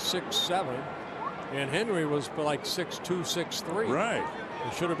about 6'7", and Henry was like 6'2", 6'3". Right.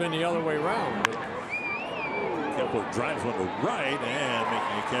 It should have been the other way around. Kepler drives one to right, and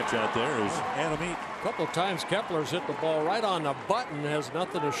making a catch out there is Anaheim. A couple of times Kepler's hit the ball right on the button, has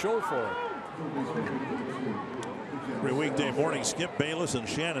nothing to show for it. Every weekday morning, Skip Bayless and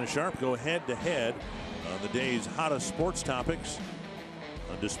Shannon Sharp go head-to-head on the day's hottest sports topics.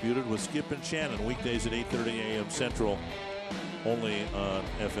 Undisputed with Skip and Shannon, weekdays at 8:30 a.m. Central, only on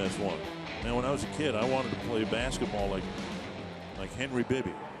FS1. Now, when I was a kid, I wanted to play basketball like Henry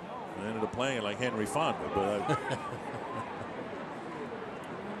Bibby. I ended up playing like Henry Fonda, but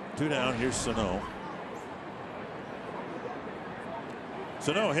two down. Here's Sano.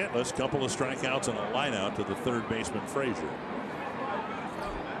 Sano hitless, couple of strikeouts and a line out to the third baseman Frazier.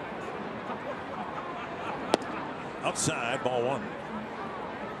 Outside, ball one.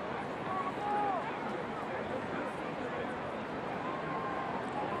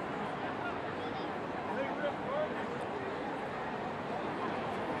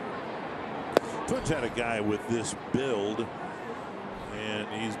 Twins had a guy with this build, and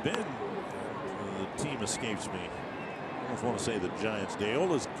he's been, the team escapes me. I almost want to say the Giants.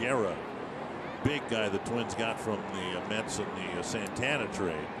 Deolis Guerra, big guy the Twins got from the Mets in the Santana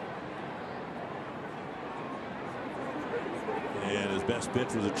trade. And his best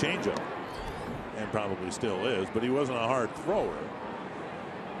pitch was a changeup, and probably still is, but he wasn't a hard thrower.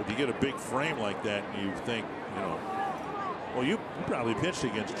 But you get a big frame like that, and you think, you know, well, you probably pitched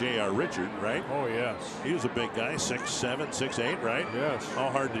against J.R. Richard, right? Oh, yes. He was a big guy, 6'7", 6'8", right? Yes. How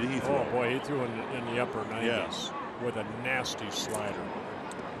hard did he throw? Oh, boy, he threw in the upper 90s. Yes. With a nasty slider.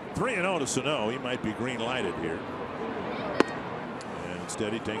 3-0 to Sano. He might be green lighted here. And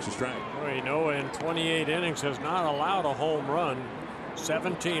instead he takes a strike. Well, you know, in 28 innings has not allowed a home run.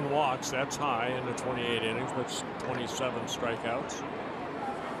 17 walks, that's high in the 28 innings, but 27 strikeouts.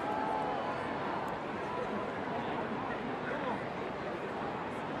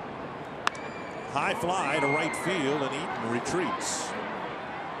 High fly to right field, and Eaton retreats.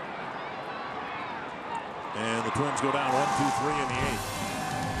 And the Twins go down 1-2-3 in the 8th.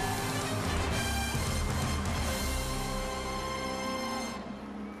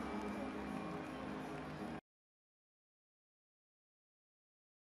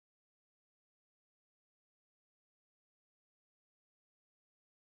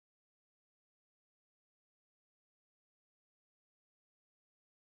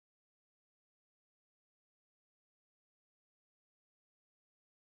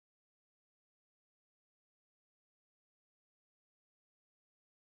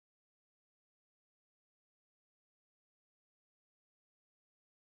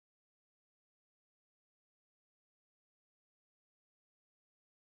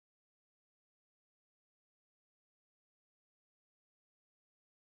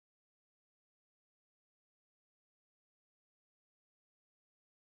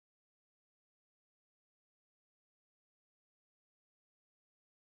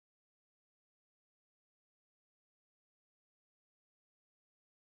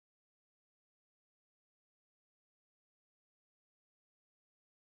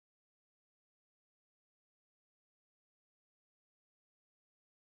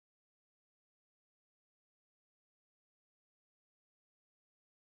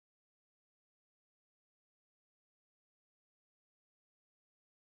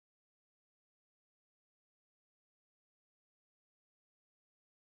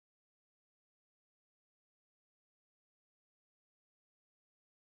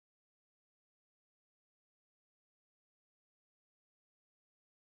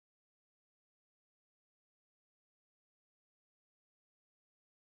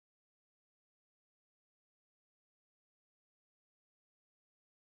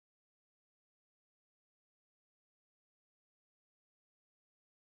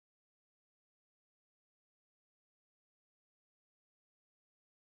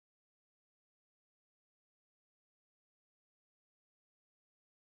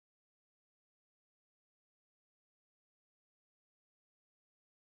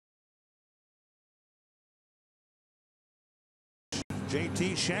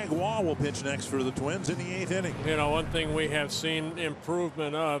 JT Chagua will pitch next for the Twins in the 8th inning. You know, one thing we have seen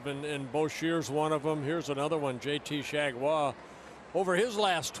improvement of, and Boshear's one of them. Here's another one, JT Chagua. Over his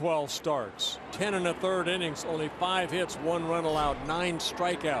last 12 starts, 10 1/3 innings, only 5 hits, 1 run allowed, 9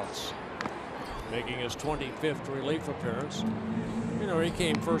 strikeouts, making his 25th relief appearance. You know,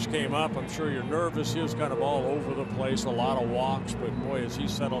 he first came up. I'm sure you're nervous. He was kind of all over the place, a lot of walks, but boy, has he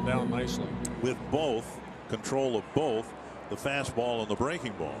settled down nicely. With control of both the fastball and the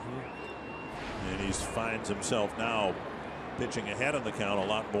breaking ball. And he finds himself now pitching ahead in the count a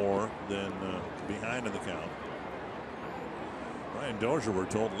lot more than behind in the count. Brian Dozier, we're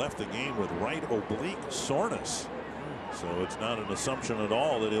told, left the game with right oblique soreness. So it's not an assumption at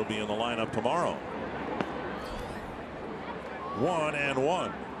all that he'll be in the lineup tomorrow.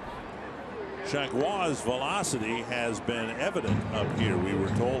 1-1. Chagua's velocity has been evident up here. We were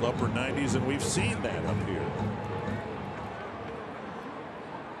told upper 90s, and we've seen that up here.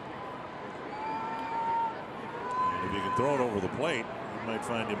 And if he can throw it over the plate, he might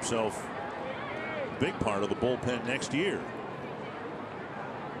find himself a big part of the bullpen next year.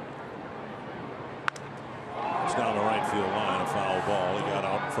 It's down the right field line, a foul ball. He got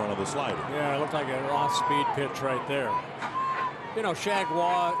out in front of the slider. Yeah, it looked like an off-speed pitch right there. You know,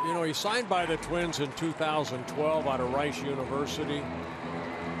 Chagua, you know, he signed by the Twins in 2012 out of Rice University.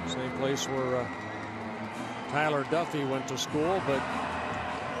 Same place where Tyler Duffy went to school, but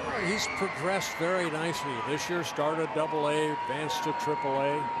he's progressed very nicely. This year started AA, advanced to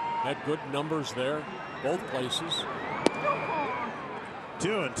AAA, had good numbers there, both places.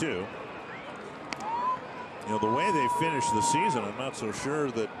 2-2. You know, the way they finished the season, I'm not so sure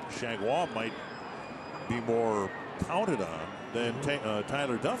that Chagua might be more counted on than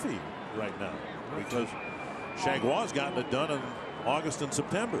Tyler Duffy right now, because Chagua's gotten it done in August and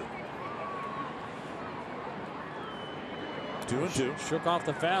September. 2-2. Shook off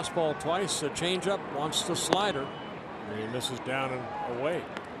the fastball twice. A changeup, wants the slider, and he misses down and away.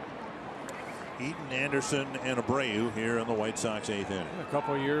 Eaton, Anderson, and Abreu here in the White Sox 8th inning. A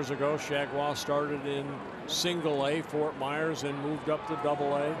couple of years ago, Chagua started in Single-A, Fort Myers, and moved up to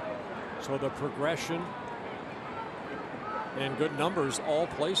AA. So the progression and good numbers all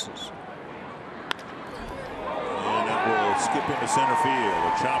places. And that will skip into center field.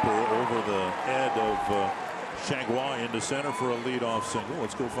 A chopper over the head of Chagua into center for a leadoff single.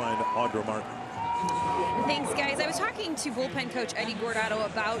 Let's go find Audra Martin. Thanks, guys. I was talking to bullpen coach Eddie Guardado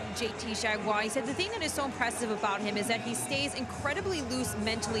about JT Chagua. He said the thing that is so impressive about him is that he stays incredibly loose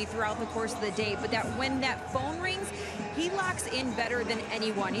mentally throughout the course of the day, but that when that phone rings, he locks in better than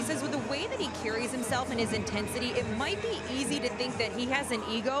anyone. He says with the way that he carries himself and his intensity, it might be easy to think that he has an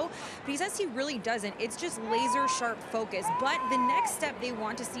ego, but he says he really doesn't. It's just laser sharp focus. But the next step they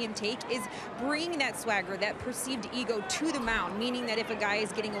want to see him take is bringing that swagger, that perceived ego to the mound, meaning that if a guy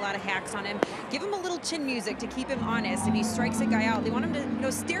is getting a lot of hacks on him, give him a little chin music to keep him honest. If he strikes a guy out, they want him to, you know,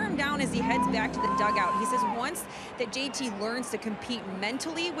 stare him down as he heads back to the dugout. He says once that JT learns to compete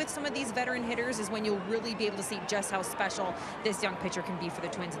mentally with some of these veteran hitters is when you'll really be able to see just how special this young pitcher can be for the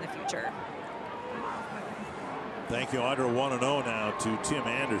Twins in the future. Thank you, Audra. 1-0 now to Tim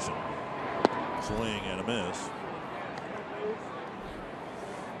Anderson. Swing and a miss.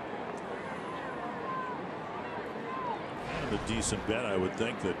 And a decent bet, I would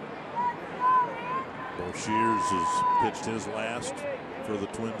think, that Boshears has pitched his last for the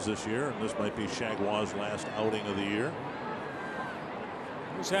Twins this year, and this might be Chagua's last outing of the year.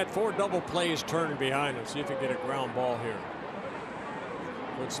 He's had 4 double plays turning behind him. See if he can get a ground ball here.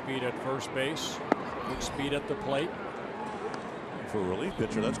 Good speed at first base. Good speed at the plate. For a relief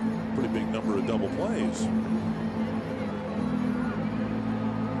pitcher, that's a pretty big number of double plays.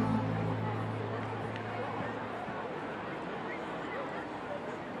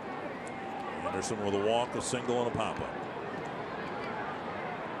 Anderson with a walk, a single, and a pop-up.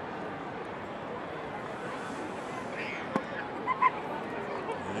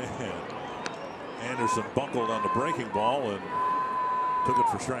 Anderson buckled on the breaking ball and took it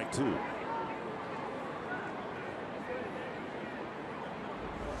for strike 2.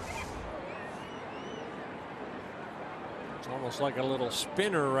 It's almost like a little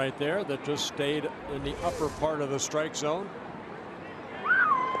spinner right there that just stayed in the upper part of the strike zone.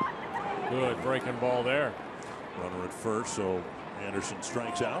 Good breaking ball there. Runner at first, so Anderson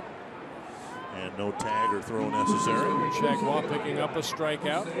strikes out. And no tag or throw necessary. Chagua picking up a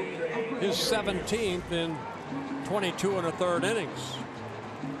strikeout. His 17th in 22 1/3 innings.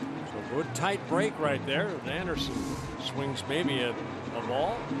 So good tight break right there. Anderson swings maybe at a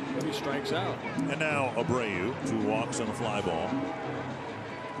ball, but he strikes out. And now Abreu, 2 walks and a fly ball.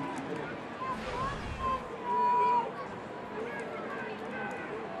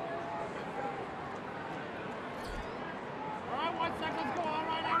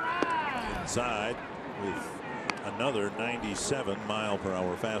 inside with another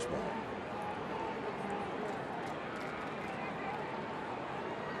 97-mile-per-hour fastball.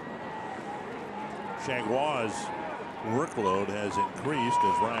 Jaguars' workload has increased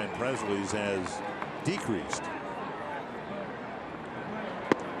as Ryan Presley's has decreased.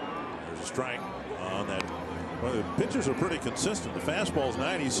 There's a strike on that. Well, the pitches are pretty consistent. The fastball's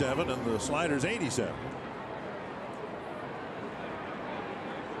 97 and the slider's 87.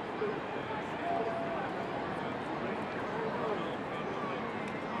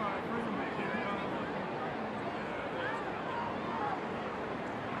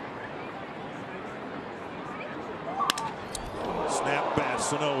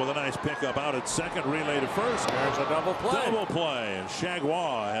 With a nice pickup out at second, relay to first. There's a double play. Double play, and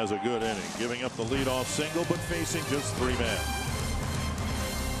Jaguar has a good inning, giving up the leadoff single, but facing just 3 men.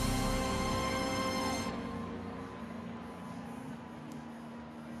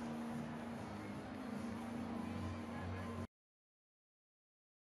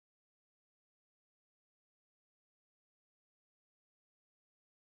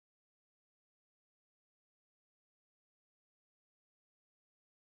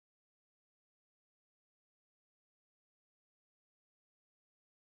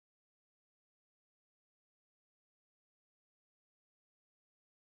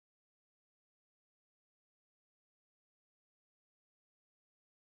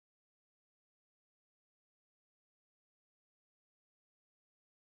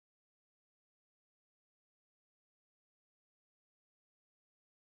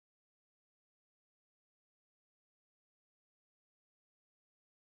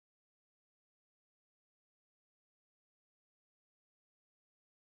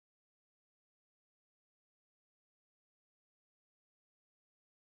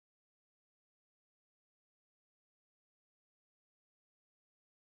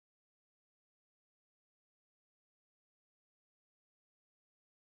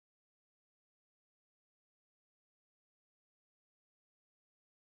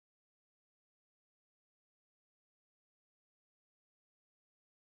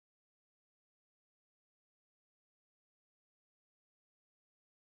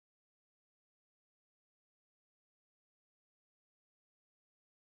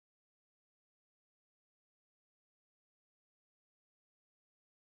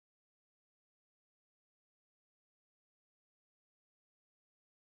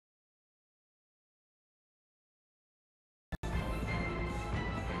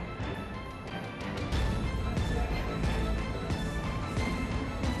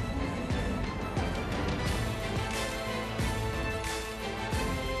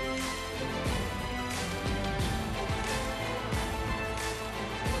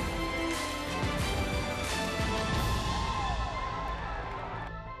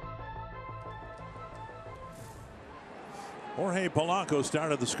 Jorge Polanco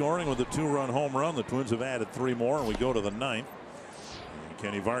started the scoring with a 2-run home run. The Twins have added 3 more, and we go to the 9th. And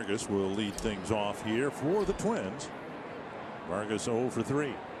Kenny Vargas will lead things off here for the Twins. Vargas 0 for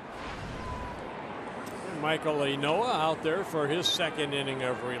 3. Michael Enoa out there for his 2nd inning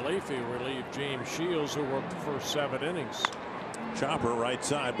of relief. He relieved James Shields, who worked the first 7 innings. Chopper right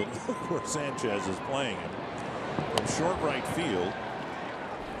side, but look where Sanchez is playing him. From short right field.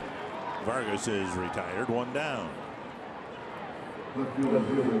 Vargas is retired, 1 down.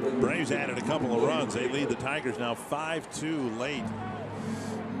 Braves added a couple of runs. They lead the Tigers now 5-2 late.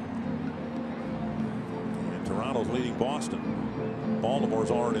 And Toronto's leading Boston. Baltimore's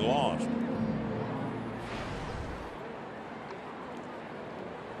already lost.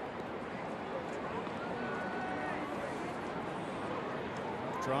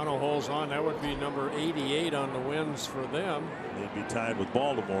 Toronto holds on. That would be number 88 on the wins for them. They'd be tied with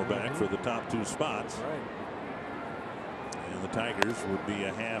Baltimore back for the top 2 spots. Right. And the Tigers would be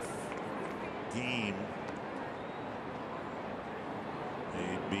a half game.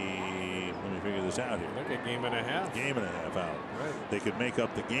 They'd be, let me figure this out here. Like a game and a half. Game and a half out. Right. They could make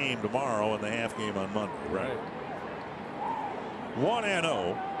up the game tomorrow and the half game on Monday. Right.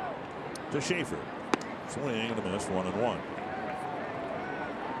 1-0 to Schaefer. Swing and a miss, 1-1.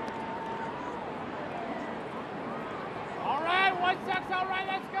 All right, 1-6, all right,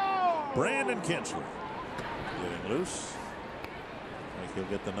 let's go. Brandon Kinsley getting loose. I think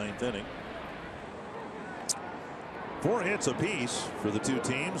he'll get the 9th inning. 4 hits apiece for the 2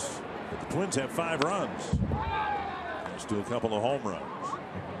 teams, but the Twins have 5 runs. Let's do a couple of home runs.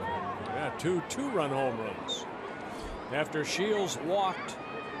 Yeah, 2 2-run home runs. After Shields walked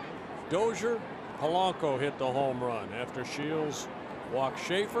Dozier, Polanco hit the home run. After Shields walked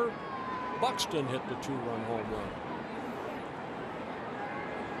Schaefer, Buxton hit the 2-run home run.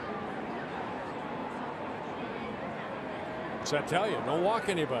 What's that tell you? Don't walk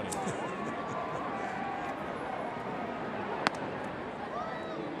anybody.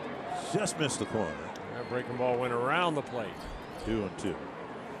 Just missed the corner. That breaking ball went around the plate. 2-2.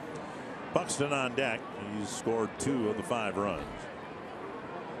 Buxton on deck. He's scored 2 of the 5 runs.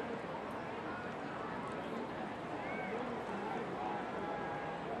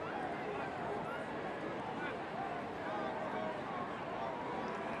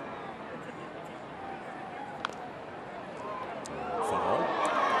 Foul.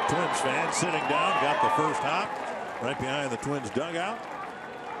 Twins fan sitting down, got the first hop right behind the Twins dugout.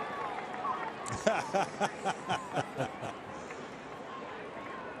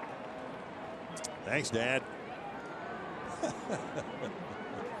 Thanks, Dad.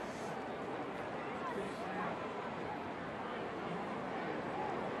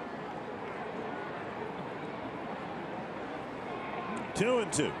 Two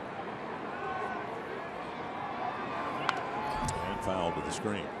and two. And foul to the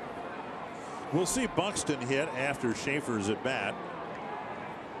screen. We'll see Buxton hit after Schaefer's at bat.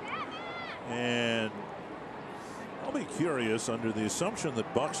 And I'll be curious, under the assumption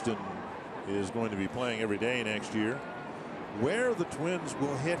that Buxton is going to be playing every day next year, where the Twins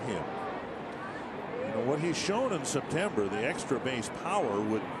will hit him. You know, what he's shown in September, the extra base power,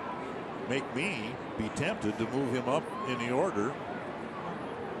 would make me be tempted to move him up in the order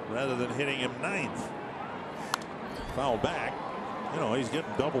rather than hitting him 9th. Foul back. You know, he's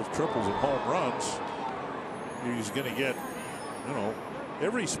getting doubles, triples, and home runs. He's going to get, you know,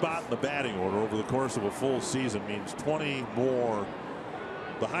 every spot in the batting order over the course of a full season means 20 more.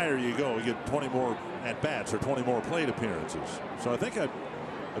 The higher you go, you get 20 more at bats or 20 more plate appearances. So I think I've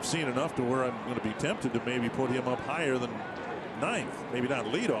seen enough to where I'm going to be tempted to maybe put him up higher than 9th. Maybe not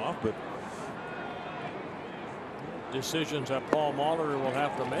leadoff, but decisions that Paul Mahler will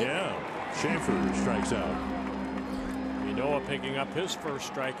have to make. Yeah, Schaefer strikes out. Noah picking up his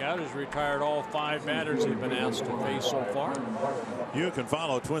first strikeout. Has retired all 5 batters he's been asked to face so far. You can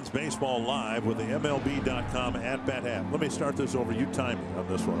follow Twins Baseball live with the MLB.com at-bat app. Let me start this over. You time me on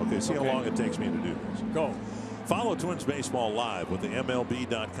this one. Okay, see how long it takes me to do this. Go. Follow Twins Baseball live with the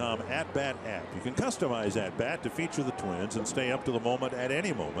MLB.com at-bat app. You can customize at-bat to feature the Twins and stay up to the moment at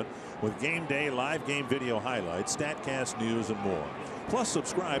any moment with game day, live game video highlights, StatCast news, and more. Plus,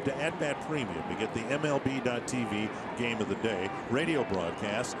 subscribe to At-Bat Premium to get the MLB.TV Game of the Day, radio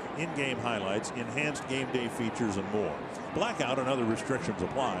broadcasts, in-game highlights, enhanced game day features, and more. Blackout and other restrictions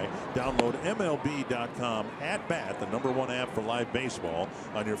apply. Download MLB.com At-Bat, the #1 app for live baseball,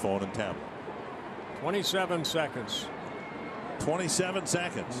 on your phone and tablet. 27 seconds. 27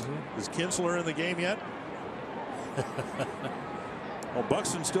 seconds. Is Kinsler in the game yet? Oh,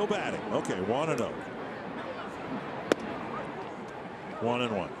 Buxton's still batting. Okay, 1-0.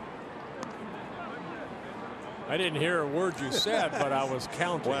 1-1. I didn't hear a word you said, but I was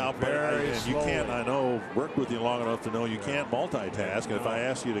counting. Well, very and you can't. I know. Worked with you long enough to know you can't multitask. And if I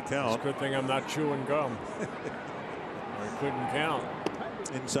ask you to count, it's a good thing I'm not chewing gum. I couldn't count.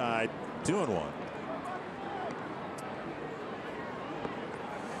 Inside, 2-1.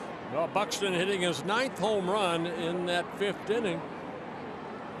 Well, Buxton hitting his 9th home run in that 5th inning.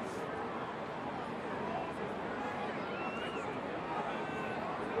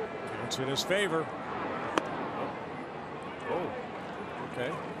 Counts in his favor. Oh,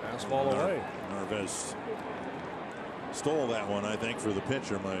 okay. Fastball away. Narvaez stole that one, I think, for the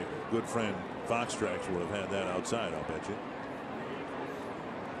pitcher. My good friend Foxtrax would have had that outside, I'll bet you.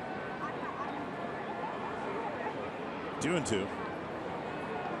 Two and two.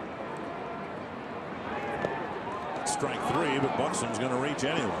 Strike 3, but Buxton's going to reach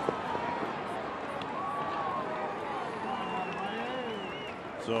anyway.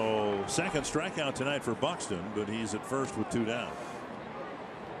 So second strikeout tonight for Buxton, but he's at first with 2 down.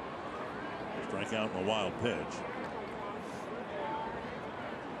 Strikeout and a wild pitch.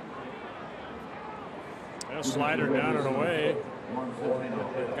 A slider down and away.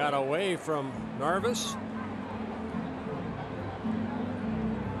 Got away from Narvaez.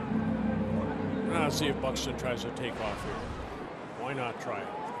 Let's see if Buxton tries to take off here. Why not try it?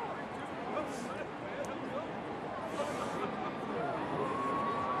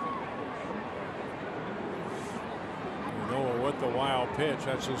 Noah with the wild pitch.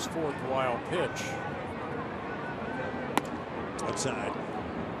 That's his 4th wild pitch. Outside.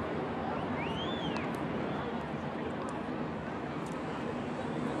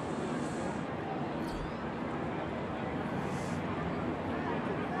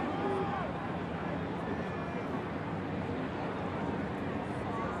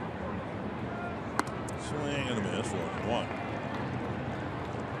 Swing and a miss. 1-1.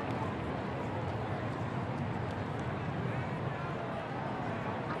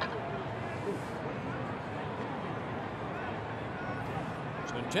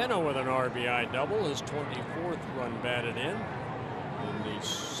 Centeno with an RBI double, his 24th run batted in the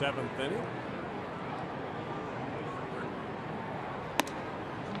 7th inning.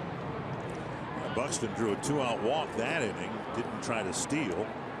 Buxton drew a 2-out walk that inning, didn't try to steal.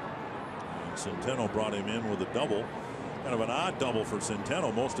 And Centeno brought him in with a double. Kind of an odd double for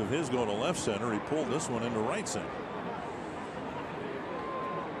Centeno. Most of his go to left center. He pulled this one into right center.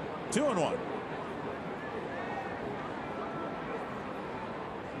 2-1.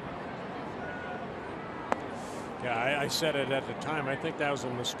 Yeah, I said it at the time. I think that was a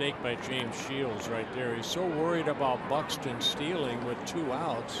mistake by James Shields right there. He's so worried about Buxton stealing with 2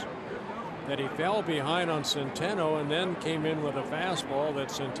 outs that he fell behind on Centeno and then came in with a fastball that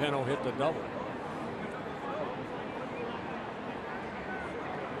Centeno hit the double.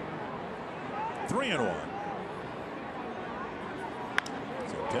 Three and 1.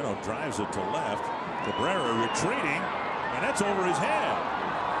 Centeno drives it to left. Cabrera retreating, and that's over his head.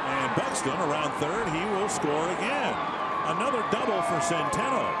 And Buxton around third. He will score again. Another double for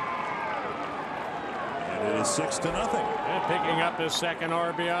Centeno. And it is 6-0. And picking up his second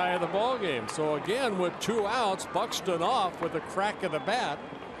RBI of the ball game. So again, with 2 outs, Buxton off with a crack of the bat.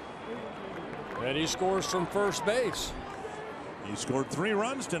 And he scores from first base. He scored 3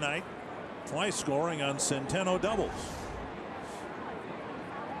 runs tonight. Twice scoring on Centeno doubles.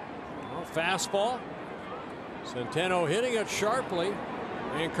 Well, fastball. Centeno hitting it sharply.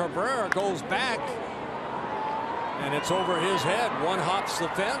 And Cabrera goes back. And it's over his head. One hops the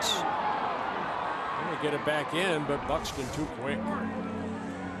fence. Going to get it back in, but Buxton too quick.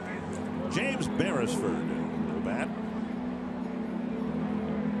 James Beresford to the bat.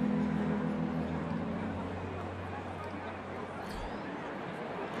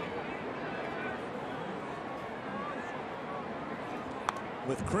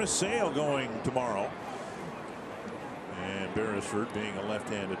 With Chris Sale going tomorrow, and Beresford being a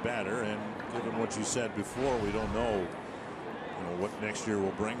left-handed batter, and given what you said before, we don't know, what next year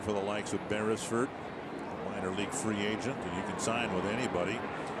will bring for the likes of Beresford, a minor league free agent, and you can sign with anybody.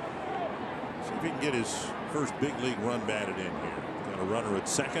 See if he can get his first big league run batted in here. Got a runner at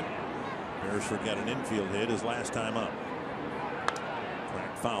second. Beresford got an infield hit his last time up.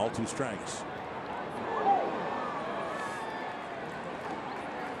 Cracked foul, 2 strikes.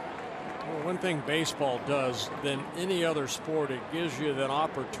 One thing baseball does than any other sport, it gives you that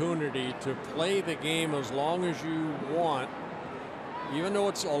opportunity to play the game as long as you want, even though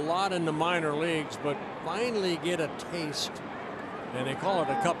it's a lot in the minor leagues, but finally get a taste, and they call it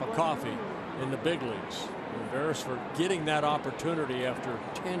a cup of coffee in the big leagues. And Beresford getting that opportunity after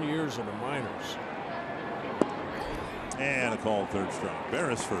 10 years in the minors. And a called third strike.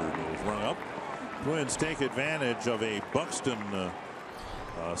 Beresford is rung up. Twins take advantage of a Buxton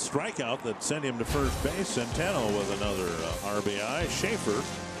strikeout that sent him to first base. Centeno with another RBI. Schaefer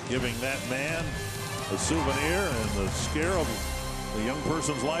giving that man a souvenir and the scare of the young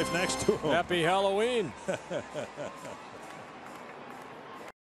person's life next to him. Happy Halloween.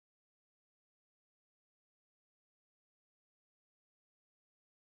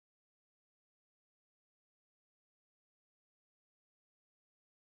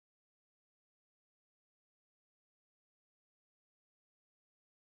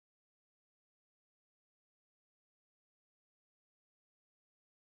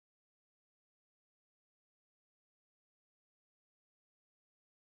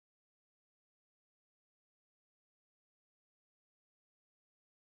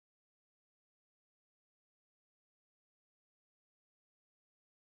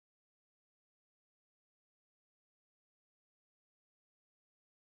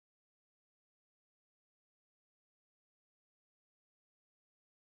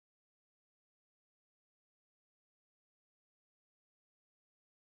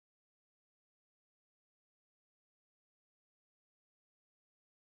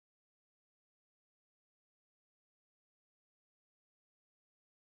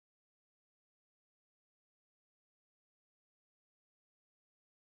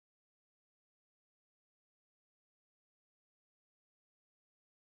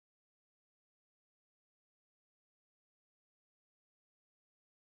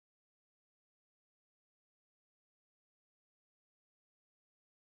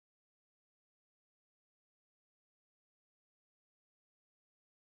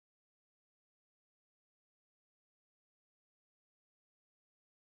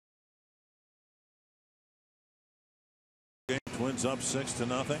 Twins up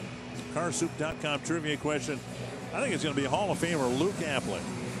 6-0. Carsoup.com trivia question. I think it's going to be Hall of Famer Luke Appling.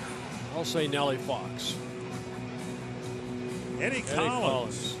 I'll say Nellie Fox. Eddie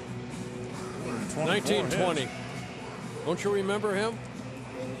Collins. 1920. Don't you remember him?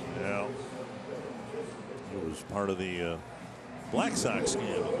 Yeah. It was part of the Black Sox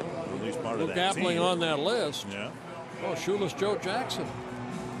scandal, or at least part of that team. Gambling on that list. Yeah. Oh, shoeless Joe Jackson.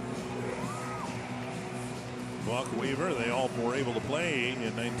 Buck, Weaver, they all were able to play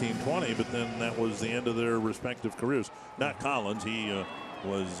in 1920, but then that was the end of their respective careers. Not Collins. He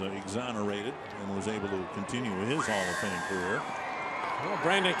was exonerated and was able to continue his Hall of Fame career. Well,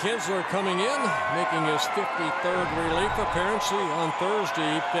 Brandon Kinsler coming in, making his 53rd relief appearance. On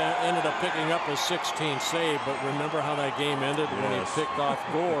Thursday, he ended up picking up his 16th save, but remember how that game ended when he picked off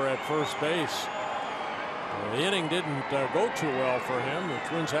Gore at first base. The inning didn't go too well for him. The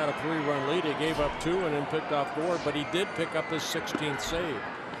Twins had a 3-run lead. He gave up 2 and then picked off Gore, but he did pick up his 16th save.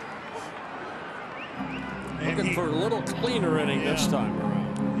 Looking for a little cleaner inning this time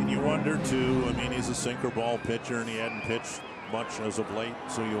around. And you wonder, too, I mean, he's a sinker ball pitcher, and he hadn't pitched much as of late,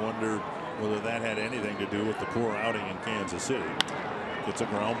 so you wonder whether that had anything to do with the poor outing in Kansas City. Gets a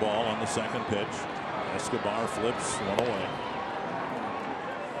ground ball on the second pitch. Escobar flips one away.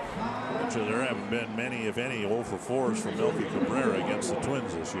 So there haven't been many, if any, 0 for 4s from Melky Cabrera against the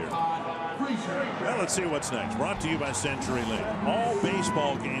Twins this year. Well, let's see what's next. Brought to you by CenturyLink. All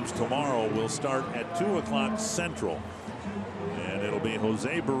baseball games tomorrow will start at 2 o'clock Central. And it'll be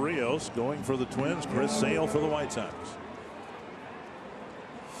Jose Barrios going for the Twins, Chris Sale for the White Sox.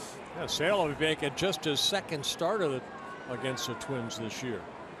 Yeah, Sale will be making just his second start against the Twins this year.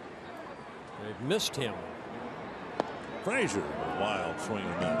 They've missed him. Frazier, a wild swing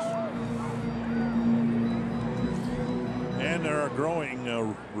and miss. And there are growing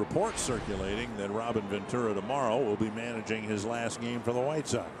reports circulating that Robin Ventura tomorrow will be managing his last game for the White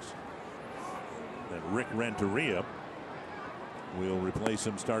Sox. That Rick Renteria will replace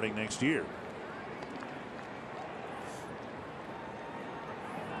him starting next year.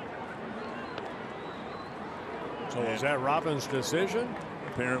 So is that Robin's decision?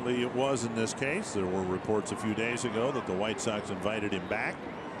 Apparently it was in this case. There were reports a few days ago that the White Sox invited him back.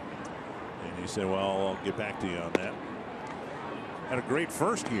 And he said, well, I'll get back to you on that. Had a great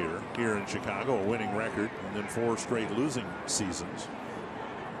first year here in Chicago, a winning record, and then 4 straight losing seasons.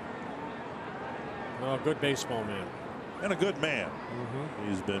 Oh, good baseball man. And a good man.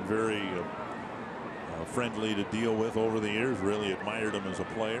 He's been very friendly to deal with over the years. Really admired him as a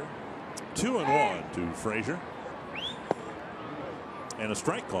player. 2-1 to Frazier. And a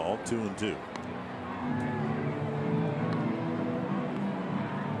strike call, 2-2.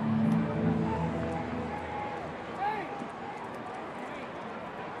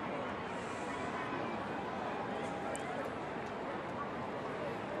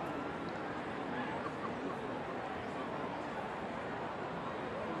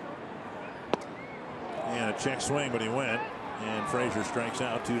 And a check swing, but he went. And Frazier strikes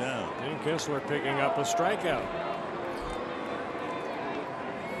out, 2 down. And Kinsler picking up a strikeout.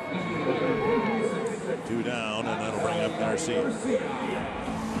 2 down, and that'll bring up Garcia.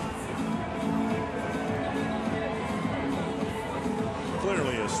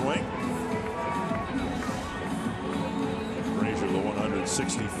 Clearly a swing. Frazier, the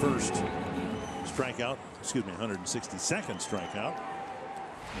 161st strikeout, excuse me, 162nd strikeout,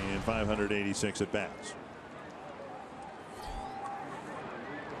 and 586 at bats.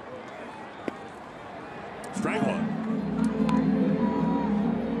 Strike 1.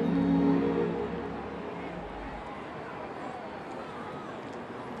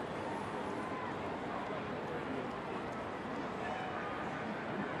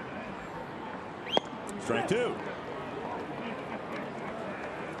 Strike 2.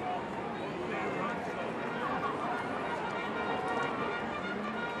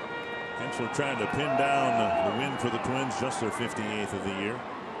 Kinsler trying to pin down the win for the Twins, just their 58th of the year.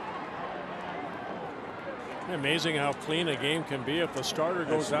 Amazing how clean a game can be if the starter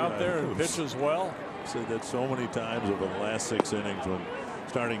goes out there and pitches well. I've said that so many times over the last 6 innings when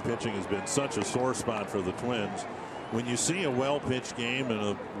starting pitching has been such a sore spot for the Twins. When you see a well-pitched game and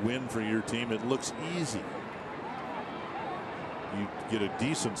a win for your team, it looks easy. You get a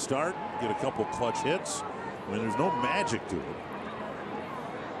decent start, get a couple clutch hits. When there's no magic to it.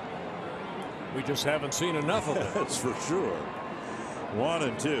 We just haven't seen enough of it. That's for sure.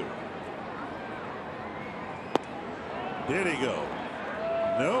 1-2. Did he go?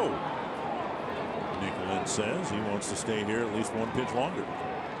 No. Nick Lynn says he wants to stay here at least 1 pitch longer.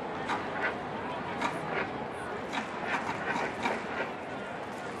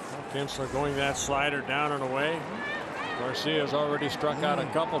 Kinsler going that slider down and away. Garcia's already struck out a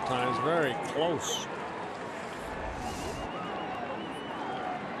couple times. Very close.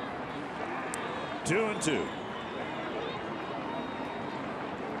 2-2.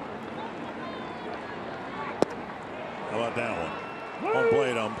 How about that one? Home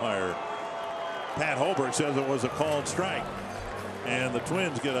plate umpire Pat Holbrook says it was a called strike. And the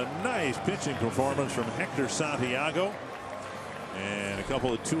Twins get a nice pitching performance from Hector Santiago. And a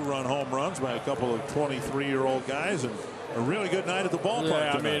couple of 2-run home runs by a couple of 23-year-old guys. And a really good night at the ballpark.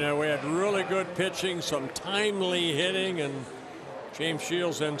 Yeah, tonight. I mean, we had really good pitching, some timely hitting, and James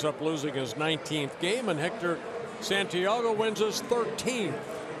Shields ends up losing his 19th game, and Hector Santiago wins his 13th.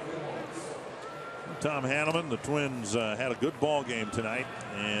 Tom Hanneman, the Twins had a good ball game tonight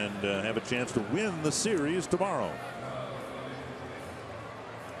and have a chance to win the series tomorrow.